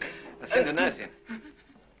 I'm sunk. I'll send a nurse in.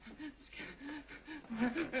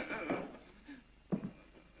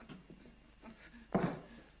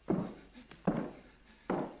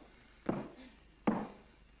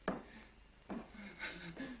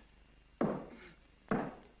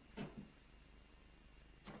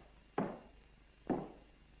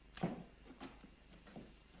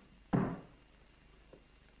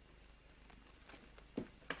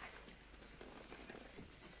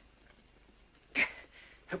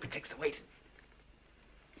 Hope it takes the weight.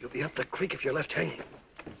 You'll be up the creek if you're left hanging.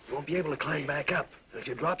 You won't be able to climb back up. And if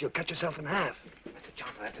you drop, you'll cut yourself in half. That's a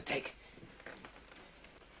chance I'll have to take.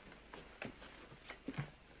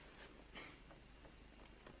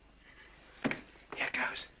 Here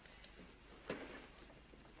goes.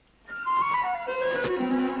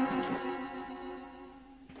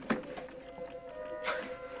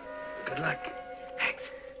 Good luck. Thanks.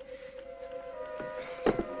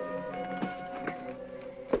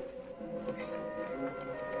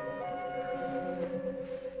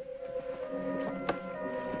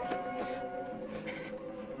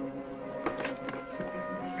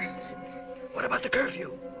 What about the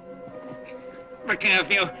curfew? The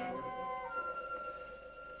curfew.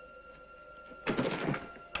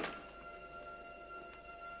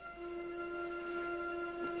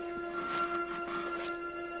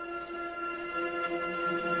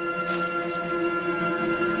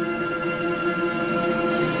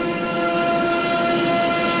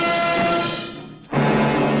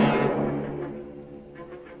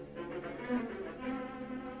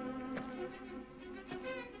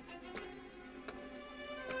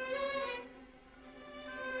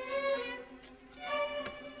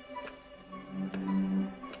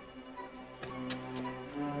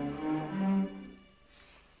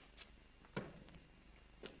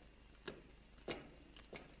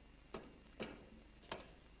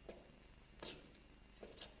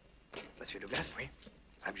 Monsieur Douglas? Oui?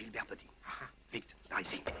 I'm Gilbert Petit. Vite, par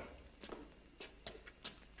ici.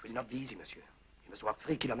 It will not be easy, monsieur. You must walk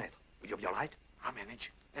 3 kilometers. Will you be all right? I'll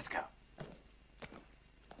manage. Let's go.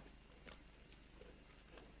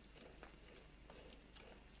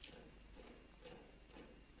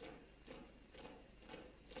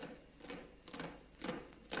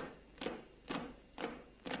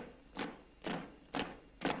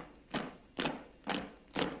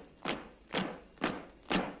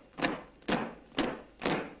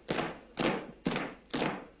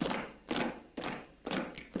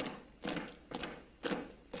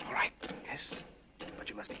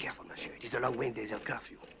 It is a long way in there's a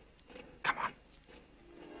curfew. Come on.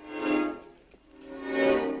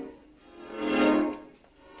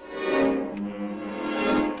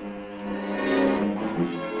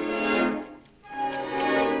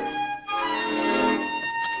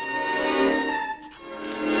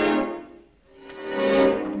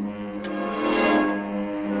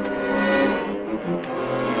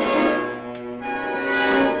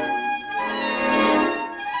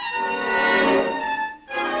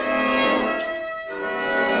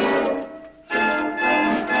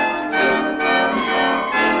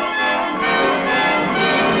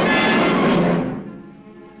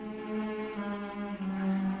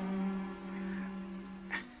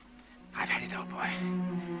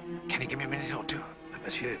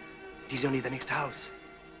 It is only the next house.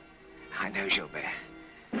 I know, Gilbert.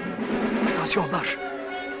 Attention, marche.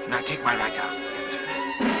 Now take my right arm.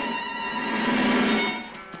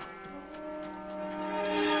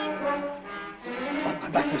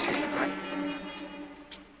 I'm back, monsieur. Right.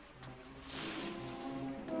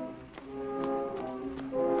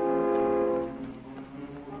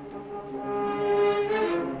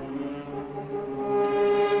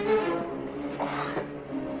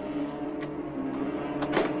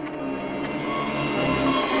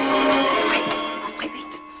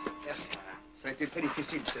 Très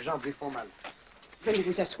difficile, ces jambes lui font mal. Venez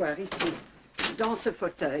vous asseoir ici, dans ce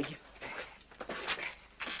fauteuil.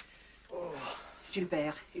 Oh.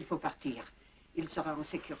 Gilbert, il faut partir. Il sera en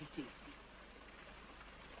sécurité ici.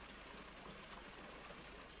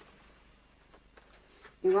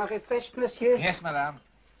 You are refreshed, monsieur? Yes, madame.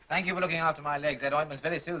 Thank you for looking after my legs. That ointment's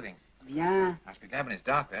very soothing. Bien. I should be glad when it's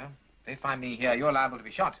dark there. If they find me here, you're liable to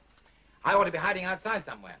be shot. I ought to be hiding outside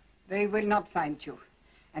somewhere. They will not find you.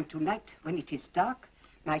 And tonight, when it is dark,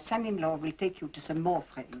 my son-in-law will take you to some more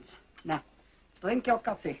friends. Now, drink your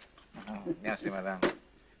coffee. Oh, merci, madame.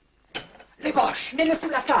 Les poches! Mets-le sous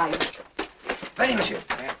la taille. Venez, monsieur.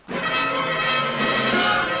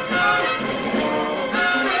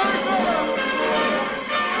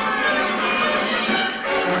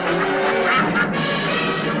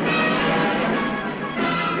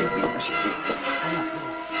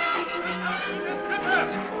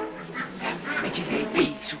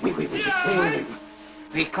 Oui, oui, oui.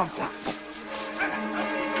 Oui, comme ça.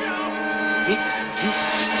 Vite, vite.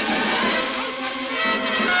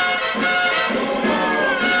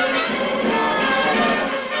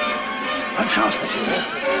 Bonne chance, monsieur.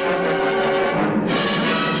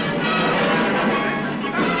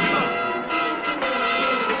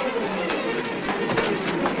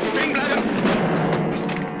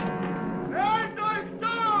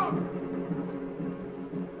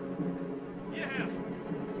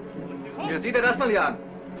 Hier, sieh dir das mal hier an.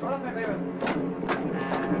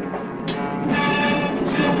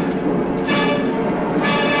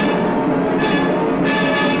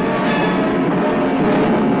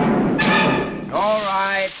 All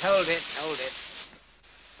right, hold it, hold it.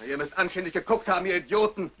 Ihr müsst anständig geguckt haben, ihr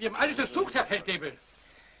Idioten. Wir haben alles durchsucht, Herr Feldwebel.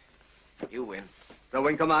 You win. So,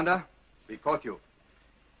 Wing Commander, we caught you.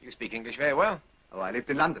 You speak English very well. Oh, I lived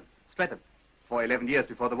in London, Streatham, for 11 years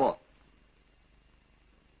before the war.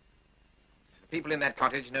 The people in that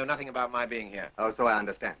cottage know nothing about my being here. Oh, so I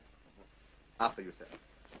understand. After you, sir.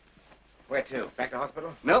 Where to? Back to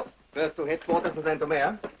hospital? No, first to headquarters in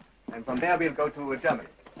Saint-Omer, and from there we'll go to Germany.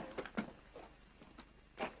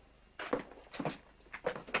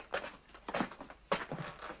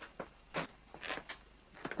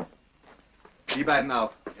 Die beiden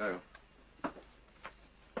auch. Ja, ja.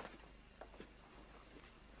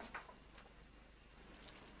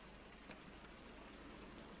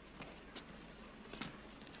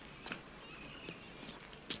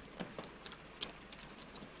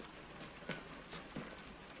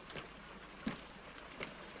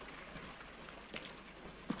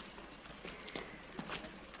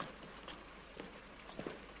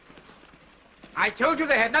 I told you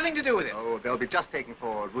they had nothing to do with it. Oh, they'll be just taken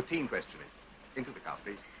for routine questioning. Into the car,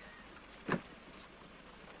 please.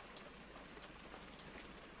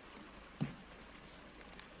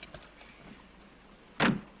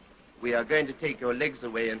 We are going to take your legs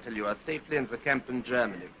away until you are safely in the camp in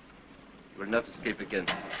Germany. You will not escape again.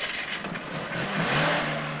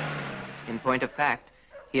 In point of fact,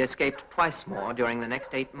 he escaped twice more during the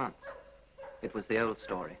next 8 months. It was the old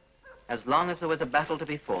story. As long as there was a battle to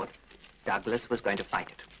be fought, Douglas was going to fight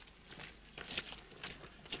it.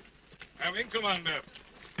 Wing Commander,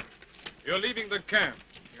 you're leaving the camp.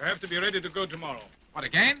 You have to be ready to go tomorrow. What,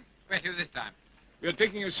 again? Where to this time? We're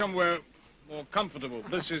taking you somewhere more comfortable.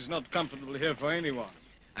 This is not comfortable here for anyone.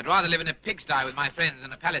 I'd rather live in a pigsty with my friends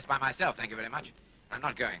than a palace by myself, thank you very much. I'm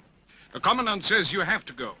not going. The Commandant says you have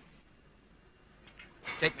to go.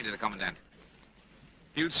 Take me to the Commandant.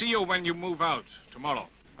 He'll see you when you move out tomorrow.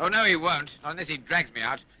 Oh, no, he won't. Not unless he drags me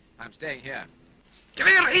out. I'm staying here.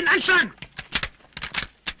 Gewehr in Anschlag!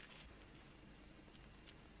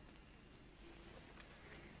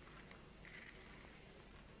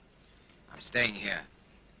 I'm staying here.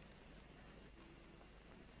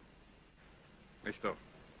 Nicht so.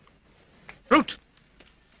 Root!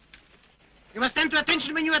 You must stand to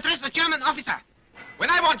attention when you address a German officer. When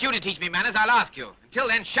I want you to teach me manners, I'll ask you. Until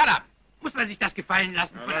then, shut up. Muss man sich das gefallen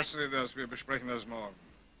lassen? Na, lass Sie das. Wir besprechen das morgen.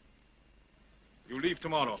 You leave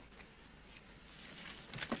tomorrow.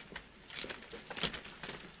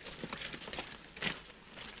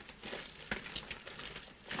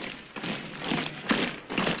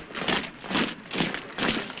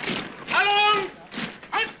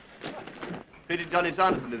 Johnny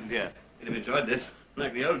Sanderson isn't here. He'd have enjoyed this,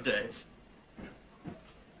 like the old days.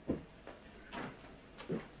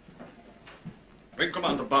 Wing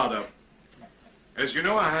Commander Barder, as you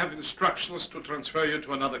know, I have instructions to transfer you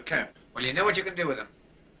to another camp. Well, you know what you can do with them.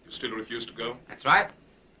 You still refuse to go? That's right.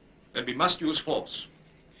 Then we must use force.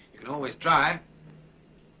 You can always try.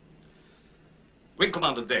 Wing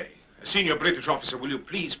Commander Day, a senior British officer, will you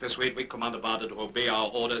please persuade Wing Commander Barder to obey our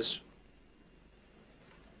orders?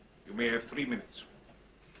 You may have 3 minutes.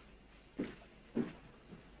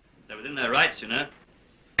 They're within their rights, you know.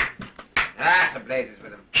 Ah, to blazes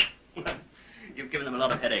with them. You've given them a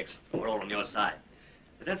lot of headaches. We're all on your side.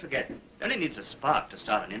 But don't forget, it only needs a spark to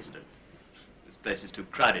start an incident. This place is too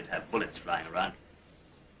crowded to have bullets flying around.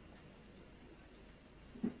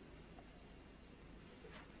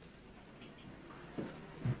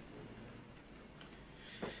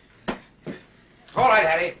 All right,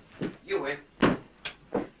 Harry. You win.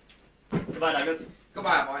 Goodbye, Douglas.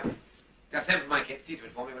 Goodbye, boy. Just send for my kit. See to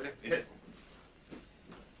it for me, will you? Beautiful.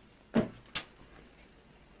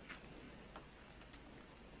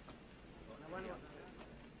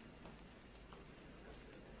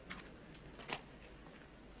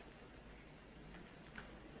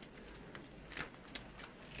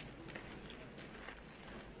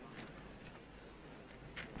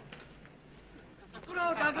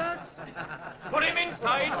 Douglas. Put him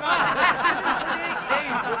inside.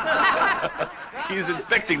 He's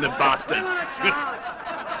inspecting the bastard.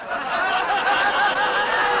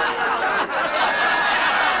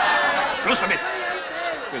 Schluss damit.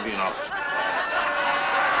 We'll be off.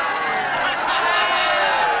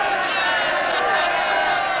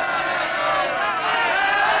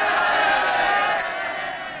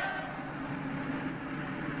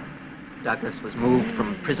 Douglas was moved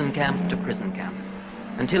from prison camp to prison camp,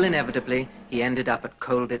 until inevitably he ended up at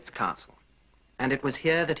Colditz Castle. And it was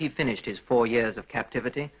here that he finished his 4 years of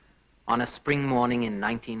captivity on a spring morning in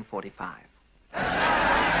 1945.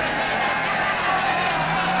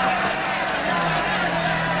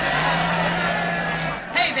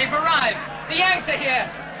 Hey, they've arrived! The Yanks are here!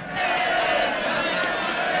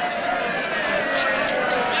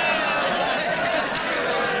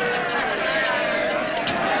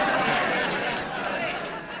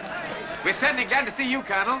 We're certainly glad to see you,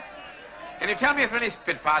 Colonel. Can you tell me if there are any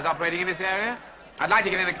Spitfires operating in this area? I'd like to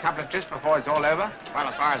get in a couple of trips before it's all over. Well,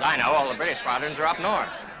 as far as I know, all the British squadrons are up north.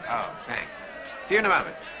 Oh, thanks. See you in a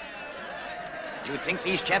moment. You'd think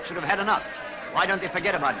these chaps would have had enough. Why don't they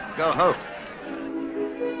forget about it and go home?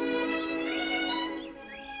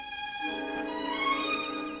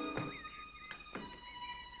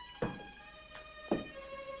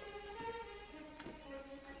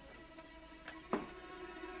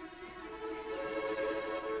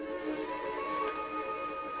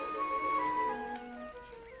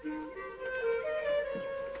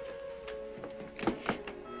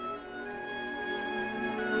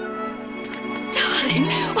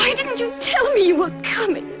 Why didn't you tell me you were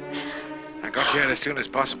coming? I got here as soon as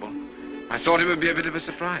possible. I thought it would be a bit of a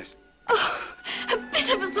surprise. Oh, a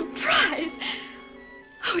bit of a surprise.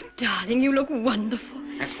 Oh, darling, you look wonderful.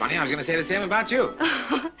 That's funny. I was going to say the same about you.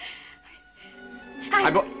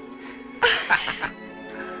 I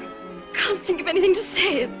can't think of anything to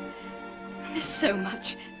say. There's so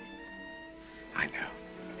much. I know.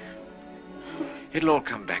 It'll all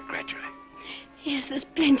come back gradually. Yes, there's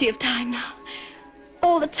plenty of time now.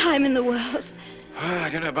 All the time in the world. Oh, I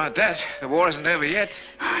don't know about that. The war isn't over yet.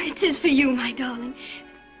 Oh, it is for you, my darling.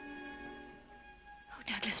 Oh,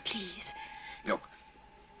 Douglas, please. Look,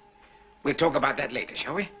 we'll talk about that later,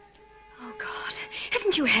 shall we? Oh, God,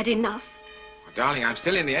 haven't you had enough? Oh, darling, I'm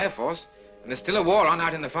still in the Air Force, and there's still a war on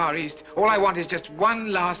out in the Far East. All I want is just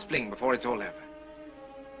one last fling before it's all over.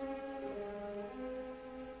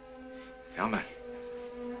 Thelma,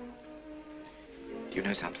 do you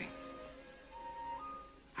know something?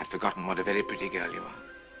 I'd forgotten what a very pretty girl you are.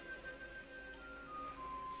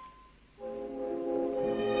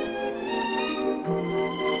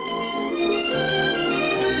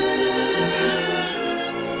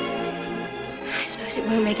 I suppose it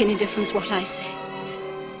won't make any difference what I say.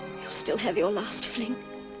 You'll still have your last fling.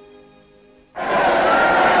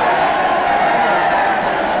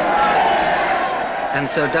 And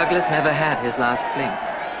so Douglas never had his last fling.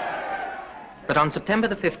 But on September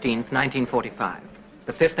the 15th, 1945,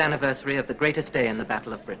 the 5th anniversary of the greatest day in the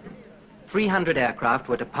Battle of Britain, 300 aircraft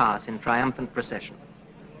were to pass in triumphant procession.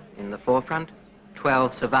 In the forefront,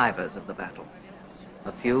 12 survivors of the battle.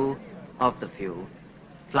 A few of the few,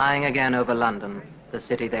 flying again over London, the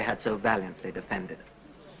city they had so valiantly defended.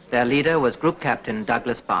 Their leader was Group Captain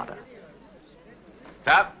Douglas Barder.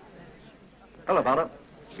 Sir? Hello, Barder.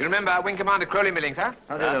 You remember Wing Commander Crowley Milling, sir?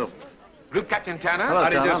 How do you do? Group Captain Turner? Hello, How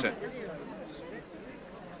do you do, Turner. sir?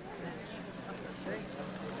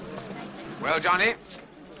 Well, Johnny,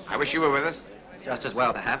 I wish you were with us. Just as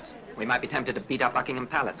well, perhaps. We might be tempted to beat up Buckingham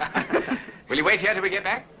Palace. Will you wait here till we get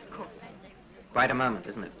back? Of course. Quite a moment,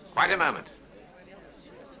 isn't it? Quite a moment.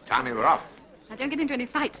 Time we were off. Now, don't get into any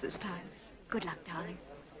fights this time. Good luck, darling.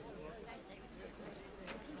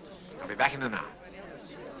 I'll be back in an hour.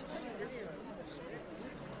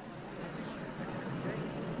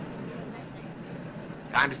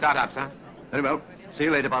 Time to start up, sir. Very well. See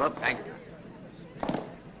you later, Pavlow. Thank you, sir.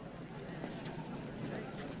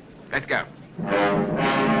 Let's go.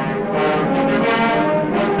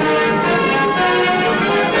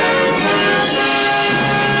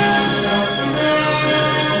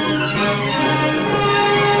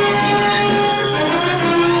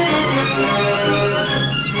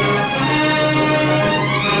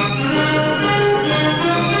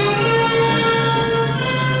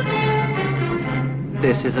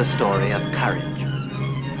 This is a story of courage.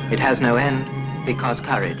 It has no end because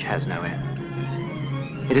courage has no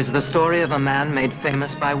end. It is the story of a man made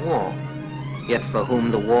famous by war, yet for whom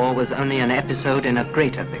the war was only an episode in a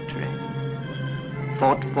greater victory.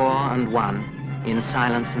 Fought for and won in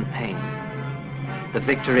silence and pain. The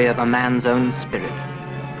victory of a man's own spirit,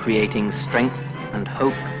 creating strength and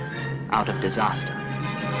hope out of disaster.